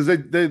 Because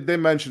they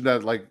mentioned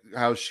that, like,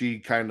 how she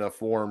kind of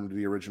formed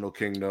the original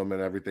Kingdom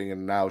and everything,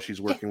 and now she's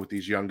working with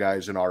these young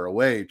guys in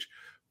ROH.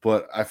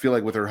 But I feel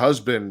like with her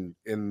husband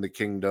in the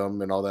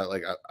Kingdom and all that,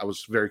 like, I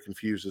was very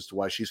confused as to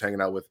why she's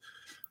hanging out with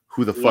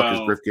who the fuck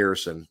is Griff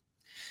Garrison.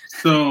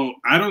 So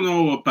I don't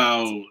know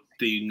about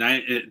the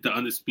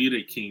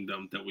Undisputed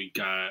Kingdom that we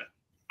got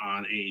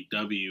on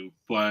AEW,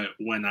 but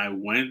when I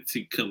went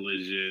to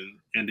Collision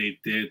and they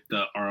did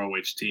the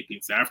ROH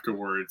tapings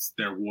afterwards,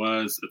 there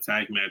was a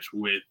tag match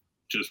with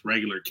just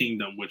regular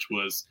Kingdom, which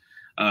was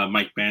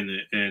Mike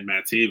Bennett and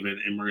Matt Taven,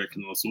 and Maria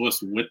Kanellis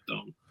was with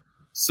them.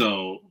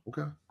 So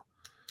okay.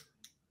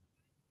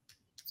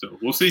 So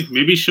we'll see.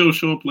 Maybe she'll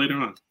show up later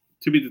on.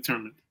 To be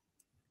determined.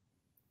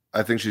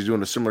 I think she's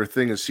doing a similar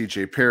thing as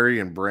CJ Perry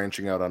and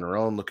branching out on her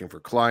own, looking for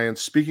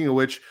clients. Speaking of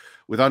which,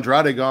 with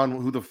Andrade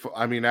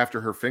gone,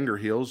 after her finger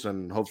heals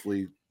and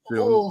hopefully,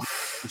 what's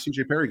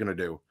CJ Perry gonna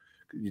do?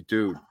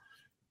 Dude.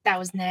 That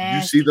was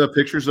nasty. You see the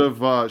pictures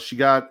of she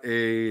got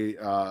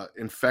a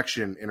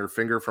infection in her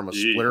finger from a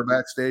splitter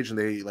backstage, and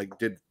they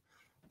did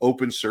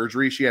open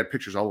surgery. She had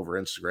pictures all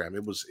over Instagram.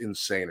 It was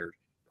insane. Her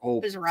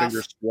whole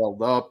finger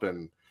swelled up,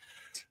 and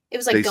it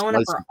was like going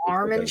up her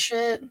arm and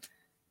shit.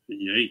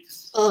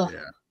 Yikes! Ugh.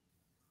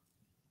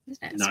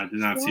 Yeah. No, I did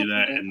not see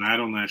that, and I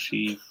don't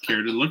actually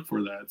care to look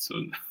for that. So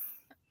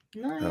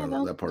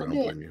no, that part I don't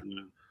blame you.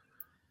 Yeah.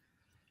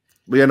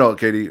 But yeah, no,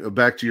 Katie,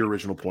 back to your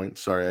original point.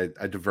 Sorry,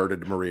 I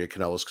diverted to Maria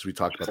Kanellis because we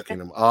talked about the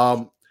Kingdom.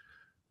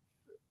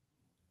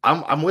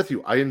 I'm with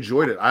you. I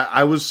enjoyed it.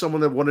 I was someone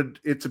that wanted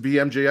it to be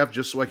MJF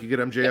just so I could get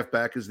MJF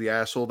back as the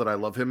asshole that I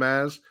love him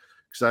as.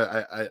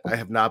 Because I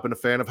have not been a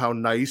fan of how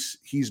nice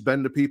he's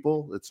been to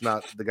people. It's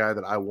not the guy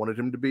that I wanted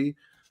him to be.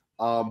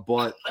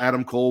 But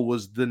Adam Cole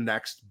was the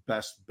next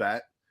best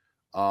bet,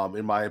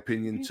 in my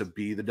opinion, to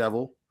be the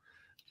devil.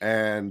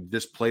 And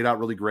this played out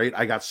really great.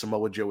 I got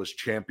Samoa Joe as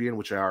champion,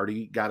 which I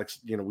already got.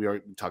 We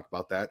already talked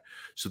about that,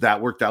 so that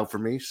worked out for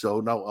me.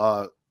 So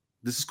no,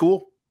 this is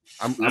cool.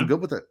 I'm good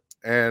with it,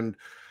 and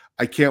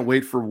I can't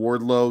wait for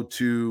Wardlow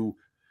to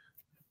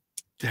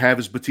have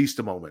his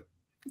Batista moment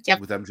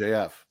with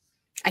MJF.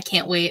 I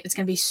can't wait. It's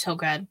going to be so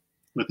good.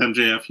 With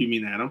MJF, you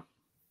mean Adam?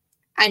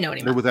 I know what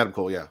he meant. With Adam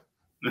Cole, yeah.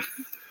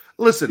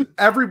 Listen,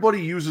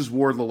 everybody uses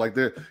Wardlow like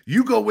that.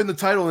 You go win the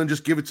title and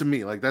just give it to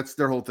me. Like, that's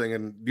their whole thing.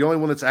 And the only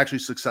one that's actually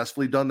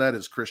successfully done that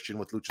is Christian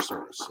with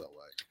Luchasaurus. So,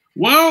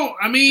 well,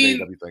 I mean,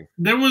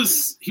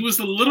 he was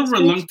a little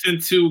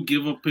reluctant to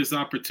give up his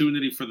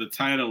opportunity for the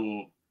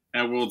title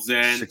at World's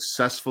End.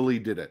 Successfully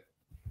did it.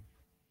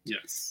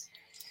 Yes.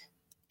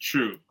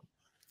 True.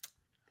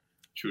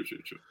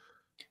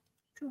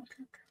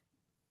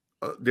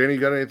 Danny, you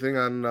got anything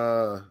on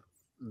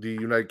the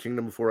United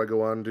Kingdom before I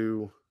go on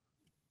to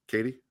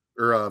Katie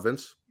or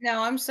Vince?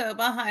 No, I'm so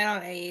behind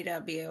on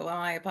AEW.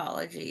 My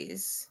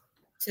apologies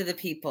to the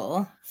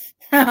people.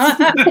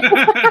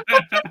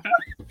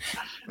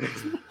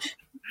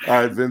 All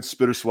right, Vince,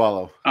 spit or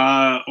swallow.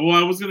 I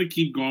was gonna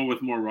keep going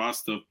with more Raw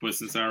stuff, but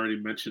since I already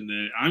mentioned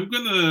it, I'm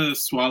gonna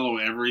swallow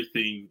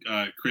everything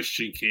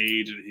Christian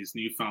Cage and his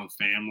newfound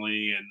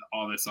family and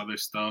all this other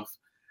stuff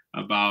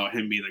about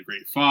him being a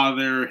great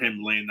father,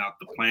 him laying out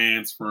the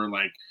plans for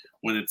like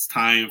when it's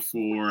time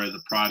for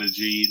the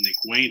prodigy Nick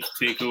Wayne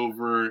to take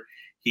over.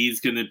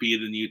 He's gonna be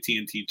the new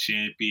TNT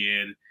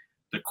champion.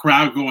 The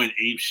crowd going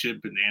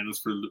apeshit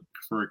bananas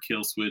for a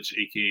kill switch,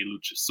 aka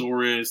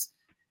Luchasaurus.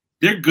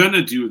 They're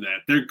gonna do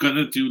that. They're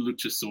gonna do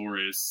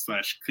Luchasaurus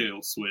 /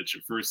 kill switch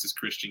versus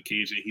Christian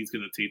Cage, and he's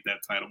gonna take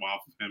that title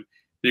off of him.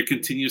 They're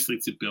continuously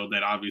to build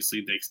that.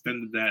 Obviously, they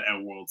extended that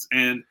at World's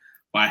End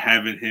by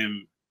having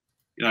him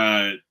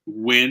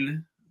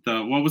win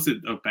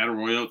a Battle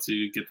Royal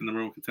to get the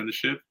number one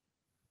contendership.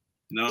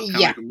 No,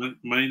 kind of like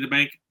Money in the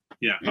Bank.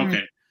 Yeah,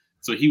 okay.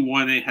 So he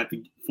won it, had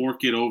to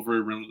fork it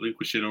over,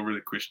 relinquish it over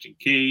to Christian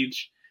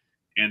Cage,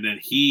 and then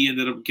he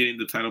ended up getting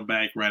the title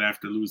back right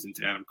after losing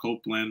to Adam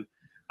Copeland.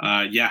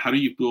 How do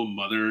you build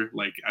mother?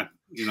 Like,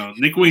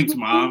 Nick Wayne's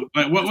mom.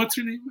 What's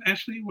her name?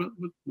 Ashley?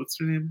 What's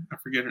her name? I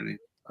forget her name.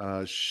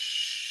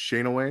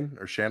 Shayna Wayne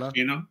or Shanna?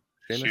 Shanna.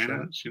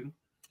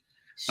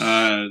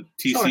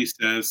 TC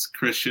says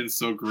Christian's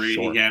so great.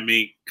 He had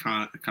me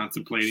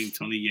contemplating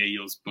Tony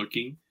Yayo's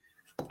booking.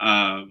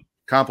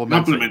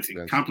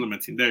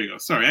 Complimenting. There you go.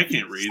 Sorry, I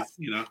can't read.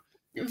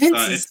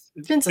 Vince is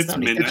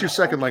it's your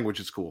second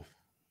language. It's cool.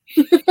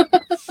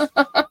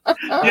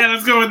 Yeah,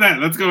 let's go with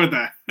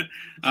that.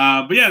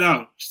 But yeah,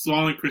 no,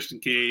 swallowing Christian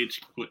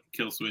Cage,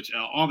 kill switch,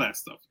 all that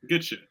stuff.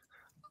 Good shit.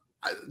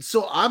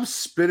 So I'm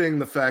spitting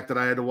the fact that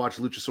I had to watch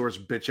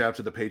Luchasaurus bitch out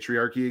to the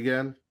patriarchy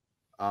again.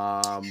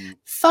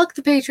 Fuck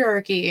the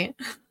patriarchy.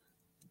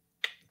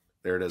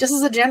 There it is. Just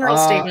as a general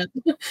statement.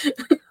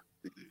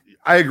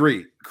 I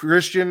agree.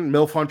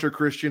 MILF Hunter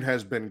Christian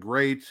has been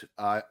great.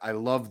 I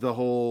love the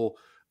whole,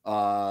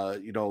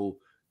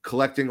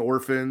 collecting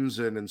orphans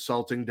and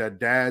insulting dead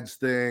dads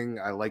thing.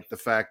 I like the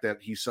fact that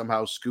he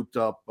somehow scooped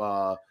up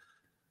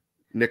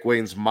Nick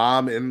Wayne's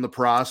mom in the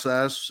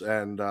process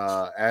and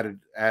added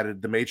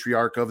the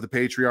matriarch of the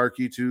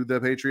patriarchy to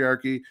the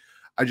patriarchy.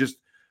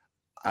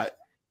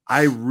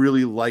 I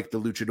really like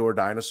the luchador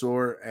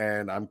dinosaur,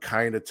 and I'm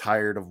kind of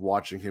tired of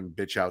watching him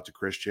bitch out to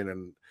Christian.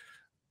 And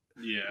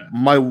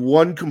my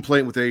one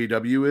complaint with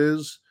AEW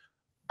is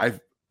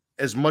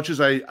as much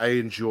as I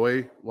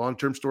enjoy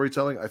long-term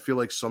storytelling, I feel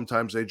like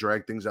sometimes they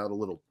drag things out a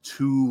little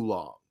too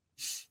long.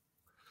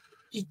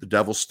 The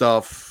devil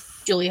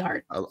stuff, Julia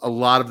Hart, a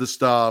lot of the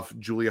stuff,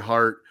 Julia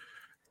Hart.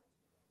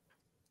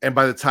 And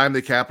by the time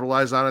they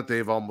capitalize on it,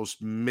 they've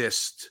almost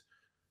missed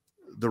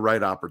the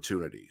right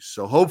opportunity.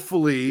 So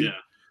hopefully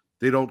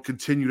they don't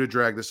continue to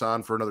drag this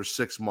on for another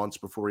 6 months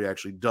before he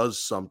actually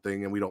does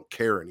something and we don't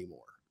care anymore.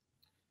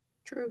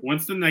 True.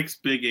 When's the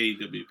next big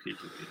AEW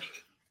pay-per-view?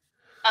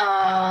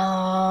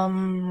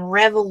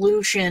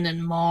 Revolution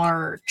in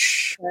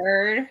March.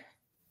 3rd.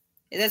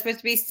 Is that supposed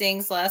to be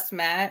Sting's last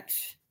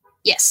match?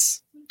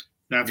 Yes.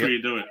 That's where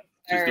you do it.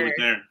 Just do it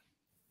there.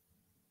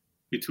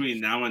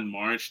 Between now and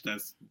March,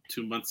 that's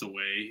 2 months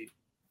away.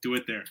 Do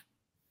it there.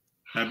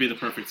 That'd be the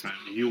perfect time.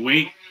 If you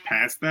wait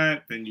past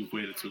that, then you've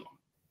waited too long.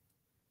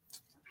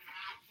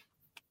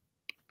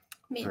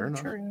 Fair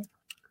enough.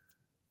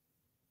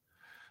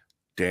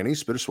 Danny,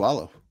 spit or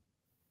swallow?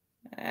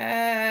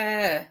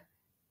 I'm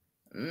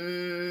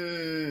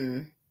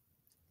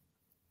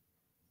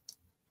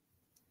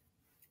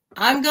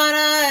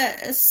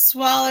gonna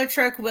swallow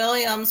Trick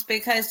Williams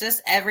because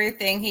just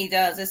everything he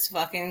does is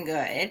fucking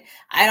good.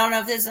 I don't know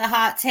if this is a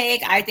hot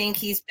take. I think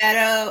he's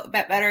better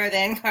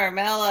than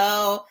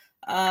Carmelo.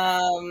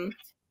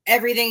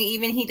 Everything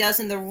even he does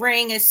in the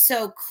ring is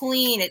so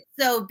clean. It's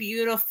so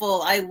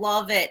beautiful. I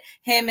love it.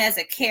 Him as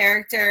a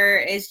character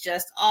is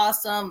just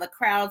awesome. The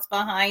crowd's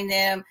behind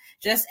him.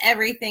 Just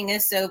everything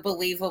is so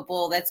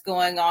believable that's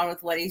going on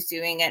with what he's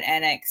doing at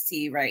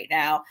NXT right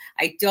now.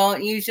 I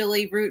don't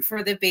usually root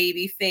for the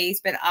baby face,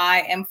 but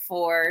I am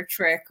for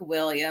Trick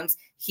Williams.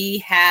 He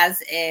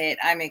has it.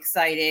 I'm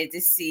excited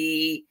to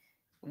see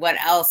what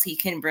else he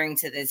can bring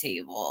to the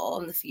table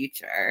in the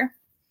future.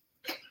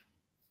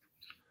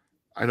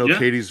 I know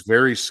Katie's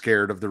very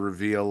scared of the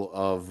reveal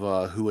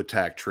of who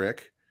attacked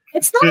Trick.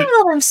 It's not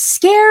that I'm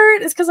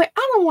scared. It's because like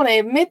I don't want to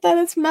admit that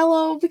it's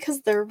Mello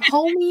because they're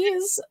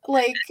homies.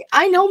 Like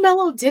I know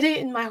Mello did it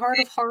in my heart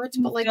of hearts,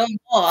 but like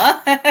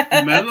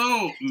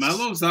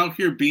Mello's out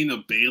here being a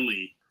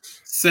Bailey,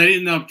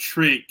 setting up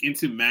Trick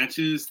into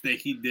matches that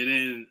he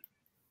didn't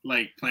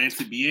like plan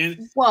to be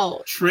in.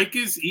 Well, Trick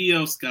is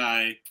Io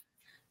Sky.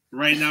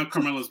 Right now,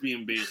 Carmelo's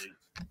being Bailey.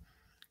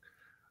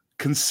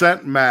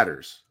 Consent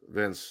matters,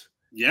 Vince.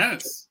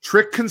 Yes.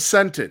 Trick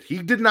consented. He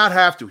did not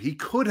have to. He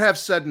could have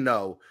said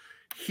no.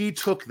 He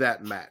took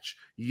that match.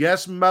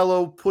 Yes,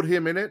 Mello put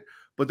him in it,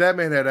 but that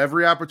man had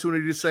every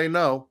opportunity to say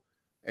no,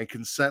 and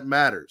consent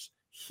matters.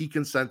 He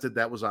consented.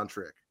 That was on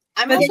Trick.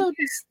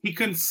 He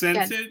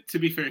consented, to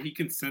be fair, he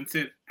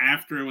consented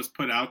after it was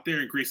put out there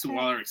and Grayson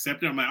Waller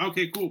accepted. I'm like,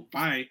 okay, cool,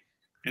 bye.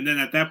 And then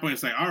at that point,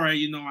 it's like, all right,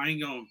 I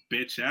ain't going to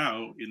bitch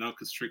out,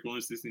 because Trick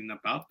Williams isn't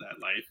about that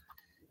life,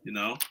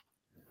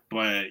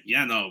 But,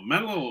 yeah, no,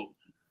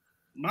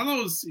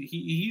 Mello's,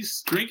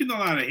 he's drinking a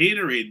lot of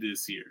haterade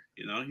this year,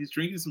 He's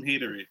drinking some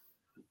haterade.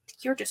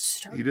 You're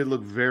just... He did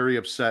look very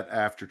upset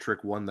after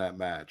Trick won that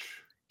match.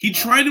 He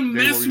tried to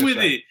mess with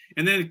it,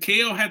 and then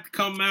KO had to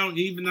come out and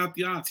even out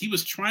the odds. He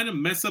was trying to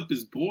mess up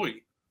his boy.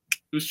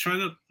 He was trying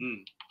to...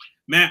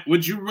 Matt,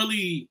 would you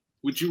really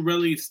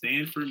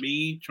stand for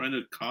me trying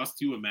to cost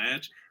you a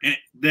match and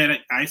that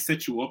I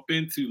set you up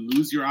in to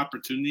lose your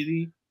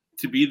opportunity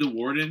to be the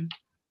warden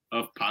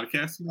of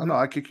podcasting? Oh, no,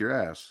 I kick your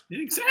ass.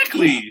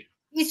 Exactly.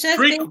 He's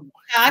just a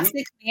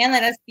toxic man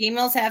that us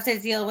females have to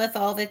deal with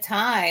all the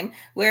time,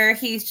 where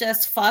he's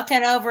just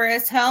fucking over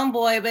his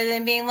homeboy, but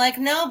then being like,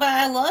 no, but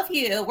I love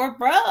you. We're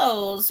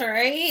bros,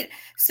 right?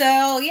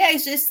 So, yeah,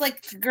 he's just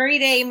like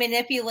grade A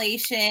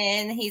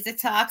manipulation. He's a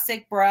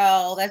toxic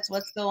bro. That's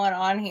what's going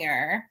on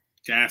here.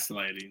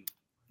 Gaslighting.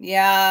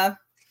 Yeah.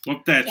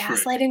 Whoop that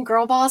Gaslighting trick.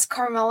 girl boss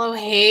Carmelo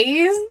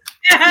Hayes.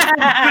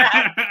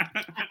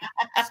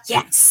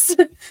 Yes.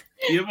 The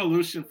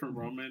evolution from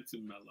Roman to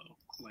Mello.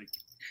 Like,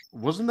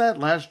 wasn't that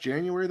last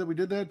January that we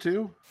did that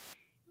too?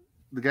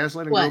 The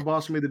Gaslighting Girl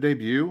Boss made the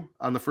debut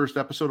on the first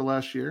episode of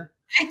last year.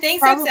 I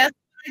think so. I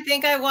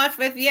think I watched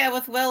with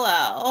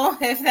Willow.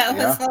 If that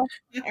was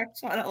the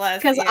first one of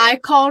last year. Because I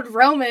called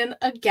Roman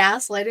a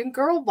gaslighting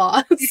girl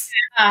boss.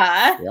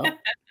 Yeah.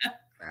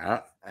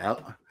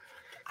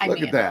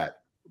 Look at that.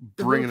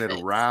 Bringing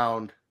it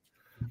around.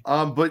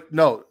 But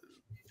no,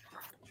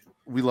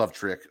 we love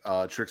Trick.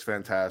 Trick's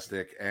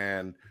fantastic.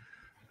 And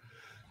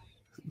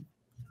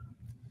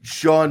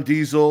Sean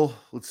Diesel,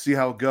 let's see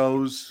how it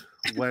goes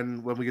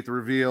when we get the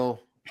reveal.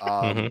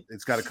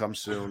 It's got to come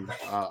soon.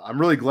 I'm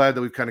really glad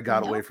that we've kind of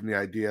got away from the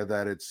idea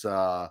that it's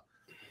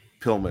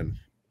Pillman,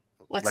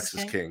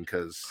 Lexus King,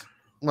 because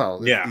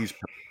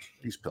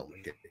he's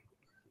Pillman.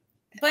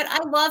 But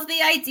I love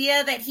the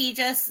idea that he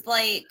just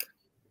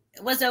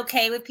was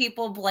okay with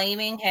people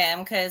blaming him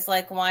because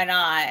why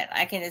not?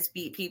 I can just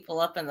beat people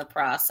up in the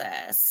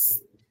process.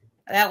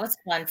 That was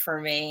fun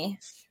for me.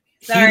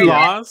 Sorry, he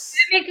lost.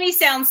 That make me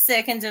sound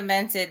sick and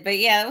demented, but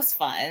yeah, it was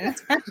fun.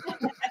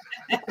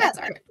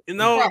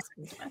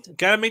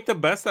 Gotta make the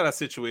best out of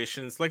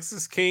situations.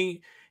 Lexus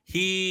King,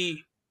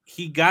 he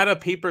got a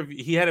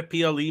pay-per-view. He had a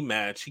PLE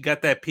match. He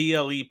got that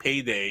PLE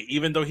payday,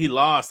 even though he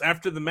lost.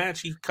 After the match,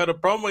 he cut a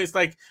promo. He's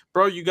like,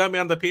 bro, you got me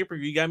on the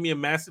pay-per-view. You got me a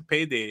massive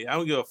payday. I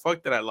don't give a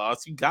fuck that I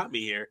lost. You got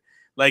me here.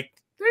 There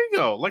you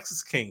go.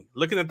 Lexus King,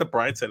 looking at the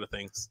bright side of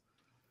things.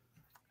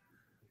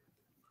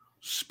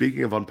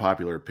 Speaking of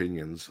unpopular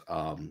opinions,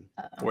 where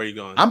are you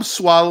going? I'm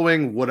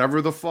swallowing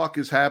whatever the fuck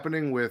is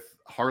happening with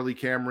Harley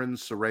Cameron,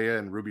 Saraya,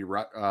 and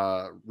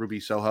Ruby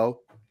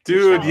Soho.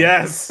 Dude,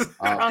 yes.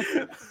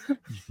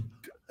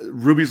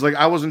 Ruby's like,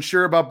 I wasn't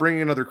sure about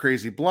bringing another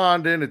crazy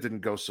blonde in. It didn't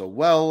go so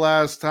well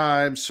last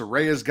time.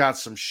 Saraya's got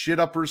some shit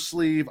up her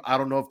sleeve. I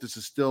don't know if this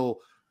is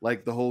still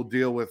the whole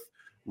deal with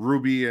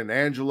Ruby and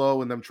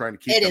Angelo and them trying to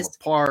keep them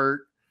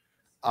apart,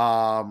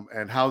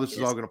 and how this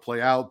is all going to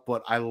play out.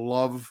 But I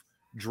love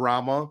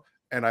drama,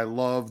 and I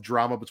love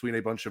drama between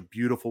a bunch of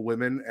beautiful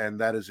women, and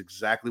that is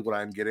exactly what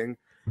I'm getting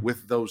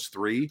with those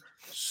three.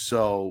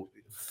 So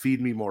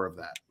feed me more of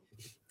that.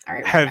 All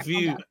right,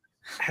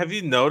 have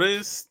you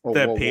noticed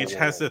that Paige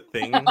has a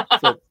thing?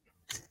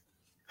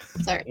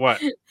 Sorry.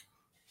 What?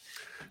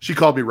 She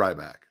called me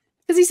Ryback.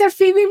 Because he said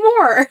feed me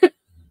more.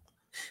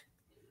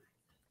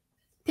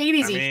 Take it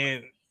easy. I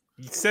mean,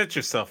 you set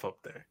yourself up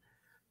there.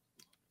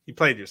 You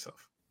played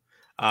yourself.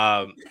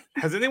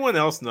 Has anyone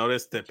else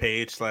noticed that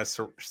Paige /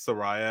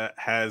 Saraya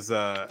has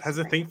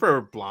a thing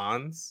for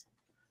blondes?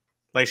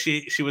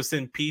 She was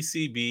in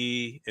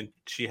PCB and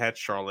she had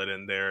Charlotte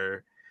in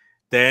there.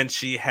 Then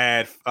she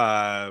had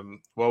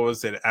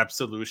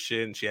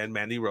Absolution. She had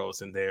Mandy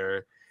Rose in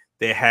there.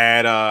 They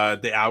had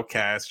the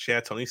Outcast. She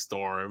had Toni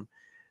Storm.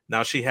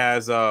 Now she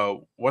has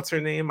what's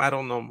her name? I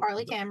don't know.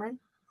 Harley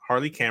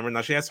Cameron.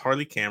 Now she has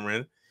Harley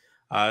Cameron.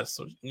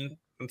 So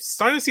I'm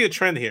starting to see a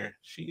trend here.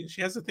 She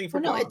has a thing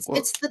for blonde.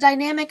 It's the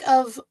dynamic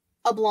of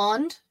a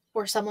blonde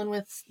or someone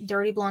with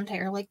dirty blonde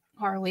hair like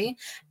Harley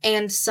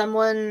and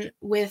someone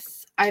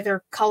with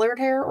either colored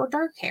hair or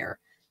dark hair.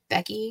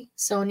 Becky,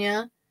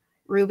 Sonya,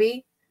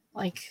 Ruby,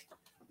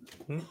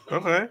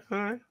 Okay, all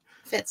right.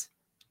 Fits.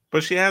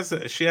 But she has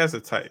a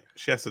type.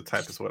 She has a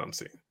type, is what I'm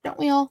seeing. Don't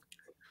we all?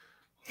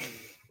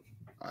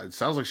 It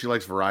sounds like she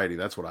likes variety.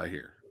 That's what I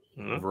hear.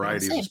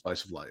 Variety is the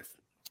spice of life.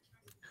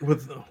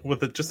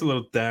 With just a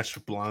little dash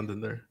of blonde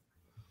in there.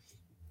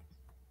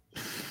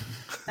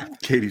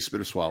 Katie,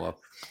 spit or swallow.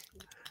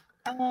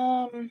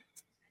 Okay.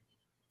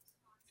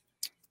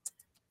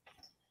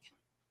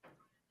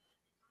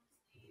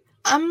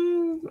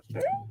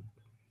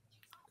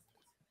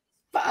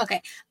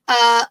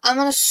 I'm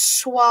gonna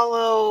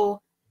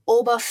swallow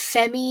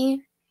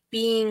Obafemi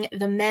being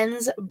the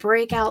men's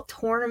breakout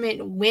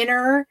tournament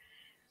winner.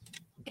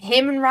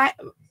 Him and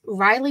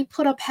Riley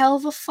put up hell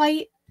of a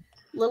fight.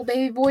 Little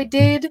baby boy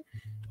did.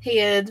 He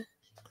had,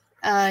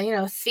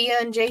 Thea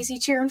and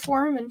JC cheering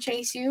for him, and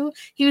Chase U.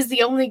 He was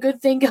the only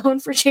good thing going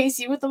for Chase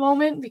U at the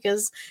moment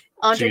because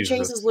Andre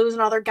Chase is losing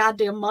all their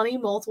goddamn money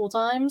multiple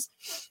times.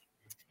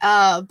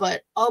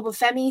 But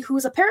Obafemi,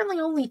 who's apparently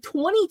only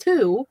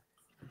 22.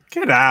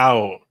 Get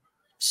out.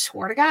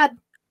 Swear to God.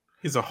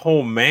 He's a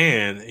whole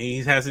man. He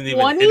hasn't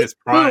even hit his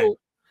prime.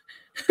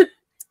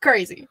 It's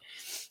crazy.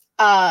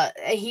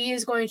 He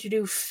is going to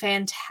do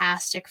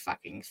fantastic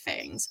fucking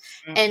things.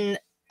 And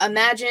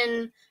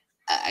imagine,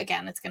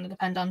 again, it's going to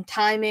depend on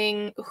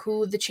timing,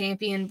 who the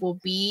champion will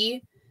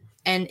be,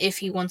 and if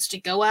he wants to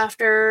go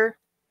after,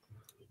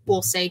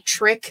 we'll say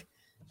Trick,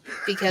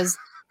 because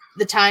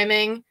the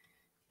timing,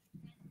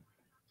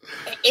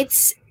 it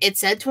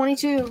said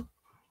 22.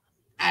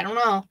 I don't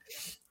know.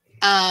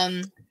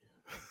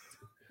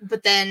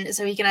 But then,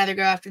 so he can either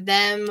go after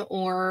them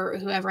or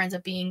whoever ends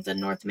up being the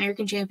North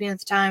American champion at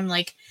the time.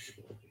 Like,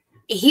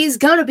 he's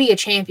going to be a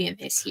champion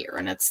this year,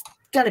 and it's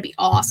going to be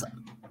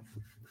awesome.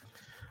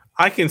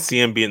 I can see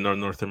him being our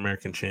North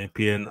American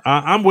champion.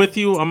 I'm with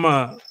you. I'm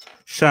a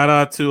shout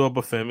out to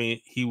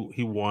Obafemi.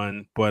 He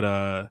won, but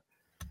I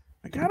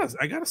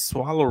gotta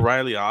swallow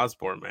Riley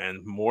Osborne,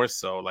 man. More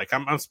so, like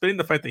I'm spitting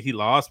the fact that he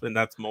lost, and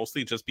that's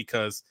mostly just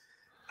because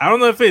I don't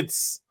know if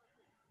it's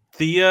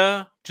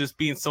Thea just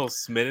being so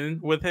smitten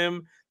with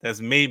him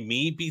that's made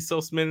me be so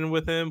smitten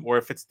with him, or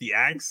if it's the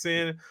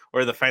accent,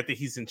 or the fact that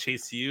he's in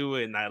Chase U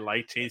and I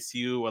like Chase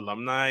U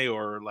alumni,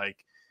 or like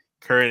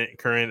current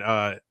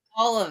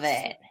all of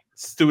it.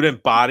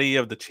 Student body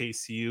of the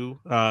Chase U.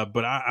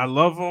 But I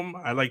love him.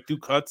 I like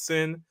Duke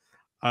Hudson.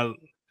 I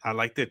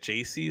like that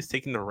JC is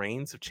taking the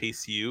reins of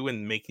Chase U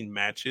and making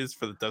matches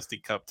for the Dusty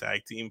Cup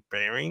tag team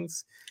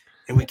pairings,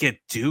 and we get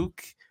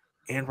Duke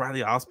and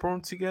Riley Osborne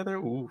together.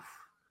 Oof.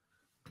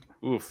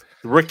 The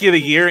Rookie of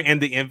the Year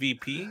and the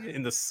MVP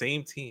in the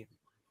same team.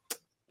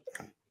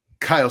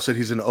 Kyle said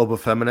he's an Oba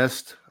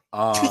feminist.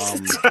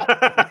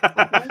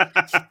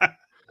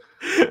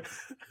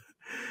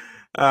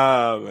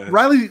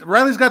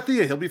 Riley's got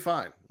Thea. He'll be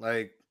fine.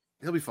 Like,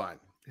 he'll be fine.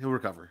 He'll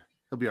recover.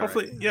 He'll be all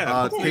right.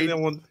 Yeah.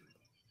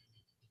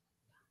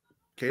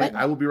 Katie,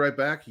 I will be right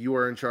back. You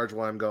are in charge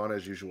while I'm gone,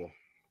 as usual.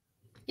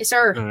 Yes,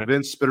 sir. Right.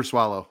 Vince, spit or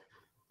swallow.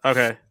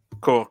 Okay,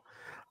 cool.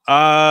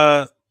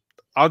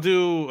 I'll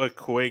do a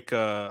quick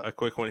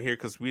one here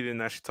because we didn't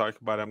actually talk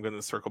about it. I'm going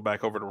to circle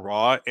back over to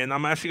Raw, and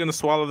I'm actually going to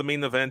swallow the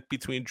main event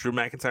between Drew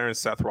McIntyre and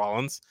Seth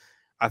Rollins.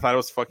 I thought it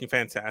was fucking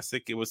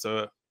fantastic. It was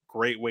a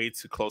great way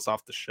to close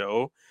off the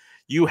show.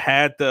 You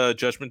had the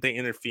Judgment Day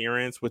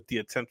interference with the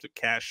attempt to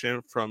cash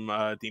in from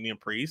Damian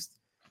Priest.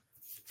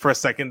 For a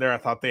second there, I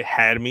thought they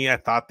had me. I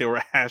thought they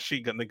were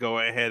actually going to go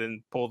ahead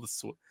and pull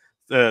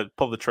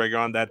the trigger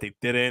on that. They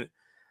didn't.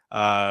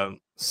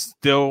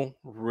 Still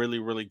really,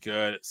 really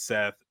good.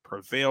 Seth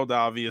prevailed,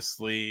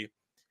 obviously.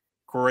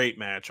 Great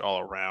match all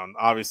around.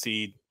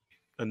 Obviously,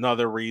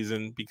 another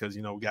reason because,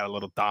 we got a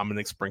little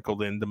Dominic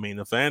sprinkled in the main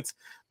event.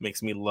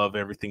 Makes me love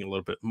everything a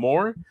little bit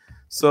more.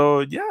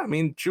 So, yeah, I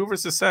mean, Drew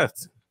versus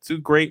Seth. Two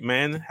great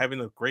men having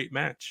a great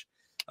match.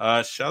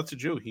 Shout out to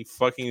Drew. He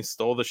fucking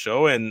stole the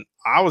show, and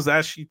I was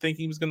actually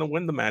thinking he was going to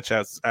win the match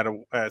at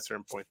a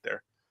certain point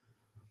there.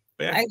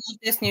 Yeah. I love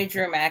this new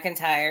Drew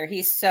McIntyre.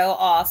 He's so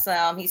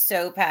awesome. He's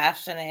so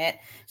passionate.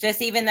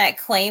 Just even that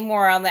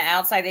Claymore on the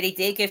outside that he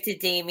did give to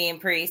Damian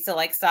Priest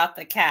to stop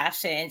the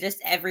cash in.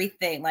 Just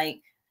everything.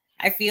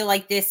 I feel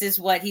like this is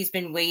what he's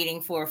been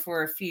waiting for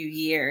a few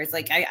years.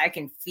 I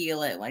can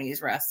feel it when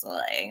he's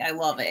wrestling. I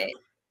love it.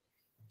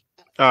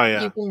 Oh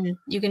yeah.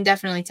 You can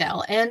definitely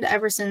tell. And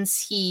ever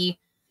since he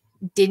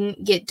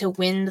didn't get to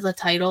win the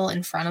title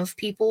in front of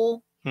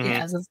people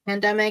because of the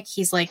pandemic,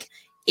 he's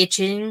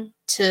itching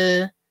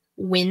to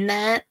win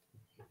that.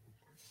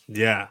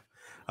 Yeah.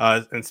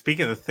 And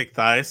speaking of thick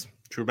thighs,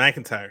 Drew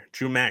McIntyre,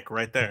 Drew Mac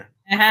right there.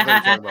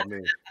 Talking about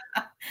me.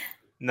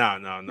 No.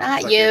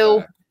 Not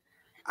you.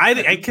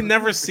 I can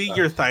never see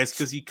your thighs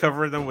because you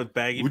cover them with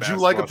baggy. Would you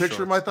like a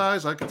picture of my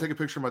thighs? I can take a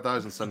picture of my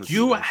thighs and send it to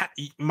you.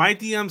 My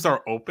DMs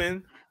are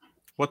open.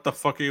 What the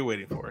fuck are you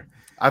waiting for?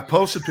 I've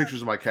posted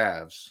pictures of my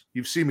calves.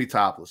 You've seen me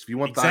topless. If you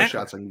want thigh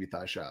shots, I can give you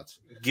thigh shots.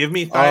 Give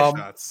me thigh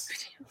shots.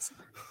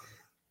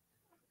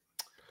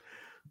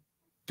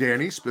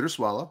 Danny, spit or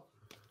swallow.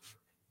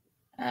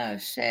 Oh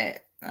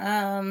shit.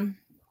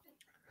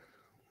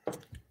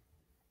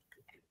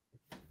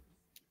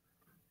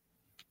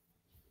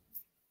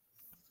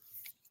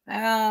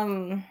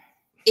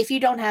 If you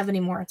don't have any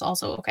more, it's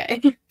also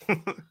okay.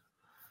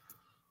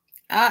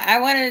 I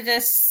want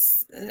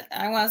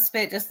to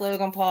spit just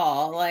Logan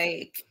Paul.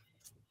 Like,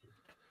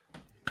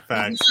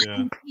 facts,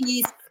 yeah.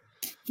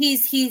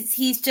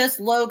 He's just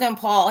Logan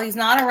Paul. He's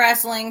not a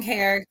wrestling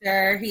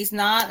character. He's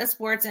not a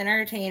sports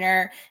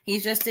entertainer.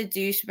 He's just a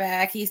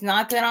douchebag. He's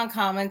not good on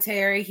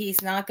commentary.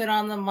 He's not good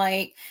on the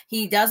mic.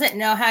 He doesn't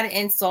know how to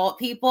insult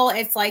people.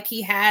 It's like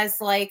he has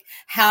like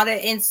how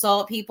to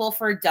insult people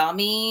for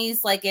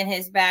dummies like in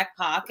his back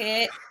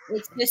pocket.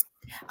 It's just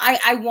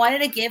I wanted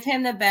to give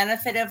him the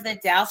benefit of the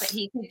doubt that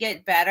he could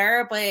get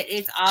better, but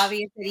it's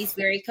obvious that he's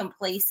very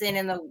complacent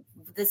in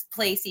this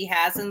place he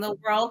has in the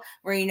world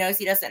where he knows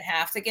he doesn't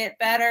have to get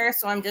better.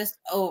 So I'm just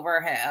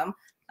over him.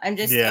 I'm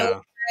just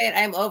over it.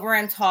 I'm over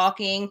him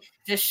talking.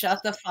 Just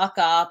shut the fuck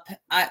up.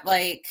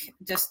 I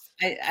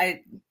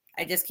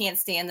just can't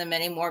stand him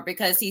anymore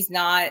because he's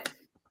not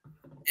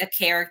a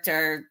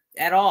character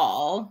at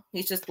all.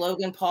 He's just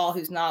Logan Paul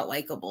who's not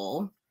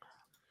likable.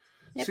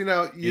 Yep. See,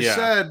 now you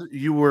said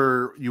you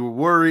were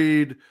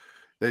worried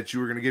that you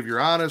were going to give your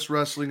honest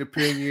wrestling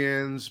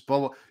opinions, blah,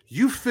 blah.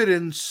 You fit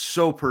in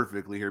so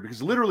perfectly here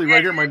because literally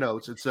right here in my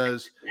notes, it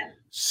says,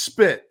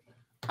 spit.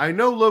 I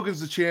know Logan's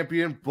the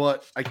champion,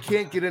 but I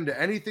can't get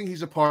into anything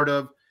he's a part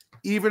of,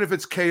 even if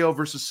it's KO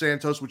versus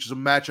Santos, which is a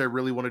match I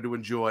really wanted to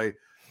enjoy,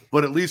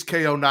 but at least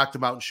KO knocked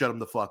him out and shut him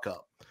the fuck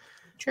up.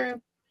 True.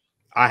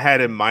 I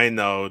had in my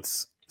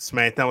notes,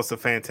 SmackDown was a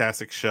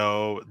fantastic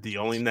show. The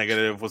only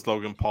negative was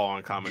Logan Paul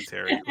on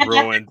commentary.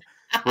 Ruined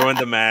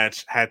the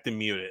match. Had to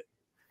mute it.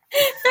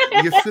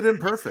 You fit in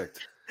perfect.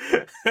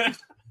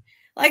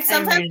 Like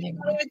sometimes I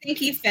don't even think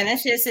he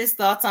finishes his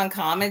thoughts on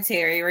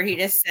commentary where he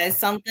just says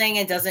something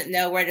and doesn't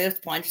know where the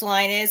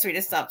punchline is, or he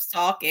just stops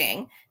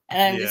talking.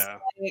 And I'm just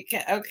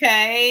like,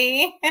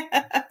 okay,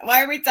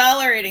 why are we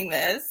tolerating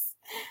this?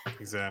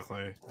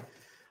 Exactly.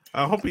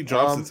 I hope he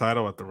drops the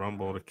title at the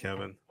Rumble to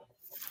Kevin.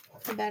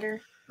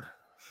 Better.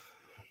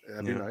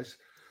 That'd be nice.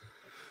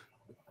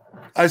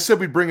 I said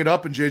we'd bring it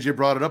up, and JJ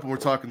brought it up, and we're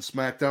talking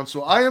SmackDown.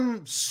 So I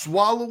am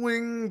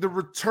swallowing the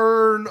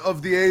return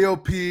of the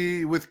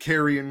AOP with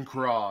Karrion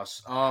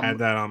Kross. Had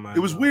that on my. It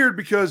was weird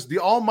because the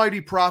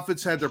Almighty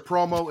Profits had their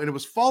promo, and it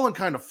was falling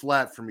kind of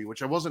flat for me,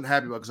 which I wasn't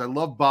happy about because I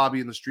love Bobby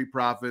and the Street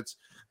Profits.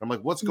 I'm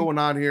like, what's going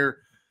on here?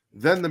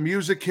 Then the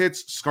music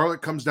hits.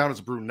 Scarlett comes down as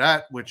a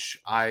brunette, which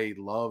I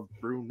love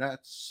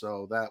brunettes,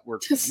 so that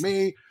works for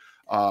me.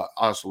 I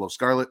also love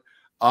Scarlett.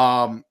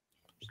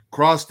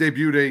 Kross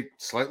debuted a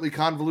slightly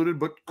convoluted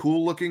but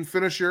cool-looking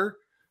finisher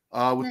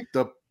with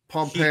the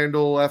pump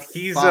handle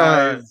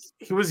F5.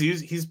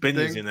 He's been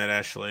using that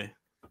actually.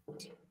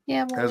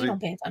 Yeah, well, we don't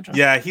pay attention.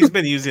 Yeah, he's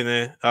been using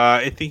it.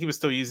 I think he was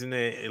still using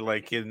it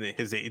like in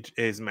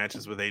his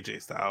matches with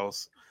AJ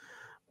Styles.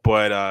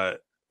 But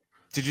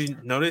did you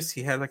notice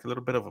he had like a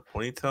little bit of a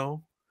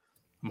ponytail?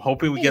 I'm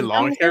hoping we get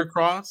long hair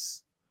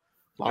Kross.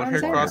 Long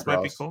hair Kross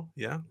might be cool.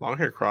 Yeah, long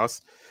hair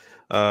Kross.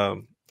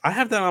 I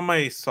have that on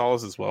my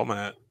stalls as well,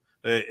 Matt.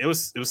 It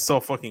was so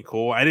fucking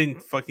cool. I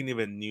didn't fucking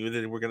even knew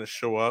that they were gonna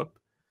show up,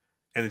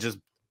 and it just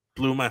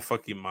blew my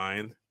fucking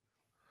mind.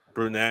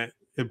 Brunette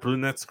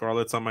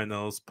Scarlett's on my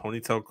nose.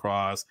 Ponytail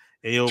Kross,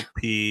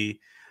 AOP,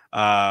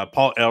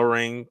 Paul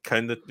Ellering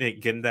kind of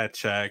getting that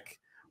check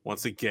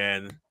once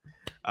again.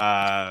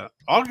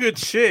 All good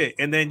shit,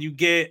 and then you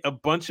get a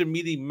bunch of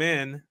meaty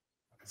men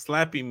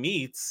slapping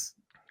meats.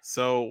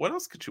 So what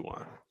else could you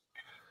want?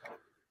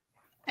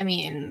 I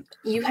mean,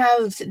 you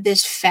have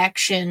this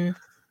faction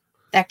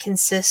that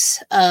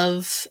consists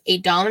of a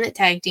dominant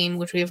tag team,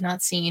 which we have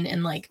not seen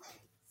in like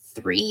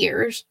 3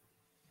 years.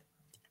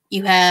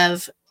 You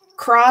have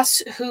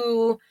Kross,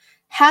 who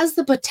has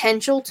the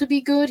potential to be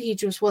good. He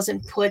just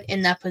wasn't put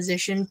in that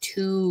position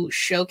to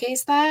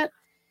showcase that.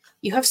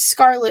 You have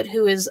Scarlett,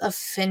 who is a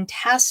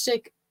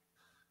fantastic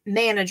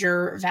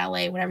manager,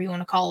 valet, whatever you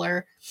want to call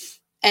her,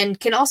 and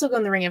can also go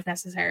in the ring if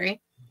necessary.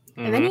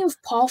 And then you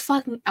have Paul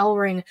fucking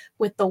Ellering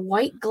with the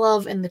white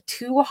glove and the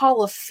 2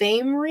 Hall of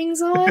Fame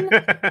rings on.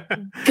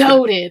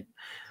 Goated.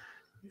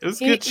 It was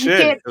good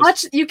shit.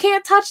 You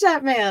can't touch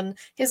that man.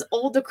 His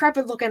old,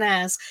 decrepit looking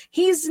ass.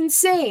 He's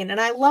insane,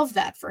 and I love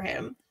that for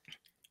him.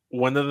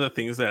 One of the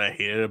things that I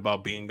hated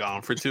about being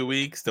gone for 2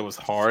 weeks that was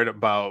hard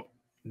about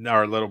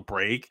our little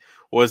break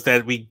was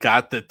that we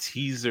got the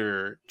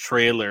teaser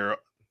trailer,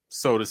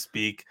 so to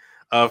speak,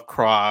 of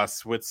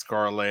Kross with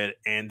Scarlett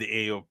and the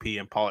AOP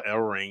and Paul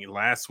Ellering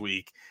last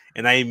week,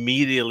 and I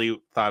immediately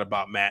thought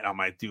about Matt. I'm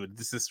like, dude,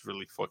 this is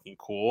really fucking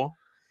cool.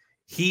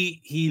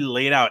 He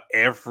laid out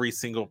every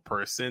single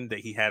person that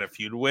he had a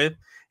feud with, and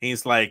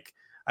he's like,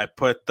 I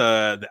put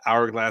the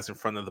hourglass in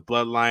front of the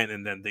bloodline,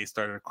 and then they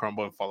started to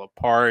crumble and fall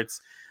apart.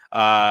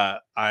 I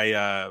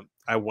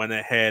went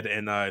ahead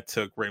and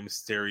took Rey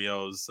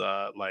Mysterio's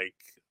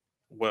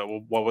what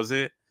was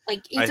it?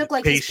 Like he took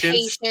like his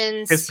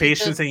patience,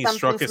 and he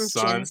struck his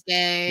son.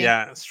 Shinsuke.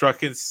 Yeah,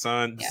 struck his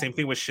son. Yeah. Same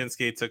thing with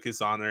Shinsuke, took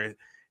his honor,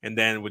 and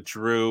then with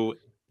Drew,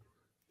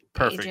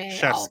 perfect. AJ,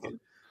 Chef's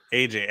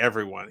AJ,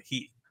 everyone.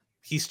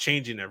 He's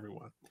changing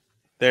everyone.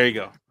 There you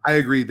go. I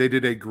agree. They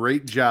did a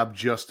great job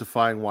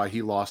justifying why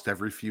he lost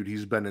every feud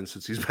he's been in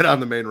since he's been on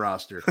the main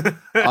roster.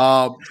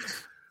 I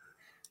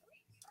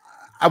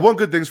want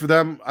good things for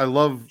them. I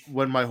love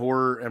when my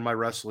horror and my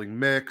wrestling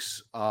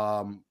mix.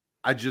 I'm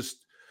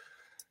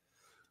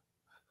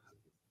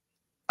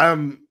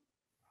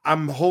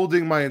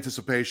holding my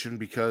anticipation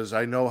because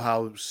I know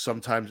how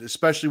sometimes,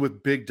 especially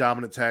with big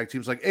dominant tag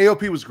teams, like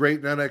AOP was great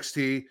in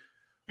NXT,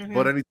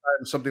 but anytime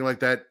something like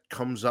that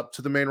comes up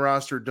to the main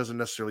roster, it doesn't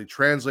necessarily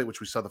translate, which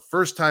we saw the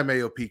first time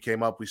AOP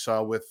came up. We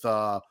saw with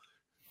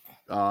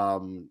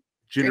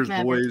Jinder's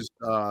boys.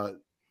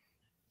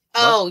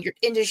 You're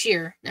into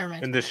Sheer. Never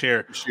mind. Into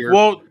Sheer.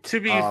 Well, to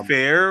be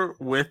fair,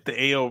 with the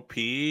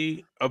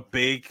AOP, a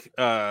big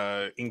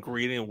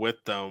ingredient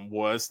with them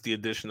was the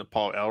addition of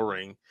Paul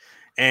Ellering.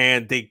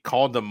 And they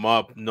called them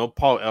up. No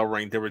Paul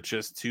Ellering. They were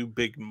just two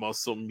big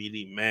muscle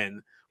meaty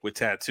men with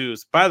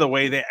tattoos. By the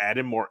way, they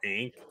added more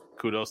ink.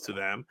 Kudos to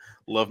them.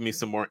 Love me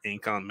some more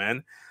ink on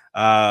men.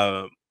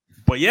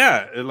 But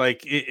yeah,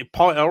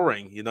 Paul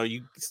Ellering,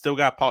 you still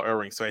got Paul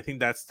Ellering. So I think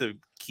that's the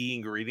key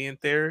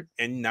ingredient there.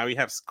 And now you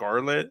have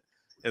Scarlett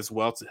as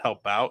well to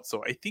help out.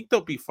 So I think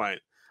they'll be fine.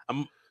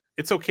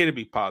 It's okay to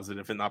be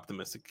positive and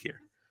optimistic here.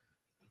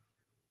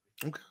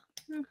 Okay.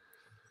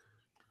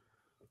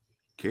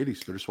 Katie,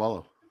 spit or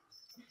swallow.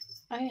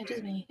 Oh yeah, it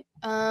is me.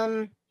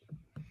 I'm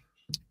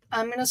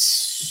gonna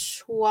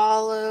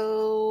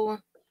swallow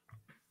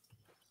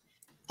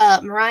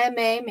Mariah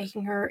May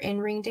making her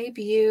in-ring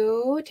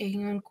debut,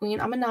 taking on Queen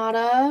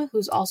Aminata,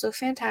 who's also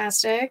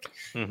fantastic.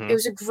 It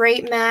was a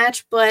great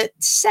match, but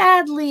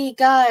sadly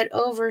got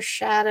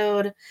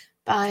overshadowed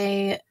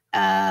by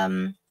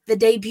the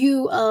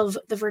debut of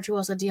the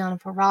virtuosa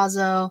Deonna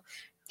Purrazzo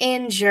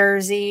in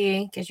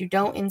Jersey, because you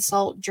don't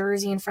insult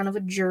Jersey in front of a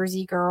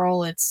Jersey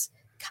girl. It's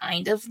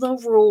kind of the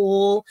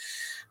rule.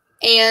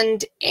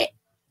 And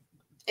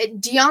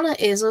Deonna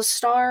is a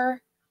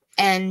star,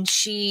 and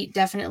she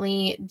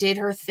definitely did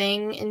her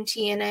thing in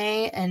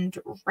TNA and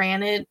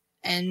ran it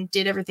and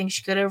did everything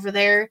she could over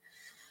there.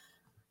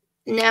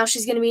 Now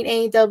she's going to be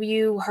in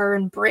AEW. Her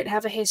and Britt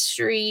have a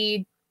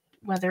history,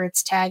 whether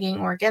it's tagging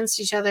or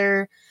against each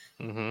other.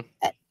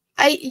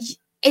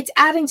 It's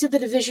adding to the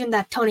division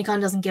that Tony Khan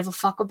doesn't give a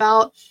fuck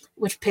about,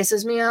 which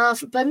pisses me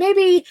off. But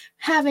maybe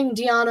having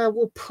Deonna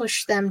will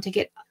push them to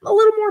get a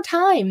little more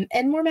time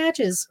and more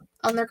matches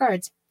on their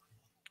cards.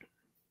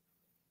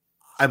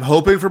 I'm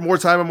hoping for more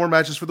time and more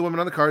matches for the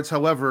women on the cards.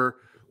 However,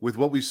 with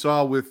what we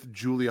saw with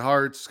Julia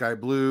Hart, Sky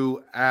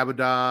Blue,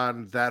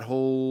 Abaddon, that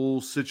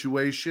whole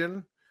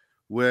situation,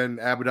 when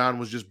Abaddon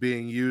was just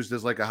being used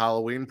as like a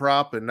Halloween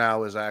prop and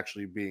now is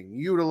actually being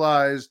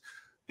utilized,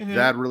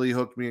 that really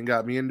hooked me and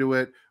got me into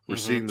it. We're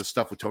seeing the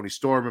stuff with Tony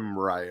Storm and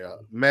Mariah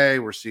May.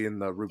 We're seeing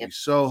the Ruby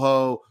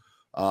Soho,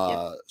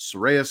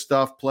 Saraya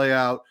stuff play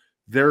out.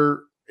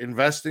 They're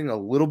investing a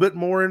little bit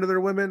more into their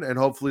women, and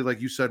hopefully,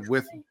 like you said,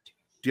 with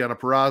Deonna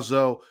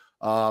Purrazzo,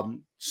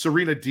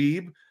 Serena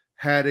Deeb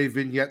had a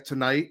vignette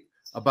tonight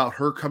about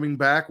her coming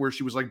back where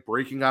she was like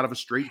breaking out of a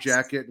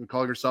straitjacket and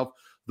calling herself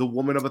the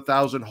woman of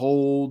 1,000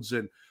 holds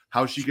and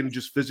how she can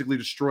just physically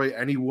destroy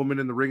any woman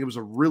in the ring. It was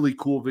a really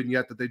cool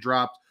vignette that they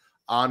dropped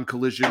on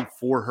Collision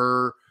for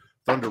her.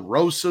 Thunder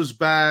Rosa's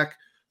back.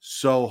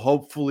 So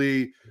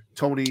hopefully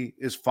Tony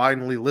is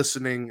finally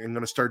listening and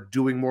going to start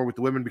doing more with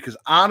the women, because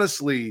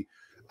honestly,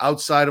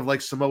 outside of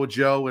like Samoa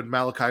Joe and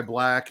Malachi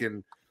Black,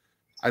 and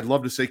I'd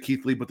love to say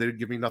Keith Lee, but they didn't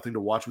give me nothing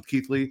to watch with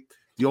Keith Lee.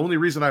 The only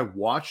reason I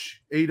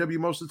watch AEW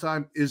most of the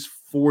time is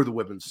for the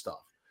women's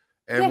stuff.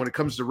 And when it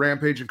comes to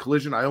Rampage and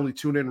Collision, I only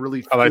tune in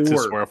really for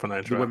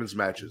the women's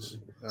matches.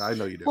 I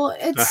know you do. Well,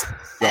 it's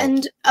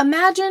and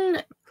imagine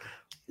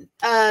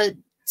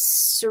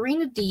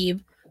Serena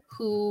Deeb,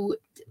 who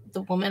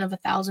the woman of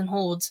 1,000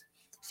 holds,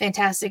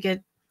 fantastic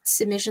at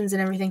submissions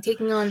and everything,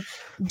 taking on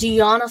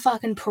Deonna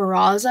fucking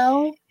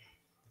Purrazzo,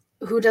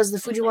 who does the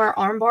Fujiwara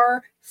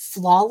armbar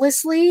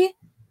flawlessly.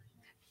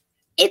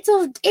 It's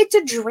a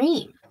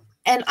dream,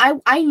 and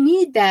I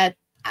need that.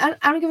 I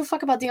don't give a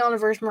fuck about Deonna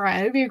versus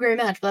Mariah. It would be a great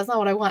match, but that's not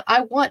what I want. I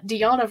want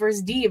Deonna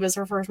versus Deeb as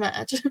her first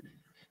match.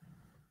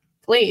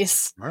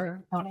 Please. All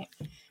right. Tony.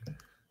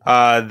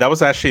 That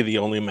was actually the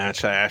only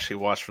match I actually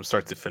watched from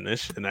start to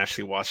finish, and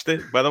actually watched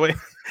it, by the way.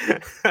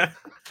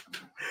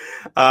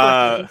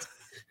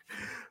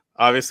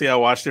 Obviously, I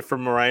watched it for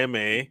Mariah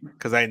May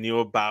because I knew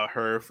about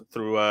her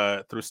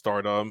through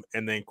Stardom,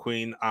 and then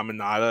Queen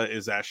Aminata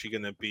is actually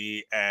going to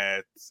be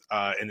at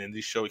an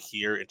indie show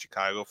here in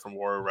Chicago from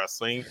Warrior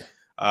Wrestling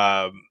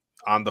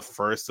on the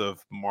 1st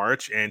of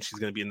March, and she's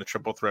going to be in the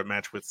triple threat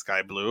match with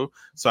Sky Blue.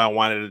 So I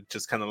wanted to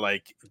just kind of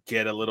like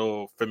get a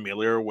little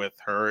familiar with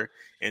her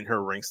and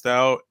her ring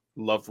style.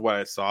 Loved what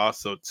I saw.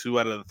 So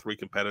 2 out of the 3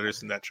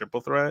 competitors in that triple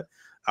threat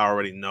I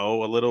already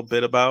know a little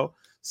bit about.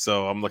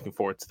 So I'm looking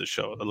forward to the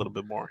show a little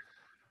bit more.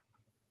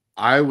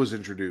 I was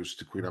introduced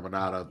to Queen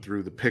Aminata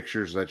through the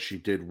pictures that she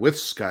did with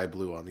Sky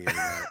Blue on the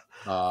internet.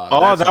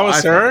 That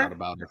was her?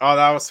 Oh,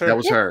 that was her? That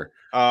was her.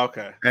 Oh,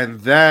 okay. And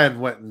then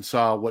went and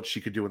saw what she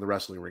could do in the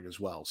wrestling ring as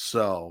well.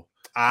 So,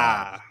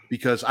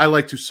 because I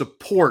like to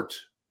support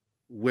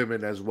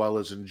women as well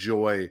as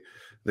enjoy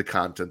the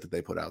content that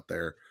they put out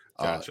there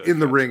Gotcha, in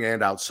the ring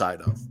and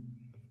outside of.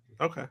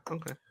 Okay.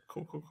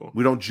 Cool.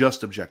 We don't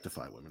just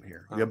objectify women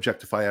here. We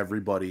objectify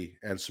everybody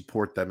and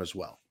support them as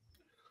well.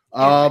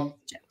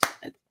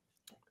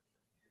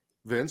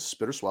 Vince,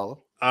 spit or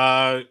swallow?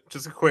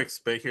 Just a quick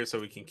spit here so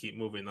we can keep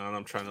moving on.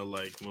 I'm trying to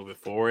move it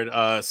forward.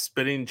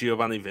 Spitting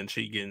Giovanni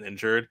Vinci getting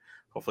injured.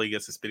 Hopefully he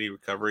gets a speedy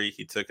recovery.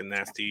 He took a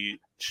nasty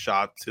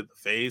shot to the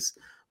face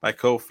by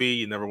Kofi.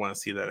 You never want to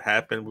see that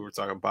happen. We were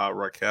talking about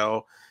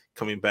Raquel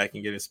coming back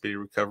and getting a speedy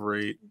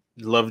recovery.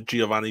 Love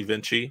Giovanni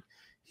Vinci.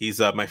 He's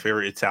my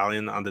favorite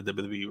Italian on the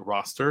WWE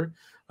roster.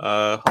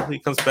 Hopefully he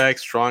comes back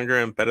stronger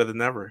and better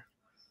than ever.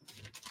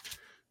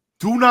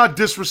 Do not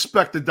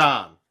disrespect the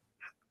Don.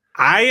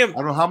 I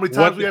don't know how many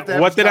times we have to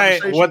have What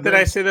did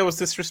I say that was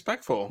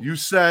disrespectful? You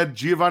said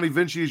Giovanni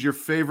Vinci is your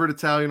favorite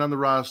Italian on the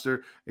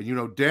roster, and you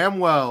know damn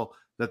well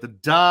that the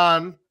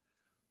Don,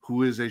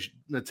 who is an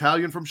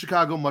Italian from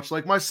Chicago, much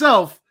like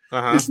myself,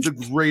 is the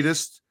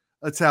greatest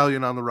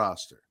Italian on the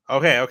roster.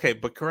 Okay,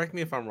 but correct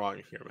me if I'm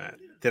wrong here, Matt.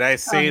 Did I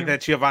say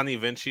that Giovanni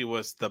Vinci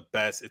was the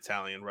best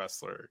Italian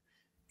wrestler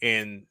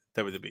in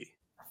WWE?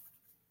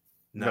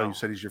 No, you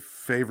said he's your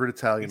favorite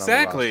Italian.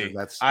 Exactly. On the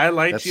roster. I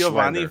like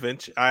Giovanni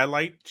Vinci. I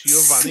like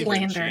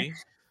Giovanni Vinci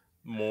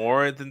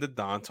more than the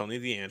Don Tony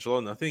D'Angelo.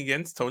 Nothing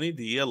against Tony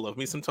D. I love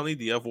me some Tony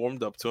D. I've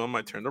warmed up to him.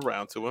 I turned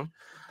around to him,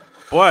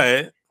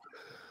 but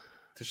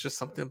there's just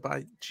something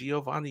about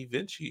Giovanni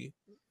Vinci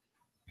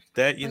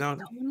that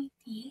Tony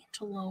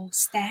D'Angelo,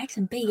 Stacks,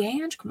 and Big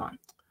Ange. Come on,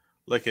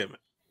 look at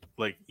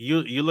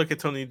you look at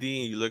Tony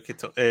D. And you look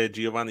at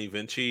Giovanni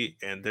Vinci,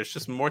 and there's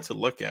just more to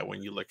look at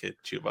when you look at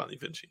Giovanni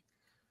Vinci.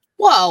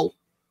 Whoa.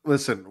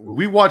 Listen,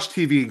 we watch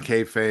TV in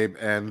kayfabe,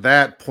 and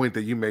that point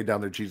that you made down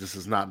there, Jesus,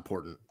 is not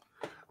important.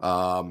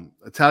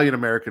 Italian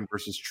American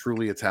versus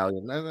truly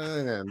Italian.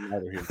 Neither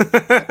here.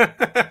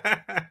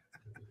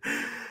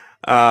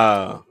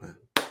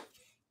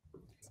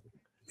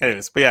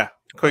 Anyways, but yeah,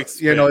 quick.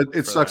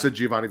 It sucks that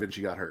Giovanni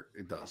Vinci got hurt.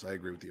 It does. I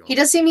agree with you. He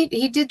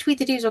did tweet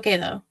that he was okay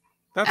though.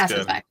 That's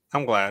good.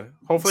 I'm glad.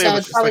 Hopefully, so it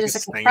was probably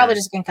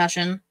just a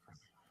concussion.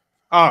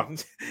 Oh,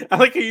 I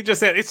like how you just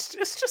said it's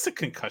just a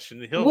concussion.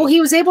 He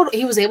was able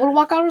to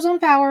walk out of his own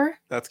power.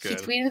 That's good. He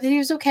tweeted that he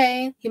was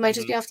okay. He might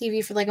just be off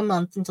TV for like a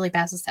month until he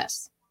passes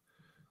tests.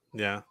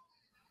 Yeah.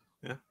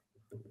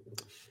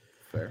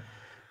 Fair.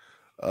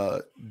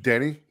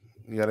 Danny,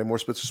 you got any more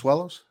spits or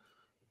swallows?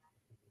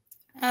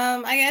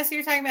 I guess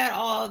you're talking about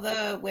all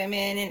the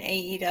women in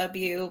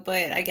AEW,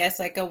 but I guess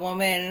like a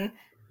woman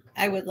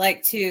I would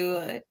like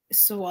to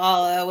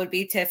swallow would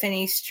be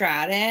Tiffany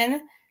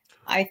Stratton.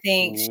 I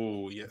think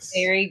she's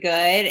very good,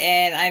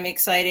 and I'm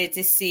excited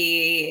to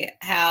see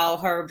how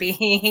her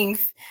being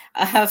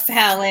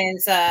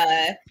Fallon's,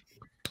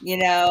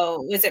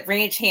 was it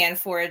range hand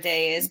for a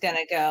day is going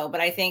to go.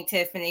 But I think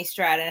Tiffany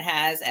Stratton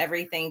has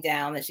everything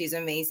down, that she's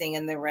amazing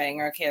in the ring.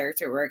 Her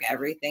character work,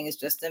 everything is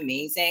just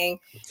amazing.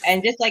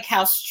 And just like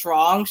how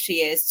strong she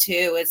is,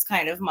 too, it's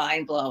kind of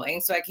mind-blowing.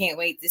 So I can't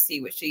wait to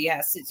see what she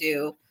has to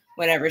do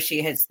whenever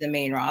she hits the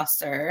main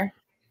roster.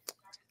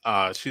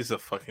 She's a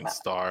fucking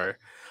star.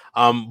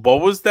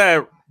 What was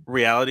that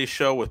reality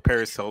show with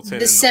Paris Hilton?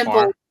 The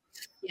symbol.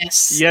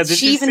 Yes. Yeah,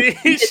 did you see?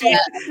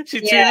 She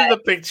tweeted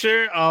the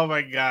picture. Oh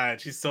my god,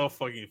 she's so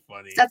fucking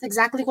funny. That's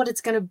exactly what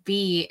it's gonna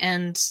be,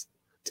 and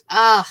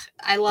I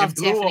love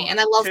Tiffany, and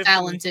I love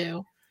Fallon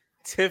too.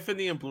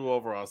 Tiffany and blue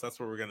overalls. That's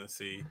what we're gonna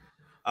see.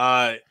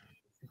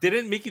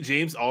 Didn't Mickie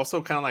James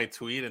also kind of like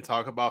tweet and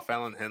talk about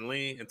Fallon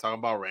Henley and talk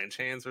about ranch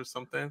hands or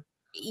something?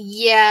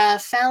 Yeah,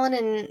 Fallon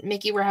and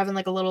Mickie were having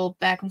like a little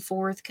back and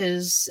forth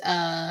because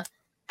I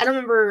don't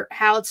remember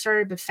how it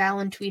started, but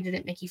Fallon tweeted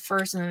at Mickie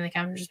first, and then they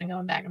kind of just been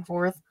going back and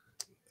forth.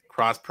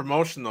 Cross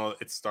promotional,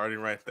 it's starting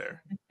right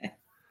there.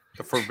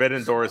 The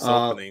forbidden door is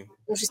opening.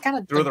 Well, she's kind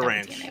of through the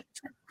ranch.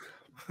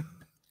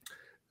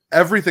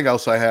 Everything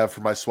else I have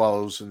for my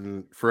swallows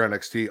and for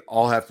NXT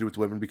all have to do with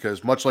women,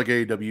 because much like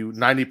AEW,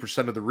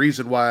 90% of the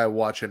reason why I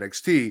watch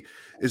NXT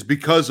is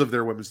because of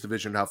their women's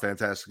division, how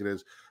fantastic it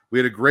is. We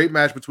had a great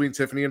match between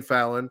Tiffany and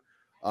Fallon.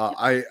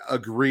 I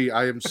agree.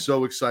 I am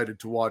so excited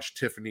to watch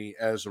Tiffany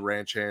as a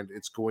ranch hand.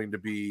 It's going to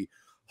be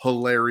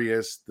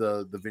hilarious.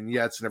 The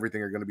vignettes and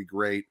everything are going to be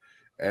great.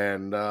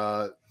 And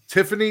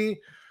Tiffany,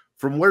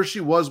 from where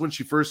she was when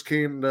she first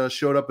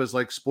showed up as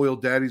like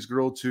spoiled daddy's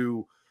girl,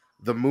 to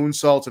the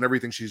moonsaults and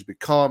everything she's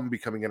becoming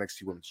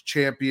NXT Women's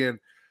Champion,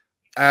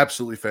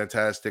 absolutely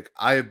fantastic.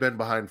 I have been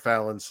behind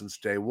Fallon since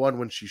day one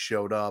when she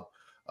showed up,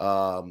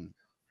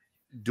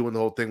 doing the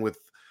whole thing with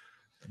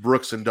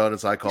Brooks and Dunn,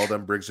 as I call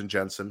them, Briggs and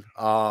Jensen,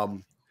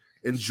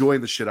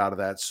 enjoying the shit out of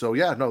that. So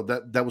yeah, no,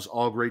 that was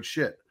all great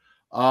shit.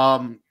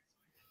 Last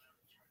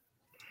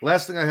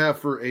thing I have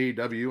for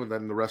AEW, and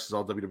then the rest is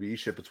all WWE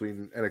shit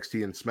between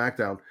NXT and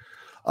SmackDown.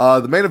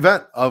 The main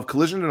event of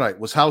Collision tonight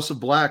was House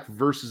of Black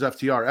versus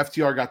FTR.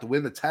 FTR got the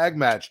win. The tag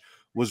match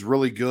was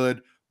really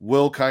good.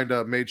 Will kind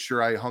of made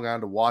sure I hung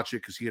on to watch it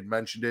because he had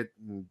mentioned it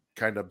and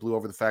kind of blew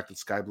over the fact that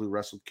Sky Blue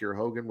wrestled Kiera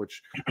Hogan,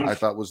 which I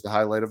thought was the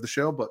highlight of the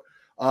show. But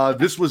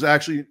this was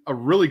actually a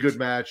really good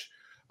match.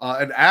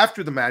 And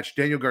after the match,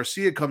 Daniel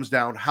Garcia comes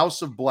down.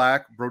 House of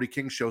Black, Brody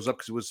King shows up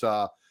because it was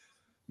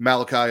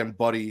Malachi and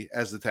Buddy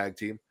as the tag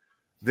team.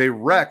 They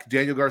wreck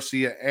Daniel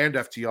Garcia and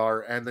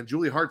FTR, and then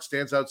Julia Hart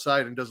stands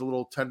outside and does a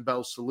little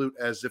 10-bell salute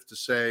as if to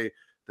say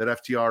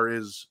that FTR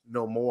is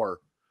no more,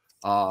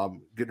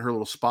 getting her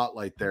little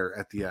spotlight there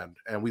at the end.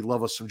 And we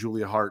love us some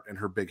Julia Hart and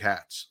her big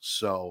hats.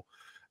 So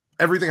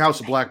everything House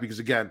of Black, because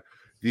again,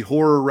 the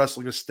horror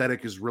wrestling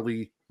aesthetic is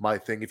really my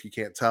thing, if you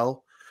can't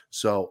tell.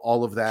 So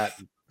all of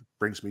that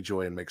brings me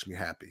joy and makes me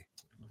happy.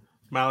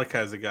 Malachi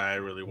is a guy I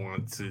really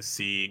want to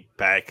see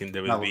back in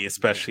WWE,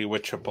 especially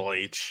with Triple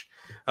H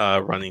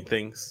running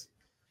things.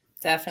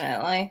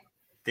 Definitely.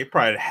 They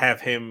probably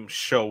have him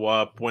show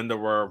up, win the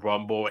Royal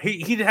Rumble.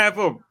 He'd have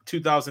a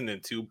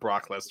 2002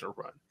 Brock Lesnar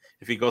run.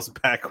 If he goes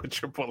back with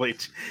Triple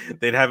H,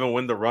 they'd have him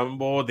win the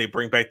Rumble. They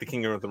bring back the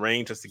King of the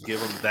Ring just to give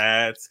him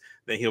that.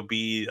 Then he'll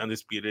be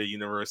undisputed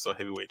Universal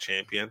Heavyweight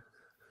Champion.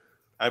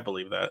 I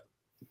believe that.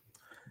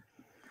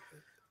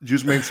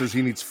 Juice Man says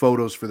he needs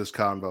photos for this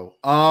convo.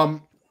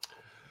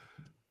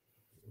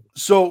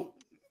 So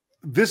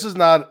this is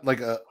not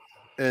like a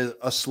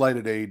slight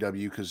at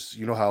AEW, because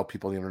you know how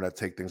people on the internet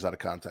take things out of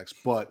context.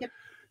 But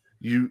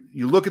you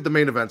look at the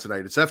main event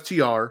tonight. It's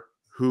FTR,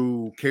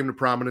 who came to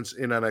prominence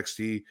in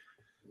NXT.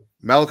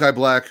 Malachi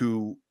Black,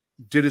 who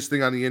did his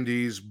thing on the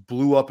Indies,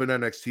 blew up in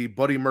NXT.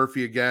 Buddy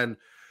Murphy again.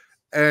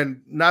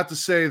 And not to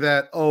say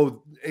that,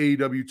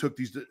 AEW took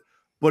these,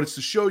 but it's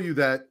to show you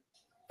that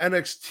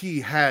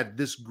NXT had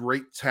this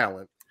great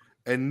talent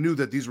and knew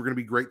that these were going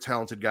to be great,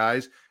 talented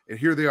guys. And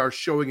here they are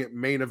showing it,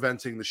 main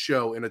eventing the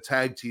show in a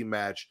tag team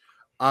match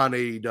on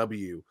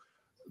AEW.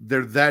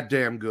 They're that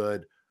damn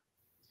good.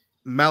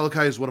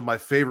 Malachi is one of my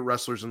favorite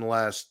wrestlers in the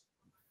last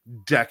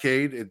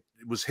decade. It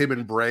was him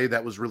and Bray.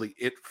 That was really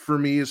it for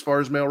me as far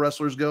as male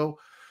wrestlers go.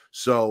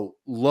 So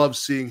love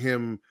seeing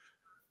him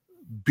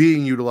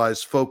being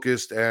utilized,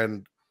 focused,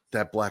 and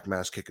that black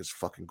mass kick is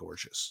fucking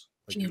gorgeous.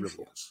 Like, it really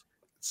is.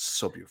 It's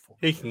so beautiful.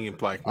 He can get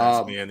black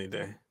mass me any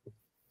day.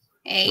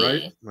 Hey,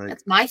 right? Like,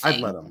 that's my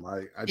thing. I'd let him.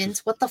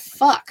 Vince, what the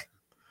fuck?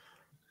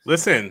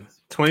 Listen,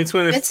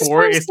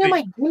 2024 is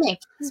my gimmick.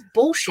 This is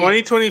bullshit.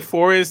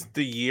 2024 is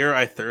the year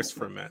I thirst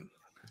for men.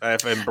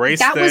 I've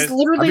embraced that. That was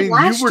literally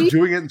last you were year.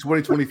 doing it in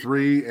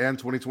 2023 and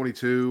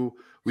 2022.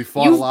 We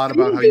fought a lot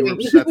about how you were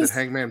upset that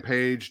Hangman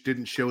Page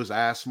didn't show his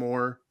ass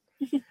more.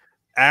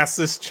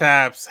 Assless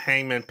chaps,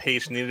 Hangman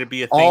Page needed to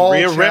be a thing. All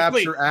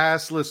chaps are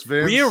assless,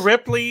 Vince. Rhea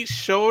Ripley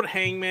showed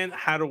Hangman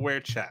how to wear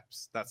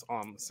chaps. That's all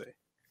I'm going to say.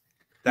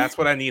 That's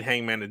what I need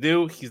Hangman to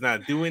do. He's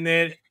not doing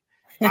it.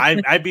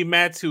 I'd be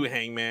mad too,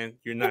 Hangman.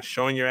 You're not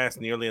showing your ass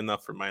nearly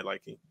enough for my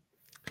liking.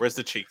 Where's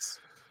the cheeks?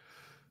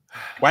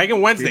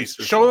 Wagon Wednesdays.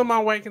 Show them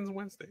on Wagons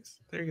Wednesdays.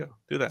 There you go.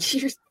 Do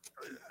that.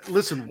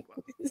 Listen,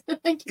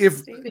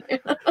 if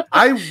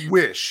I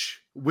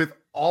wish with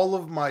all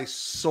of my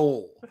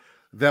soul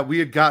that we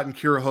had gotten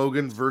Kira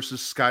Hogan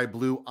versus Sky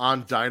Blue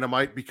on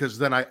Dynamite, because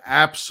then I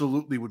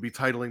absolutely would be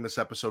titling this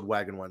episode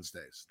Wagon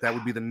Wednesdays. That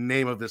would be the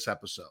name of this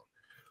episode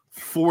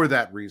for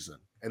that reason.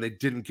 And they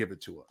didn't give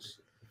it to us.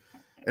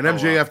 And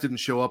MJF didn't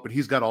show up, and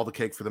he's got all the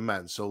cake for the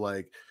men. So,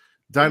 like,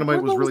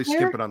 Dynamite was really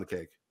skimping on the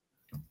cake.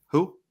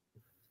 Who?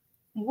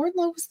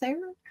 Wardlow was there.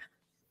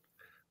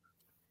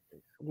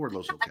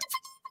 Wardlow's okay.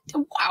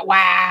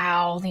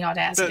 Wow, the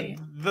audacity.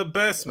 The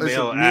best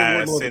male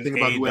ass in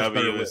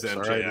AEW is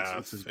MJF.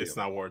 Right? It's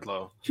not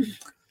Wardlow.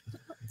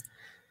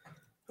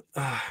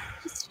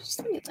 Just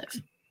let me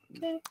live.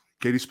 Okay.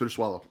 Katie, spit or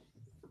swallow.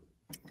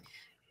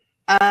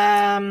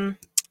 I'm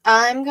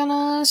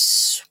gonna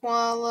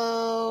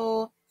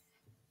swallow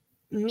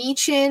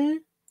Michin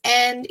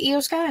and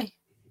Io Sky.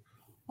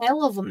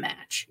 Hell of a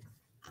match.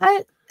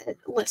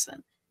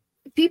 Listen.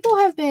 People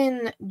have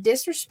been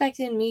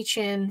disrespecting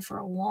Michin for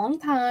a long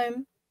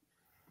time,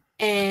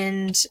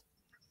 and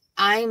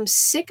I'm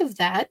sick of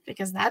that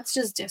because that's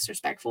just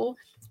disrespectful.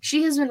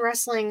 She has been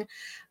wrestling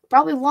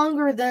probably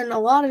longer than a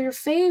lot of your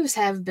faves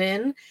have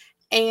been,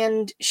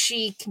 and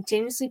she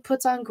continuously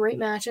puts on great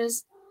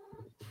matches.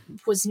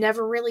 Was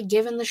never really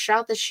given the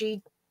shot that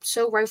she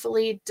so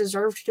rightfully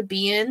deserved to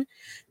be in,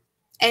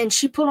 and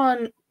she put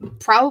on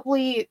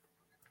probably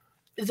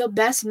the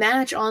best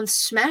match on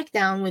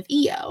SmackDown with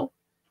Io.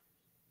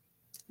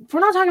 We're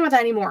not talking about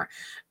that anymore.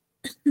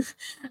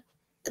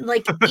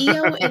 Like,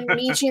 Io and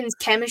Michin's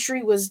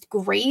chemistry was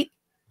great.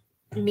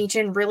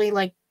 Michin really,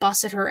 like,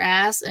 busted her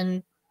ass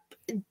and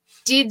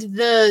did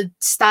the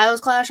Styles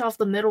Clash off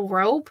the middle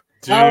rope.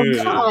 Dude. Oh,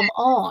 come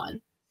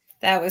on.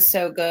 That was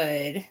so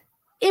good.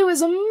 It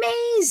was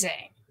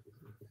amazing.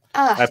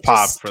 I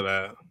popped for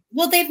that.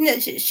 Well,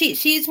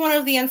 she's one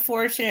of the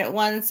unfortunate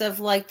ones of,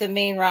 like, the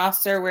main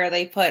roster where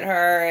they put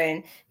her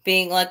and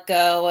being let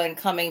go and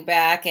coming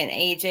back and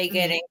AJ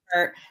getting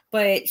hurt.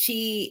 But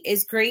she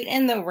is great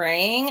in the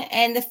ring,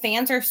 and the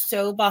fans are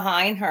so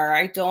behind her.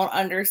 I don't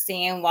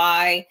understand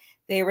why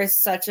there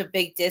was such a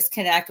big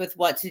disconnect with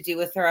what to do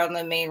with her on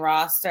the main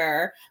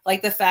roster.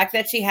 Like, the fact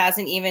that she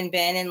hasn't even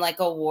been in, like,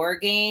 a War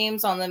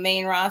Games on the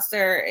main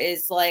roster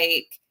is,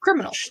 like,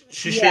 criminal.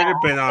 She should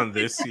have been on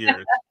this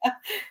year.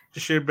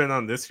 Just should have been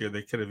on this year.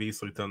 They could have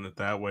easily done it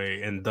that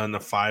way and done the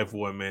 5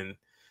 women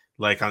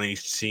like on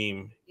each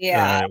team.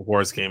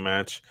 Wars game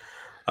match.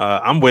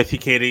 I'm with you,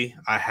 Katie.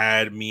 I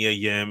had Mia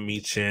Yim, Mi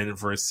Chin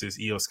versus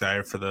Io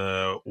Sky for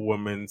the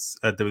women's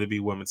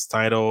WWE women's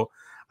title.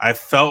 I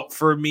felt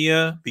for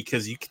Mia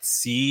because you could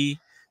see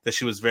that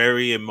she was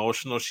very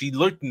emotional. She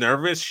looked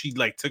nervous. She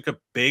like took a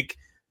big,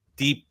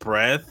 deep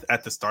breath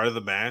at the start of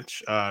the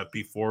match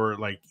before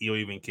like Io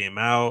even came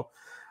out.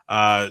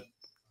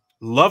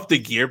 Love the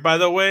gear, by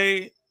the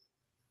way.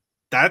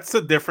 That's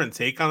a different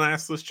take on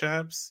assless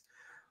chaps.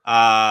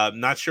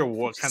 Not sure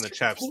what kind of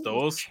chaps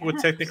those would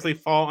technically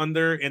fall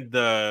under in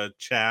the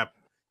chap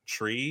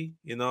tree,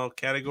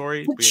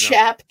 category. But,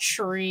 chap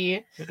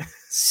tree.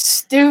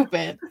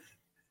 Stupid.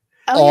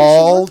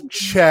 All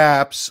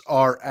chaps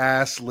are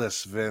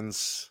assless,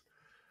 Vince.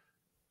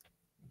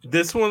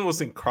 This one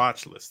wasn't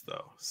crotchless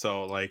though,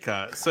 so like,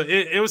 so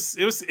it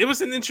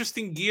was an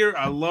interesting gear.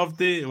 I loved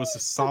it. It was a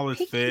solid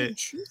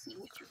fit.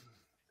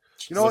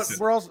 You know what?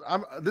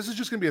 This is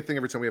just gonna be a thing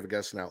every time we have a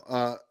guest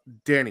now.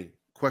 Danny,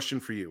 question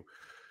for you: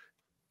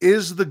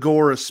 is the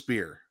gore a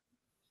spear?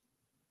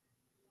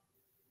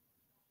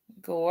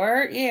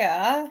 Gore,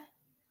 yeah.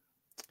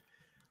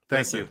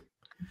 Thank you.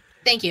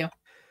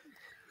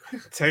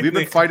 We've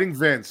been fighting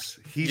Vince.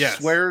 He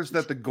swears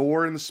that the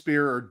gore and the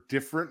spear are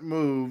different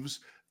moves.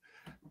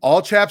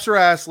 All chaps are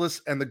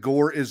assless, and the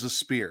gore is a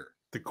spear.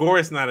 The gore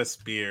is not a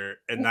spear,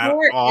 and the not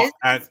all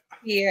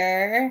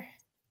spear.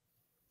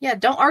 Yeah,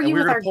 don't argue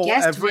with our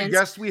guest. Every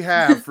guest we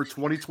have for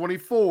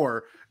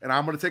 2024, and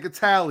I'm going to take a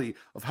tally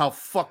of how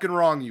fucking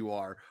wrong you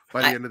are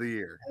by the end of the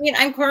year. I mean,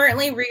 I'm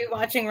currently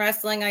rewatching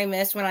wrestling I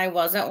missed when I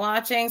wasn't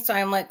watching, so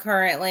I'm like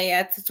currently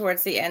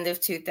towards the end of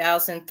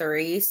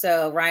 2003.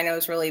 So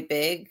Rhino's really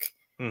big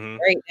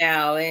right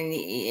now, and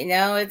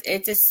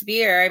it's a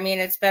spear. I mean,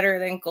 it's better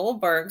than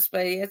Goldberg's,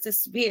 but it's a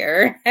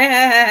spear.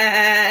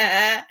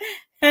 I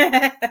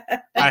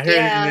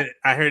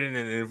heard in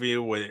an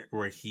interview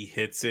where he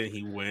hits it,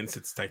 he wins.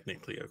 It's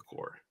technically a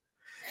gore.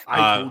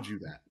 I told you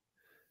that.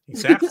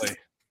 Exactly.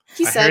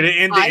 I heard it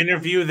in the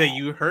interview that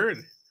you heard.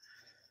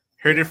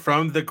 Heard it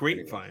from the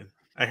grapevine.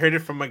 I heard it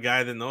from a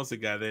guy that knows a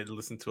guy that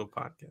listened to a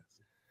podcast.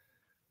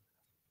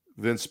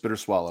 Vince, spit or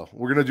swallow.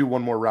 We're gonna do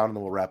one more round and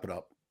then we'll wrap it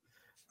up.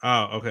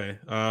 Oh, okay.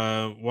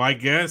 Well, I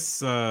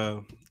guess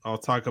I'll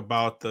talk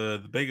about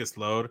the biggest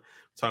load.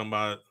 Talking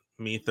about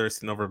me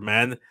thirsting over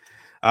men.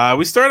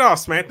 We started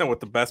off SmackDown with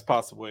the best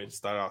possible way to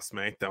start off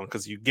SmackDown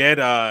because you get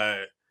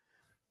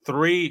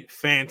 3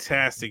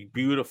 fantastic,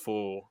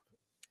 beautiful,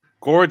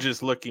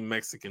 gorgeous-looking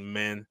Mexican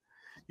men.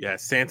 Yeah,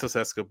 Santos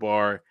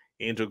Escobar,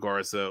 Angel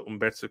Garza,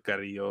 Humberto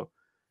Carrillo.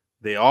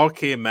 They all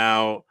came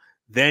out.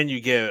 Then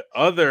you get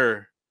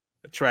other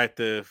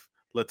attractive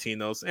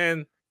Latinos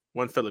and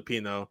one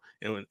Filipino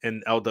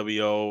and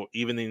LWO,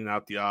 evening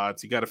out the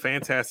odds. You got a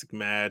fantastic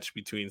match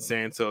between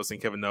Santos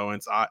and Kevin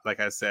Owens.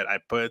 Like I said, I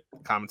put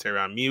commentary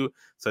on mute,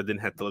 so I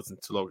didn't have to listen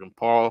to Logan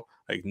Paul.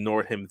 I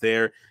ignored him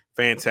there.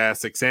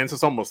 Fantastic.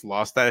 Santos almost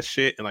lost that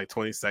shit in like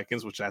 20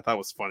 seconds, which I thought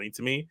was funny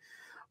to me.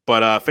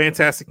 But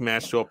fantastic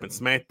match to open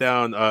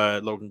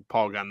SmackDown. Logan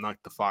Paul got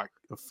knocked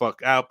the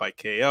fuck out by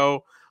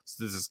KO.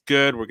 So this is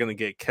good. We're going to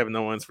get Kevin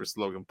Owens versus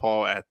Logan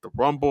Paul at the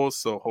Rumble.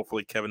 So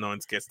hopefully Kevin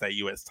Owens gets that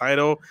U.S.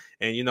 title.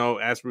 And,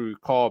 as we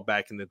recall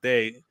back in the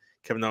day,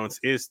 Kevin Owens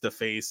is the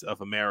face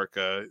of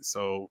America.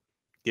 So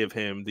give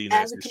him the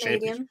United States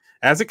Championship.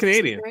 As a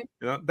Canadian.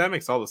 That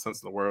makes all the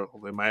sense in the world,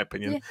 in my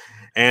opinion.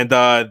 Yeah.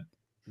 And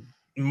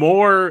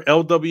more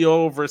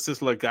LWO versus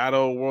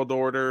Legado World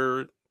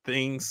Order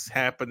things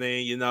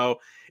happening,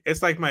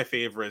 It's like my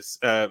favorite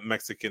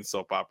Mexican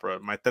soap opera.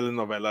 My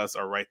telenovelas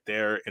are right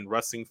there in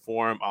wrestling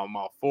form. I'm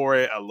all for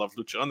it. I love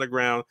Lucha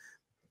Underground.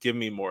 Give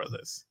me more of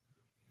this.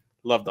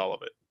 Loved all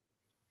of it.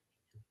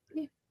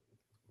 Yeah.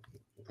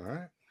 All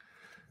right.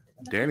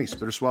 Danny,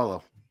 spit or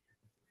swallow.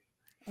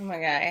 Oh my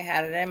God, I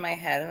had it in my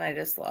head and I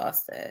just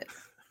lost it.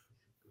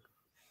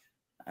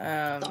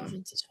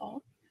 Vince's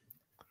fault.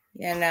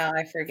 Yeah, no,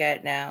 I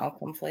forget now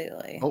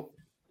completely. Oh,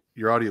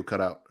 your audio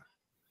cut out.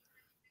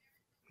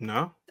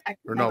 No?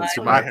 Or no,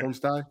 did my headphones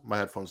die? My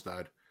headphones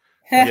died.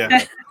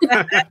 Yeah.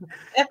 I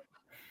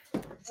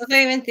wasn't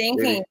even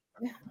thinking.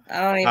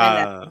 I don't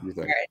even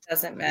know. It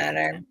doesn't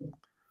matter.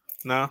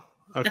 No?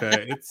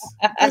 Okay.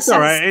 It's all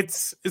right.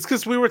 It's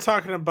because we were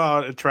talking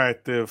about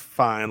attractive,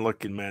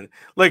 fine-looking men.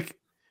 Like,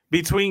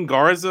 between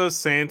Garza,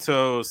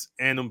 Santos,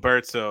 and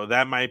Humberto,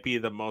 that might be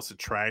the most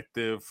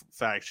attractive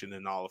faction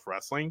in all of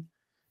wrestling,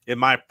 in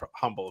my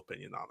humble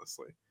opinion,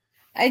 honestly.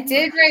 I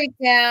did write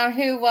down,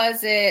 who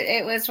was it?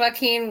 It was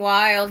Joaquin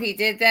Wilde. He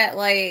did that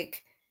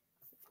like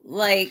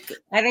I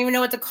don't even know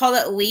what to call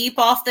it, leap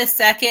off the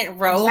second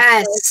rope,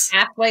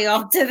 halfway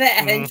off to the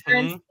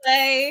entrance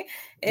play.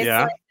 It's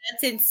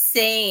that's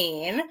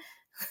insane.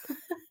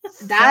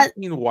 That's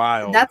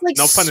wild. That's like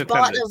no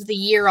spot of the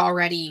year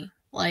already.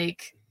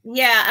 Like,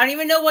 yeah, I don't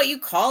even know what you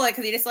call it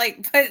because he just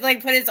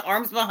put his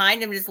arms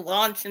behind him, and just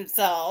launched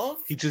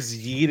himself. He just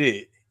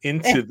yeeted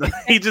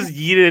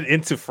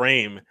into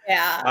frame.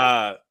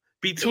 Yeah.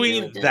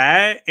 Between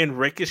that and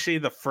Ricochet,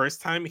 the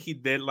first time he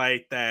did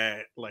like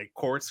that, like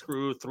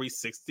corkscrew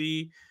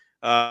 360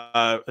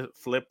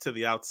 flip to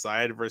the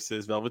outside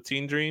versus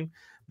Velveteen Dream,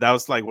 that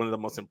was like one of the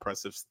most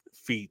impressive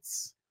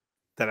feats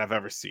that I've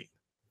ever seen.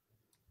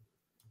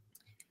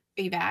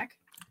 Are you back?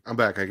 I'm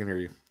back. I can hear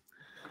you.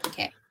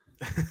 Okay.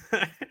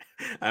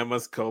 I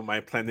must go. My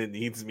planet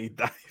needs me.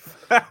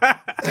 Dive.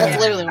 That's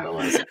literally what it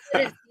was.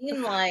 It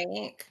seemed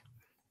like.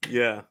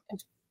 Yeah.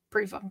 It's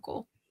pretty fucking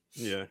cool.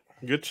 Yeah.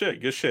 Good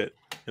shit. Good shit.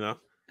 You know?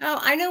 Oh,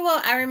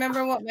 I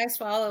remember what my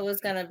swallow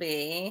was going to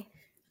be.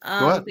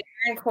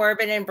 Baron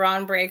Corbin and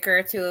Braun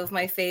Breaker, two of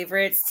my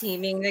favorites,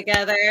 teaming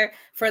together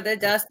for the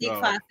Dusty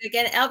Classic.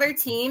 And other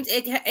teams,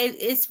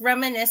 it's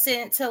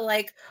reminiscent to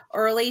like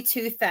early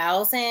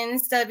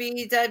 2000s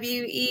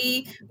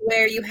WWE,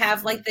 where you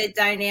have like the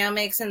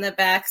dynamics in the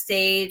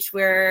backstage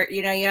where,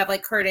 you know, you have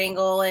like Kurt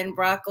Angle and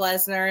Brock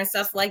Lesnar and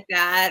stuff like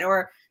that,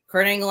 or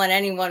Kurt Angle and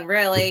anyone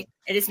really.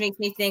 It just makes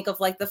me think of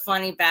like the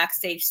funny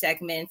backstage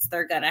segments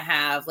they're going to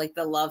have, like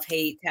the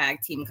love-hate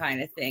tag team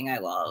kind of thing I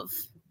love.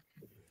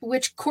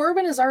 Which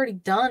Corbin has already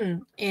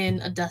done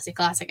in a Dusty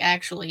Classic,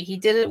 actually. He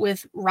did it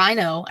with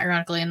Rhino,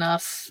 ironically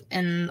enough,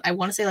 and I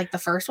want to say like the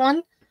first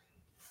one.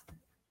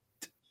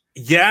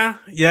 Yeah,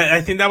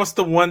 I think that was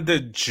the one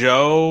that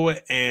Joe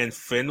and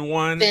Finn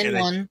won.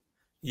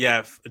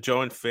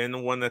 Joe and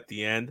Finn won at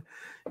the end.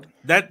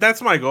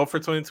 That's my goal for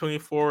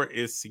 2024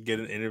 is to get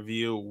an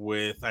interview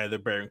with either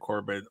Baron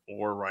Corbin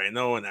or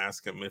Rhino and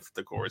ask him if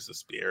the gore is a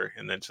spear,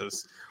 and then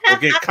we'll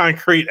get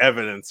concrete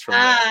evidence from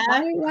that. Why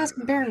are you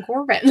asking Baron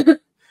Corbin?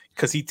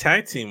 Because he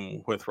tag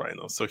team with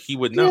Rhino, so he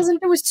would know. He doesn't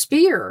do a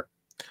spear.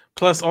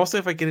 Plus, also,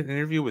 if I get an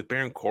interview with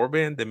Baron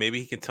Corbin, then maybe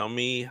he can tell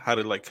me how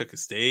to like cook a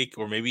steak,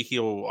 or maybe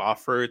he'll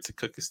offer to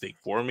cook a steak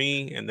for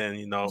me, and then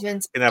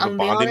Vince, can have a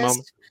bonding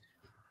moment.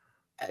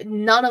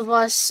 None of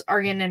us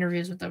are getting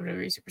interviews with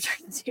WWE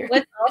superstars this year.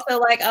 It's also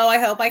like, I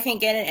hope I can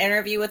get an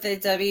interview with a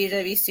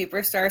WWE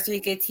superstar so he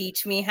could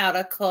teach me how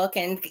to cook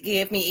and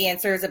give me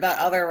answers about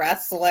other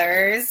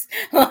wrestlers.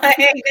 Like,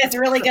 that's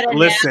really good.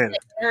 Listen,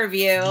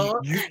 interview.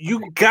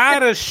 You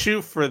gotta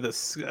shoot for the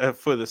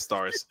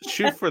stars.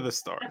 Shoot for the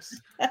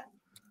stars.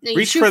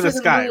 Reach for the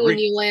sky.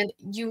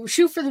 You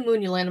shoot for the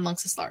moon. You land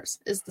amongst the stars.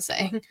 Is the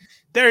saying.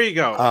 There you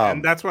go.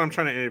 And that's what I'm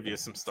trying to interview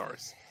some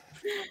stars.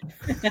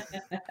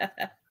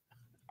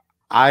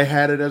 I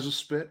had it as a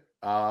spit.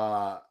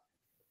 I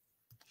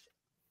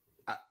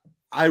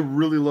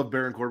really loved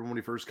Baron Corbin when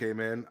he first came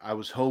in. I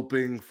was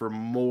hoping for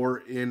more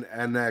in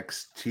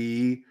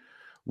NXT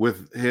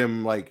with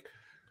him like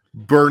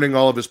burning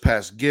all of his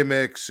past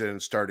gimmicks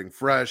and starting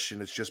fresh, and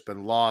it's just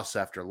been loss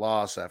after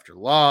loss after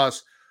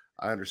loss.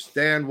 I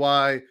understand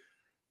why.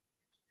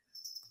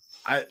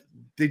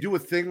 They do a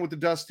thing with the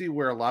Dusty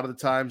where a lot of the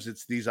times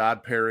it's these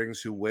odd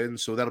pairings who win,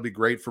 so that'll be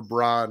great for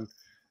Braun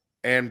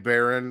and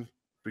Baron,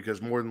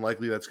 because more than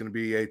likely that's going to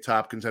be a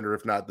top contender,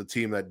 if not the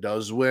team that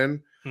does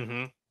win.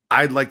 Mm-hmm.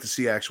 I'd like to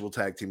see actual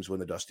tag teams win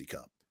the Dusty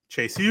Cup.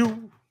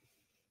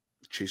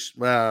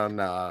 Well,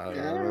 no,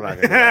 we're not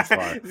going to go that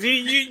far.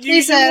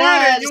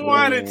 You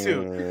wanted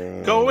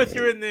to. Go with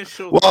your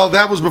initial. Well,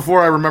 that was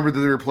before I remembered that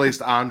they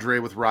replaced Andre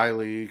with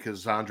Riley,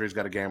 because Andre's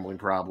got a gambling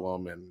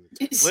problem. And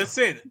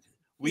listen,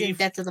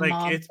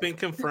 it's been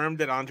confirmed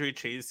that Andre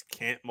Chase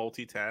can't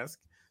multitask.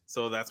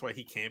 So that's why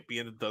he can't be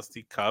in the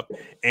Dusty Cup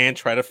and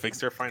try to fix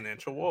their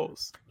financial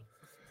woes.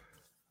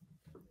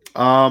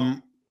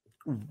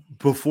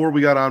 Before we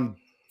got on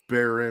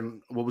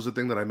Baron, what was the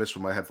thing that I missed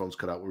when my headphones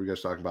cut out? What were you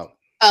guys talking about?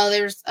 Oh,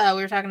 we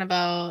were talking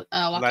about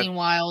Joaquin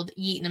Wilde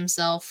yeeting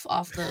himself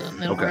off the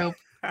middle rope.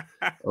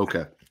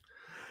 Okay.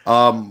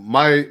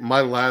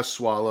 My last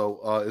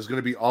swallow is going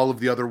to be all of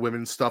the other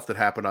women's stuff that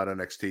happened on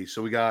NXT.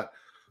 So we got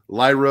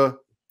Lyra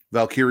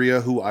Valkyria,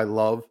 who I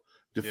love,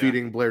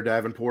 defeating Blair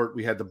Davenport.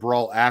 We had the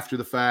brawl after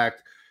the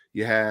fact.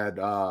 You had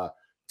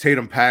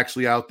Tatum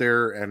Paxley out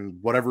there and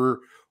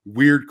whatever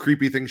weird,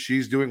 creepy thing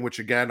she's doing, which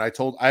again, I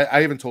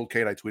even told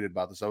Kate, I tweeted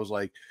about this. I was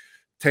like,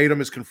 Tatum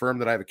has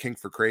confirmed that I have a kink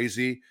for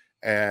crazy.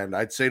 And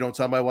I'd say don't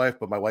tell my wife,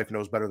 but my wife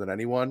knows better than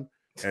anyone.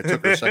 And it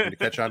took her a second to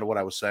catch on to what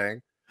I was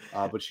saying.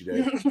 But she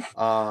did.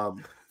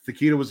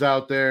 Takeda was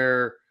out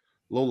there.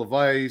 Lola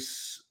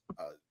Vice.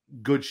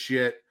 Good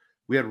shit.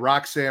 We had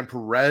Roxanne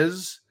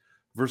Perez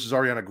versus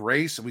Ariana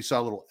Grace, and we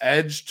saw a little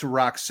edge to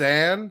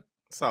Roxanne.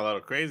 Saw a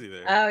little crazy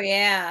there. Oh,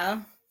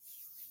 yeah.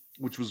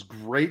 Which was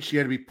great. She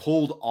had to be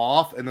pulled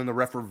off, and then the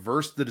ref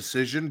reversed the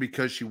decision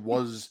because she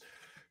was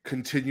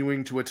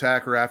continuing to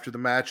attack her after the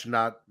match,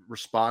 not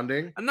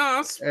responding. No,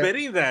 I'm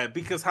spitting that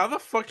because how the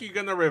fuck are you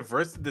going to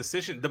reverse the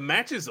decision? The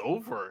match is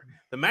over.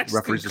 The match is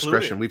referee's concluded.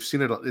 Discretion. We've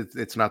seen it.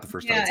 It's not the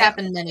first time. It's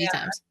happened many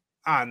times.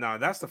 No,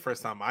 that's the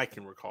first time I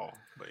can recall.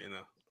 But,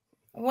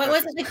 What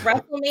was it, like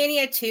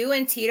WrestleMania 2,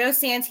 and Tito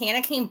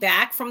Santana came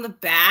back from the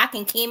back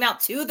and came out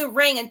to the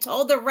ring and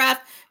told the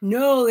ref,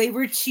 no, they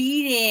were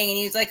cheating. And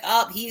he's like,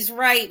 oh, he's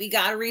right. We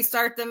got to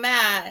restart the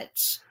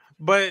match.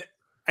 But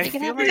I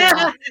feel like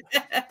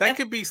that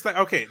could be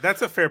okay.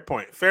 That's a fair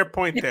point. Fair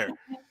point there.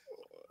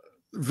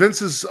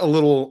 Vince is a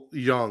little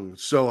young.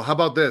 So how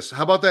about this?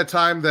 How about that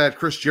time that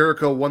Chris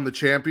Jericho won the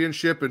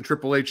championship and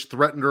Triple H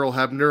threatened Earl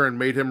Hebner and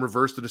made him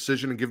reverse the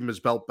decision and give him his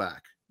belt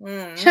back?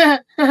 I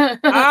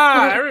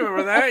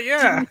remember that.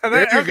 Yeah.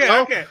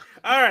 Okay.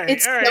 All right.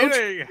 It's all right. so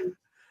There you go.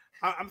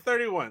 I'm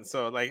 31,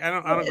 so like I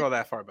don't go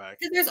that far back.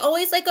 There's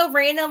always like a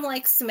random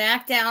like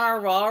SmackDown or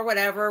Raw or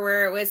whatever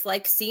where it was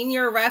like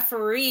senior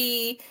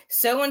referee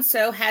so and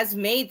so has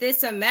made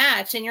this a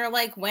match, and you're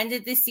like, when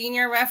did the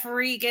senior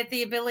referee get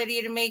the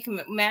ability to make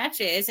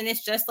matches? And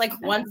it's just like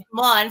once a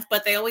month,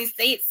 but they always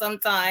say it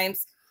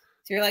sometimes.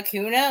 So you're like,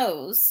 who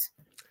knows?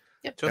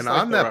 Yep. And like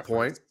on that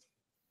point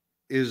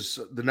is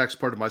the next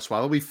part of my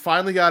swallow. We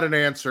finally got an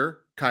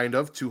answer, kind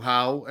of, to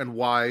how and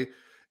why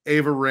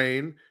Ava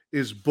Raine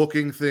is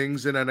booking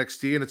things in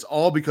NXT, and it's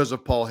all because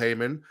of Paul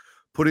Heyman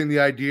putting the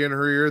idea in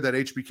her ear that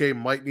HBK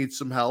might need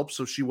some help.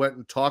 So she went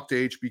and talked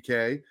to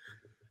HBK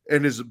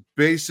and is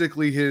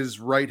basically his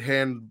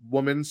right-hand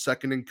woman,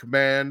 second in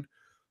command,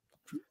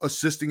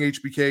 assisting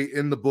HBK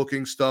in the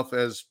booking stuff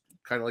as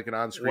kind of like an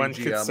on-screen One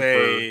GM. Could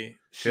say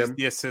she's him.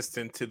 The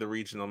assistant to the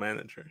regional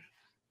manager.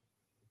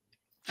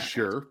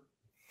 Sure.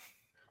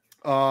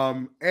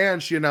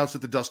 And she announced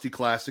that the Dusty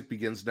Classic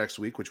begins next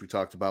week, which we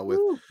talked about with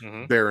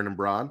Baron and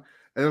Braun.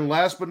 And then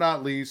last but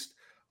not least,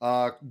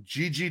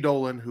 Gigi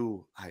Dolan,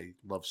 who I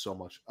love so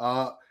much,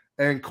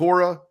 and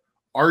Cora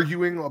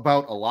arguing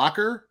about a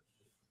locker,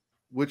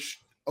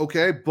 which,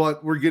 okay,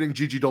 but we're getting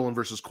Gigi Dolan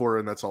versus Cora,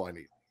 and that's all I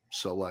need.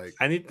 So, like,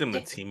 I need them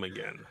to team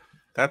again.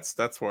 That's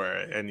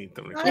where I need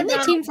them to team. They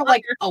team for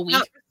like a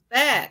week.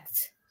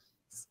 Respect.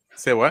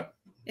 Say what?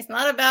 It's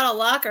not about a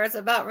locker, it's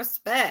about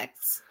respect.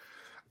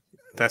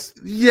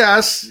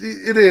 Yes,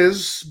 it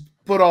is,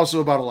 but also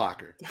about a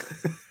locker.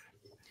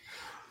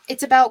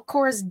 It's about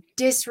Cora's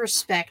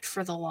disrespect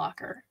for the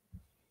locker.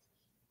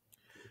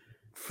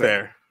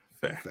 Fair.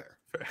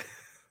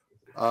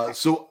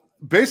 So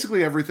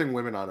basically everything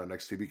women on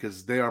NXT,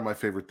 because they are my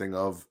favorite thing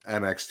of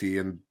NXT,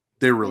 and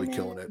they're really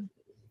killing it.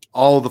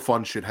 All the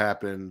fun shit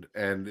happened,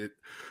 and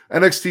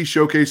NXT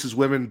showcases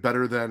women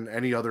better than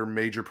any other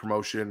major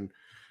promotion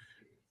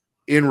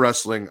in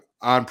wrestling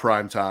on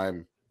prime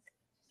time.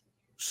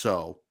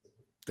 So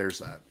there's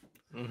that.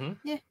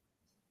 Yeah.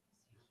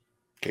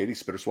 Katie,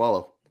 spit or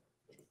swallow.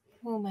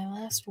 Oh, my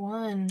last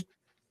one.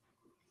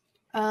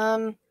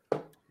 Okay,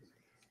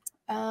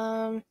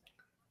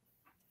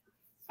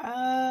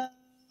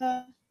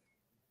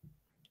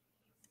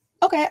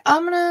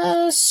 I'm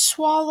gonna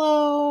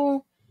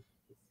swallow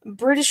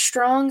British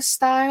Strong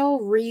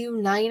Style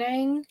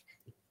reuniting.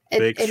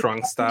 Big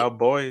Strong Style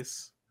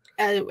boys.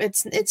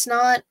 It's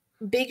not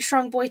Big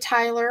Strong Boy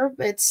Tyler.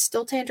 It's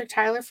still Tantric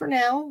Tyler for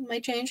now.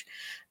 Might change.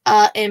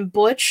 And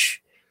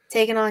Butch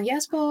taking on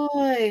Yes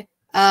Boy.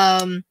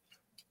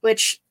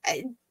 Which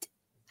I'm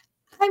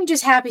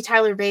just happy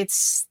Tyler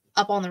Bates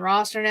up on the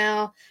roster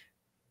now.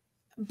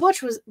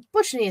 Butch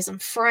needed some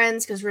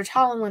friends because Rich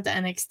Holland went to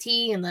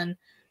NXT, and then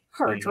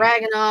her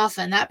Dragunov,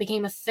 and that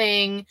became a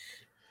thing.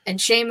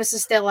 And Sheamus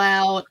is still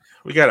out.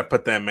 We gotta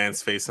put that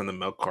man's face on the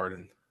milk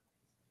carton.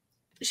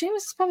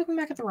 Sheamus is probably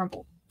coming back at the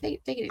Rumble. I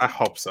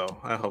hope so.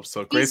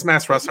 Greatest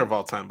mass wrestler of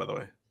all time, by the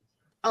way.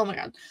 Oh my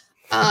god.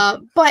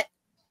 But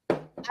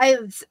I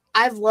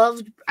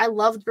loved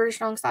British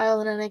Strong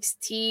Style in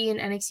NXT and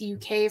NXT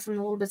UK from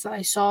the little bits that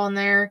I saw in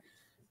there.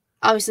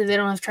 Obviously, they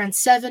don't have Trent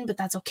Seven, but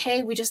that's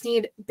okay. We just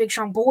need Big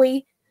Strong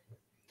Boy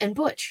and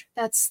Butch.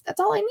 That's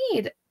all I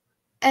need.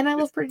 And I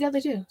love Pretty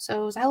Deadly too.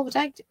 So it was a hell of a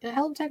tag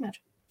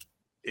match.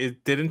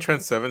 Didn't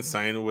Trent Seven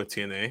sign with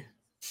TNA?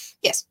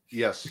 Yes.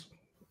 Yes,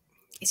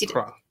 he did.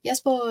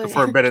 Yes, boy. The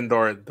Forbidden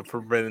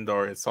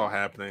Door. It's all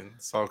happening.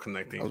 It's all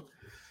connecting. I was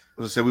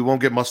gonna say we won't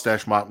get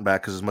Mustache Mountain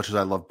back because as much as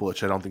I love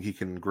Butch, I don't think he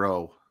can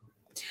grow.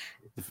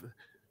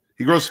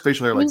 He grows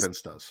facial hair like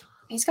Vince does.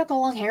 He's got the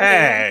long hair.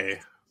 Hey.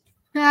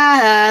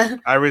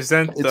 I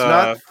resent it's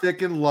not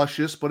thick and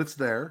luscious, but it's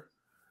there.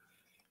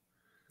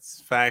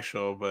 It's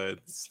factual, but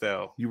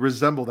still. You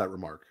resemble that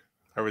remark.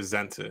 I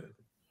resent it.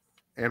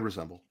 And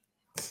resemble.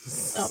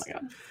 Oh my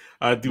god.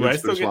 Do I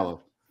still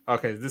swallow?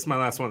 Okay, this is my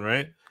last one,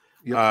 right?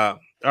 Yep. All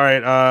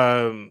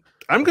right.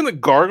 I'm gonna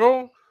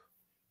gargle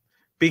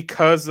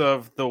because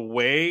of the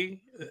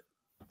way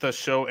the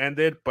show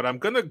ended, but I'm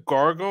gonna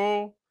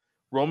gargle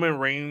Roman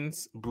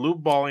Reigns blue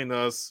balling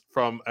us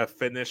from a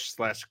finish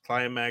 /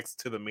 climax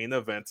to the main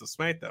event of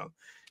SmackDown.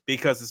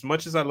 Because as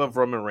much as I love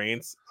Roman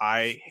Reigns,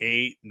 I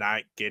hate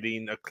not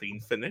getting a clean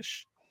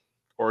finish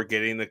or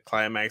getting the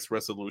climax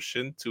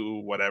resolution to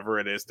whatever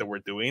it is that we're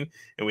doing.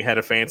 And we had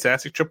a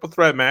fantastic triple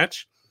threat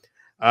match.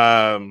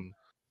 A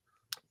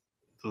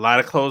lot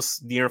of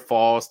close near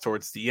falls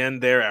towards the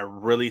end there. I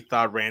really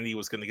thought Randy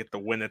was going to get the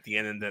win at the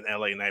end, and then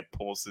LA Knight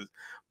pulls the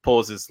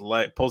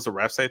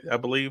ref side, I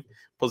believe,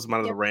 pulls him out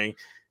of the ring.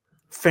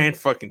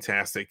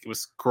 Fan-fucking-tastic. It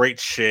was great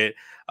shit.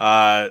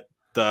 The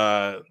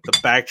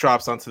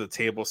backdrops onto the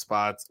table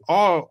spots,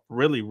 all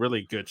really,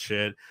 really good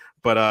shit.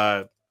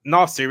 But in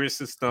all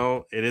seriousness,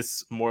 though, it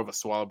is more of a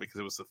swallow because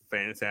it was a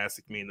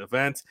fantastic main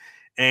event.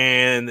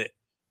 And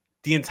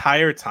the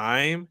entire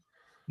time,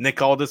 Nick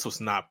Aldis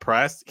was not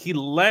pressed. He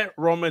let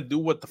Roman do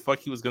what the fuck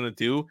he was gonna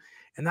do,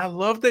 and I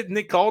love that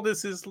Nick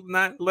Aldis is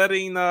not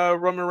letting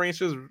Roman Reigns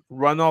just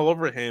run all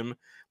over him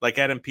like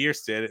Adam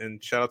Pearce did.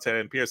 And shout out to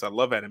Adam Pearce. I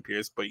love Adam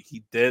Pearce, but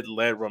he did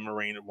let Roman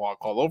Reigns walk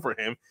all over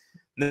him.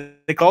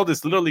 Nick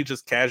Aldis literally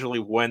just casually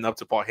went up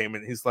to Paul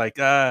Heyman. He's like,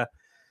 yeah,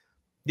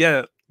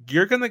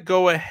 you're going to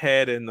go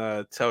ahead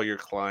and tell your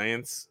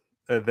clients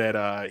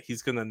that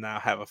he's going to now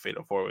have a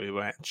Fatal 4-Way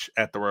match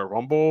at the Royal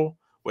Rumble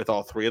with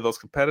all three of those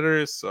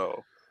competitors.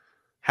 So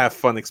have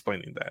fun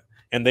explaining that.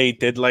 And they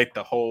did like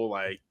the whole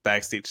like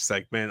backstage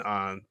segment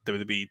on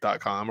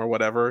WWE.com or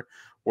whatever,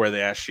 where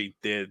they actually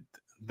did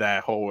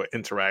that whole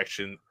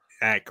interaction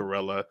at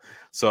Gorilla.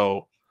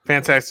 So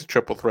fantastic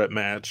triple threat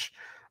match.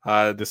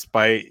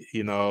 Despite,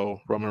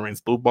 Roman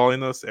Reigns blue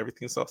balling us,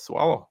 everything's a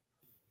swallow.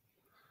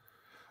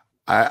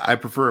 I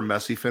prefer a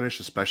messy finish,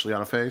 especially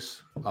on a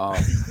face,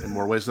 in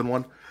more ways than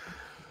one.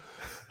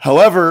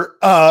 However,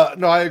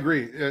 no, I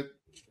agree.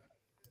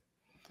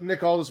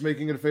 Nick Aldis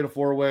making it a Fatal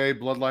 4-Way,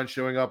 Bloodline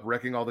showing up,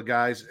 wrecking all the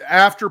guys.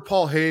 After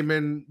Paul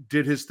Heyman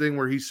did his thing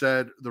where he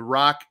said The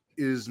Rock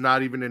is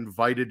not even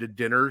invited to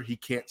dinner, he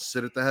can't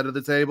sit at the head of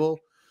the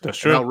table. That's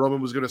true. Now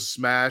Roman was going to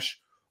smash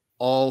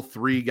all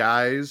three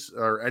guys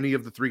or any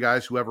of the three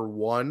guys who ever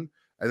won,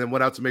 and then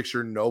went out to make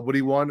sure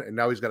nobody won, and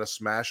now he's got to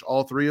smash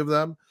all three of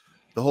them.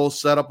 The whole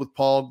setup with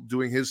Paul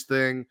doing his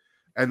thing,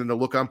 and then the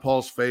look on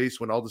Paul's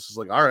face when Aldis is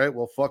like, all right,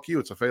 well, fuck you.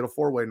 It's a Fatal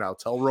 4-Way now.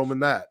 Tell Roman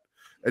that.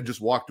 And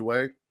just walked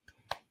away.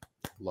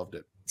 Loved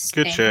it.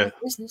 Good shit.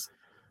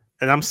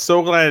 And I'm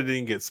so glad I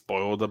didn't get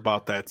spoiled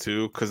about that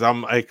too, because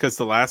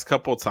the last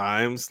couple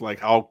times,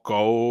 like I'll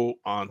go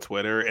on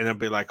Twitter and I'll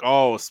be like,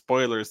 "Oh,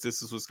 spoilers!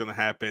 This is what's gonna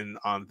happen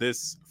on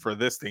this for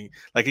this thing."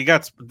 Like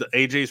the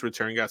AJ's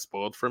return got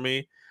spoiled for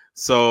me,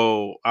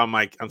 so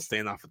I'm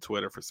staying off of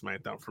Twitter for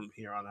SmackDown from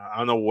here on out. I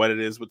don't know what it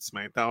is with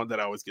SmackDown that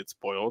I always get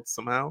spoiled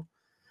somehow,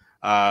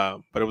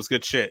 but it was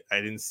good shit. I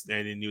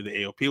didn't knew the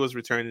AOP was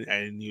returning. I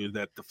didn't knew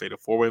that the Fatal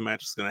 4-Way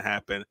match was gonna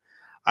happen.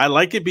 I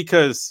like it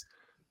because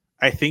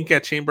I think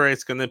at Chamber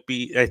it's gonna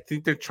be. I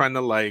think they're trying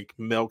to like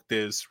milk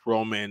this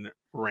Roman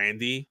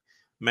Randy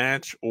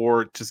match,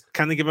 or just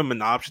kind of give them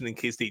an option in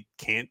case they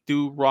can't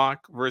do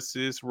Rock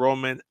versus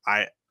Roman.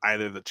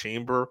 Either the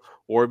Chamber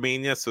or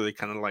Mania, so they're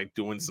kind of like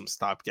doing some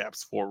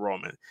stopgaps for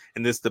Roman,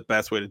 and this is the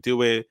best way to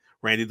do it.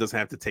 Randy doesn't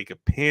have to take a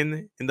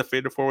pin in the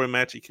Fatal 4-Way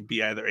match. It can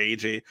be either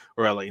AJ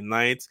or LA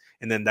Knight,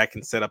 and then that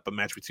can set up a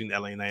match between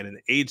LA Knight and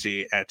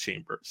AJ at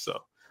Chamber.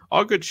 So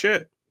all good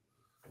shit.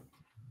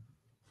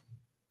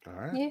 All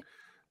right. Yeah.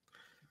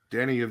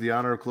 Danny, you have the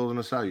honor of closing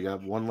us out. You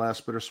got one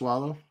last bitter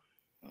swallow?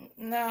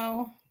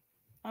 No.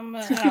 I don't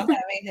have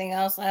anything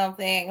else. I don't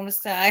think. I'm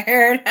just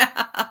tired.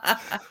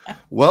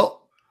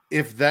 Well,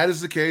 if that is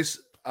the case,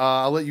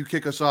 I'll let you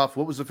kick us off.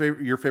 What was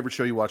your favorite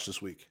show you watched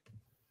this week?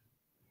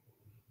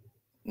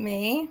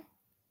 Me?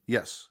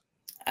 Yes.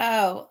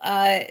 Oh,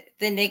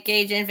 the Nick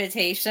Gage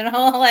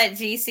Invitational at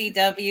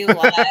GCW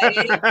Live.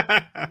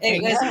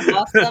 It was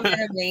awesome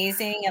and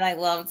amazing, and I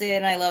loved it.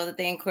 And I love that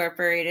they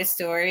incorporated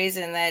stories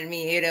and then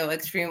Miuto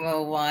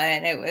Extremo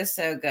won. It was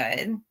so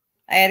good.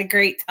 I had a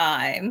great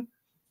time.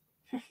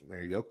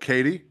 There you go.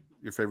 Katie,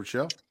 your favorite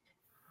show?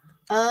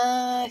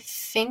 I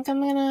think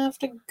I'm going to have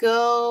to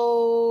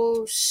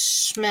go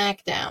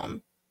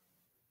SmackDown.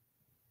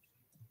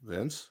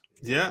 Vince?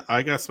 Yeah,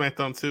 I got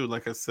SmackDown too.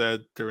 Like I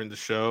said during the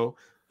show,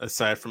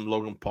 aside from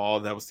Logan Paul,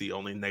 that was the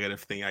only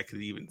negative thing I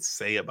could even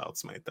say about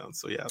SmackDown.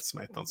 So yeah,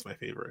 SmackDown's my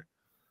favorite.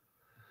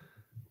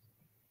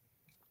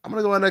 I'm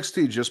gonna go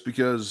NXT just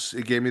because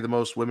it gave me the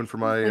most women for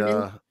my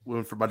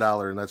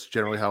dollar, and that's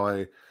generally how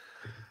I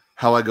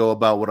go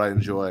about what I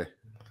enjoy.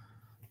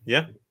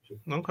 Yeah.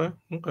 Okay.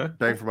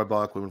 Bang for my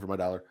buck, women for my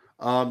dollar.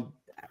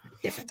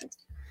 Different.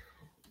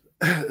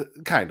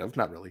 Kind of,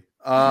 not really.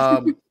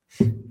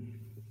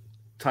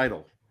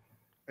 Title.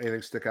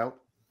 Anything stick out?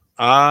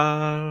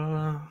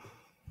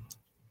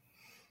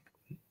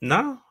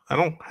 No, I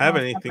don't have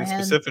anything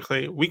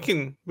specifically. We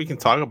can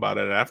talk about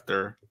it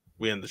after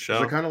we end the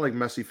show. It's kind of like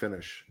messy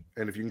finish,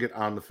 and if you can get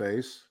on the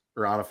face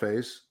or on a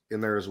face in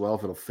there as well,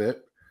 if it'll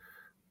fit,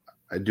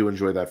 I do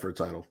enjoy that for a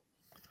title.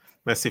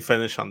 Messy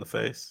finish on the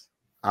face.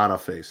 On a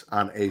face.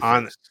 On a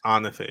face.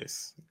 On the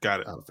face.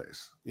 Got it. On the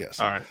face. Yes.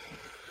 All right.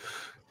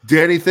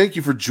 Danny, thank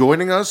you for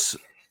joining us.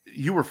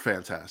 You were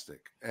fantastic,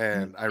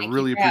 and I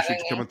really appreciate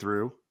you coming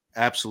through.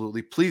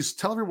 Absolutely. Please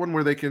tell everyone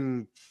where they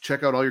can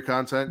check out all your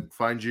content,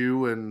 find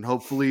you, and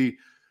hopefully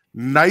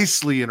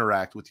nicely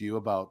interact with you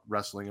about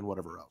wrestling and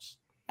whatever else.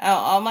 Oh,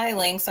 all my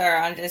links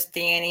are on just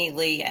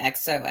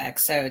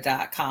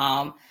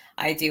DannyLeeXOXO.com.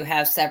 I do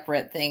have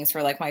separate things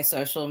for like my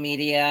social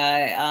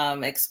media,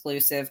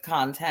 exclusive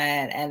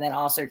content, and then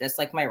also just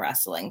like my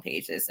wrestling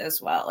pages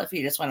as well, if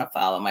you just want to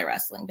follow my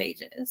wrestling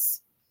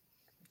pages.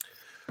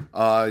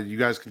 You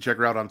guys can check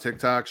her out on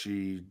TikTok.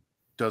 She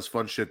does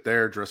fun shit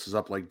there, dresses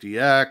up like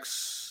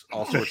DX,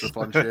 all sorts of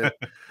fun shit.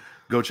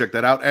 Go check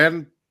that out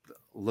and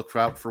look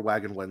out for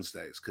Wagon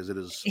Wednesdays because it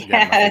is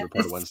again, my favorite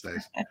part of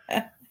Wednesdays.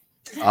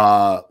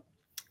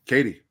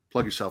 Katie,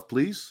 plug yourself,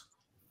 please.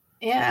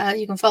 Yeah,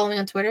 you can follow me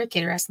on Twitter,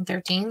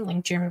 KateWrestling13,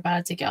 link to your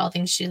bio to get all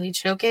things She Elite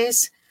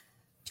Showcase,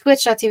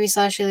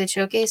 twitch.tv/She Elite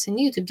Showcase, and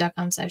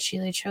youtube.com/She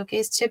Elite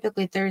Showcase,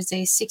 typically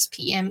Thursday, 6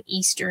 p.m.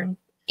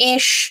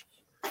 Eastern-ish.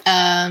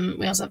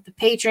 We also have the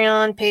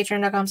Patreon,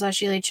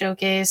 patreon.com/She Elite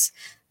Showcase.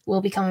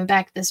 We'll be coming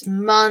back this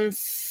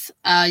month.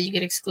 You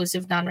get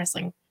exclusive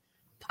non-wrestling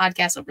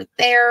podcasts over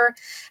there.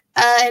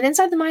 And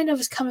Inside the Mind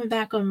of is coming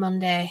back on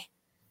Monday.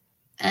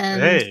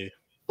 And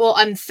well,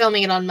 I'm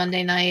filming it on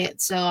Monday night,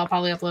 so I'll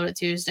probably upload it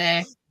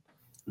Tuesday.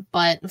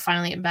 But I'm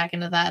finally getting back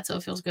into that, so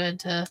it feels good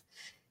to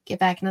get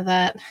back into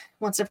that.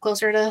 One step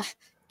closer to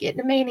getting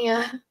to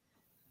Mania.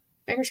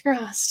 Fingers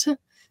crossed.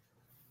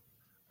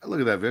 Look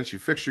at that, Vince. You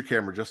fixed your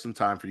camera just in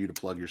time for you to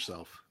plug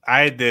yourself.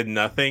 I did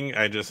nothing.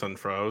 I just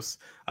unfroze.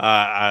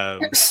 I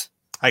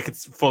could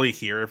fully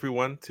hear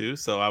everyone too,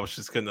 so I was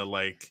just gonna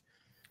like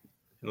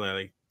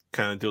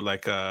kind of do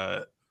like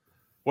a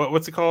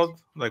what's it called?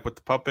 Like with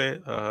the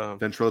puppet?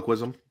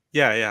 Ventriloquism.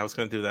 Yeah, I was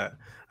gonna do that.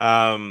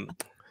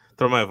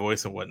 Throw my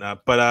voice and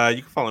whatnot. But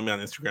you can follow me on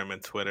Instagram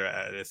and Twitter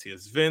at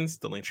SESVince.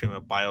 The link to my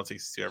bio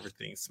takes you to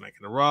everything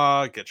Smackin It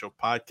Raw. Get Your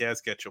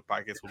Podcast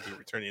will be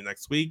returning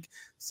next week.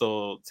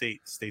 So stay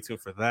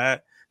tuned for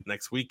that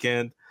next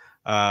weekend.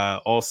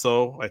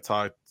 Also, I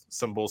talked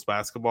some Bulls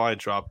basketball. I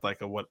dropped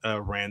like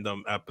a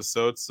random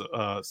episode. So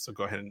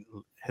go ahead and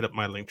hit up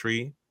my link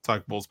tree.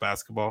 Talk Bulls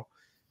basketball.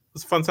 It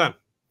was a fun time.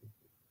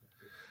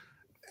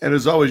 And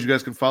as always, you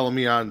guys can follow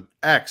me on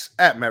X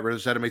at Matt Ridder,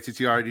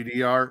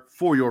 MATTRIDDR,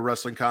 for your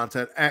wrestling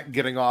content, at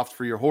Getting Off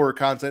for your horror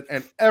content,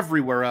 and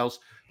everywhere else.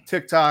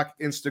 TikTok,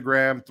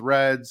 Instagram,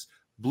 Threads,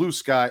 Blue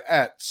Sky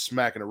at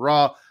Smackin It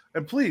Raw.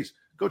 And please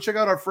go check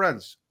out our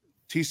friends.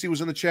 TC was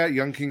in the chat.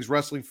 Young Kings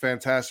Wrestling,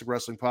 fantastic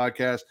wrestling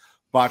podcast.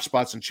 Botch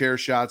Spots and Chair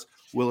Shots.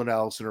 Will and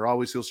Allison are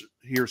always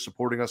here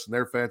supporting us, and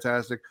they're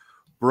fantastic.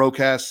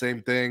 Broadcast,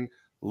 same thing.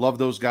 Love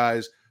those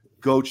guys.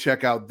 Go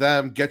check out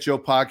them. Get Your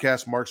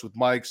Podcast, Marks with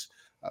Mikes.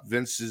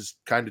 Vince has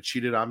kind of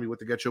cheated on me with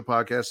the Get Your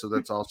Podcast, so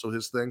that's also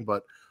his thing.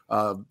 But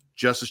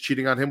Jess is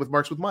cheating on him with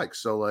Marks with Mike.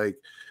 So, like,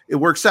 it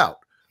works out.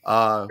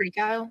 Pretty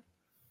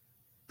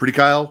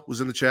Kyle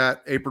was in the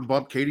chat. Apron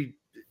Bump. Katie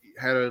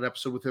had an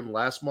episode with him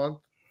last month.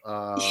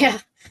 Trying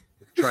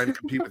to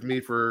compete with me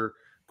for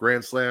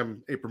Grand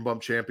Slam Apron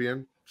Bump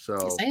champion.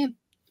 So,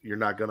 you're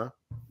not gonna.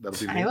 That'll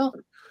be me. I will.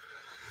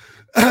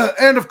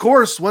 And of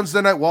course,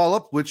 Wednesday Night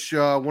Wallop, which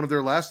one of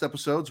their last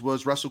episodes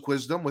was Wrestle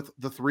Quizdom with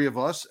the three of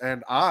us,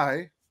 and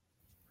I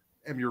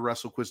am your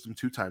Wrestle Quizdom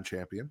 2-time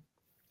champion.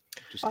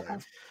 Just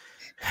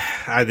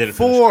I did it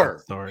for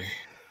story.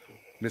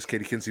 Miss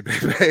Katie Kinzy,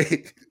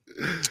 baby,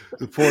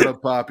 the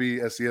Pornhub Poppy,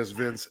 SES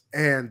Vince,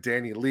 and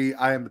Danny Lee.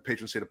 I am the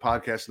patron saint of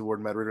podcasting, the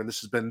Warden Matt Ridder, and this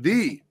has been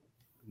the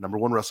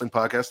 #1 wrestling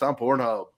podcast on Pornhub.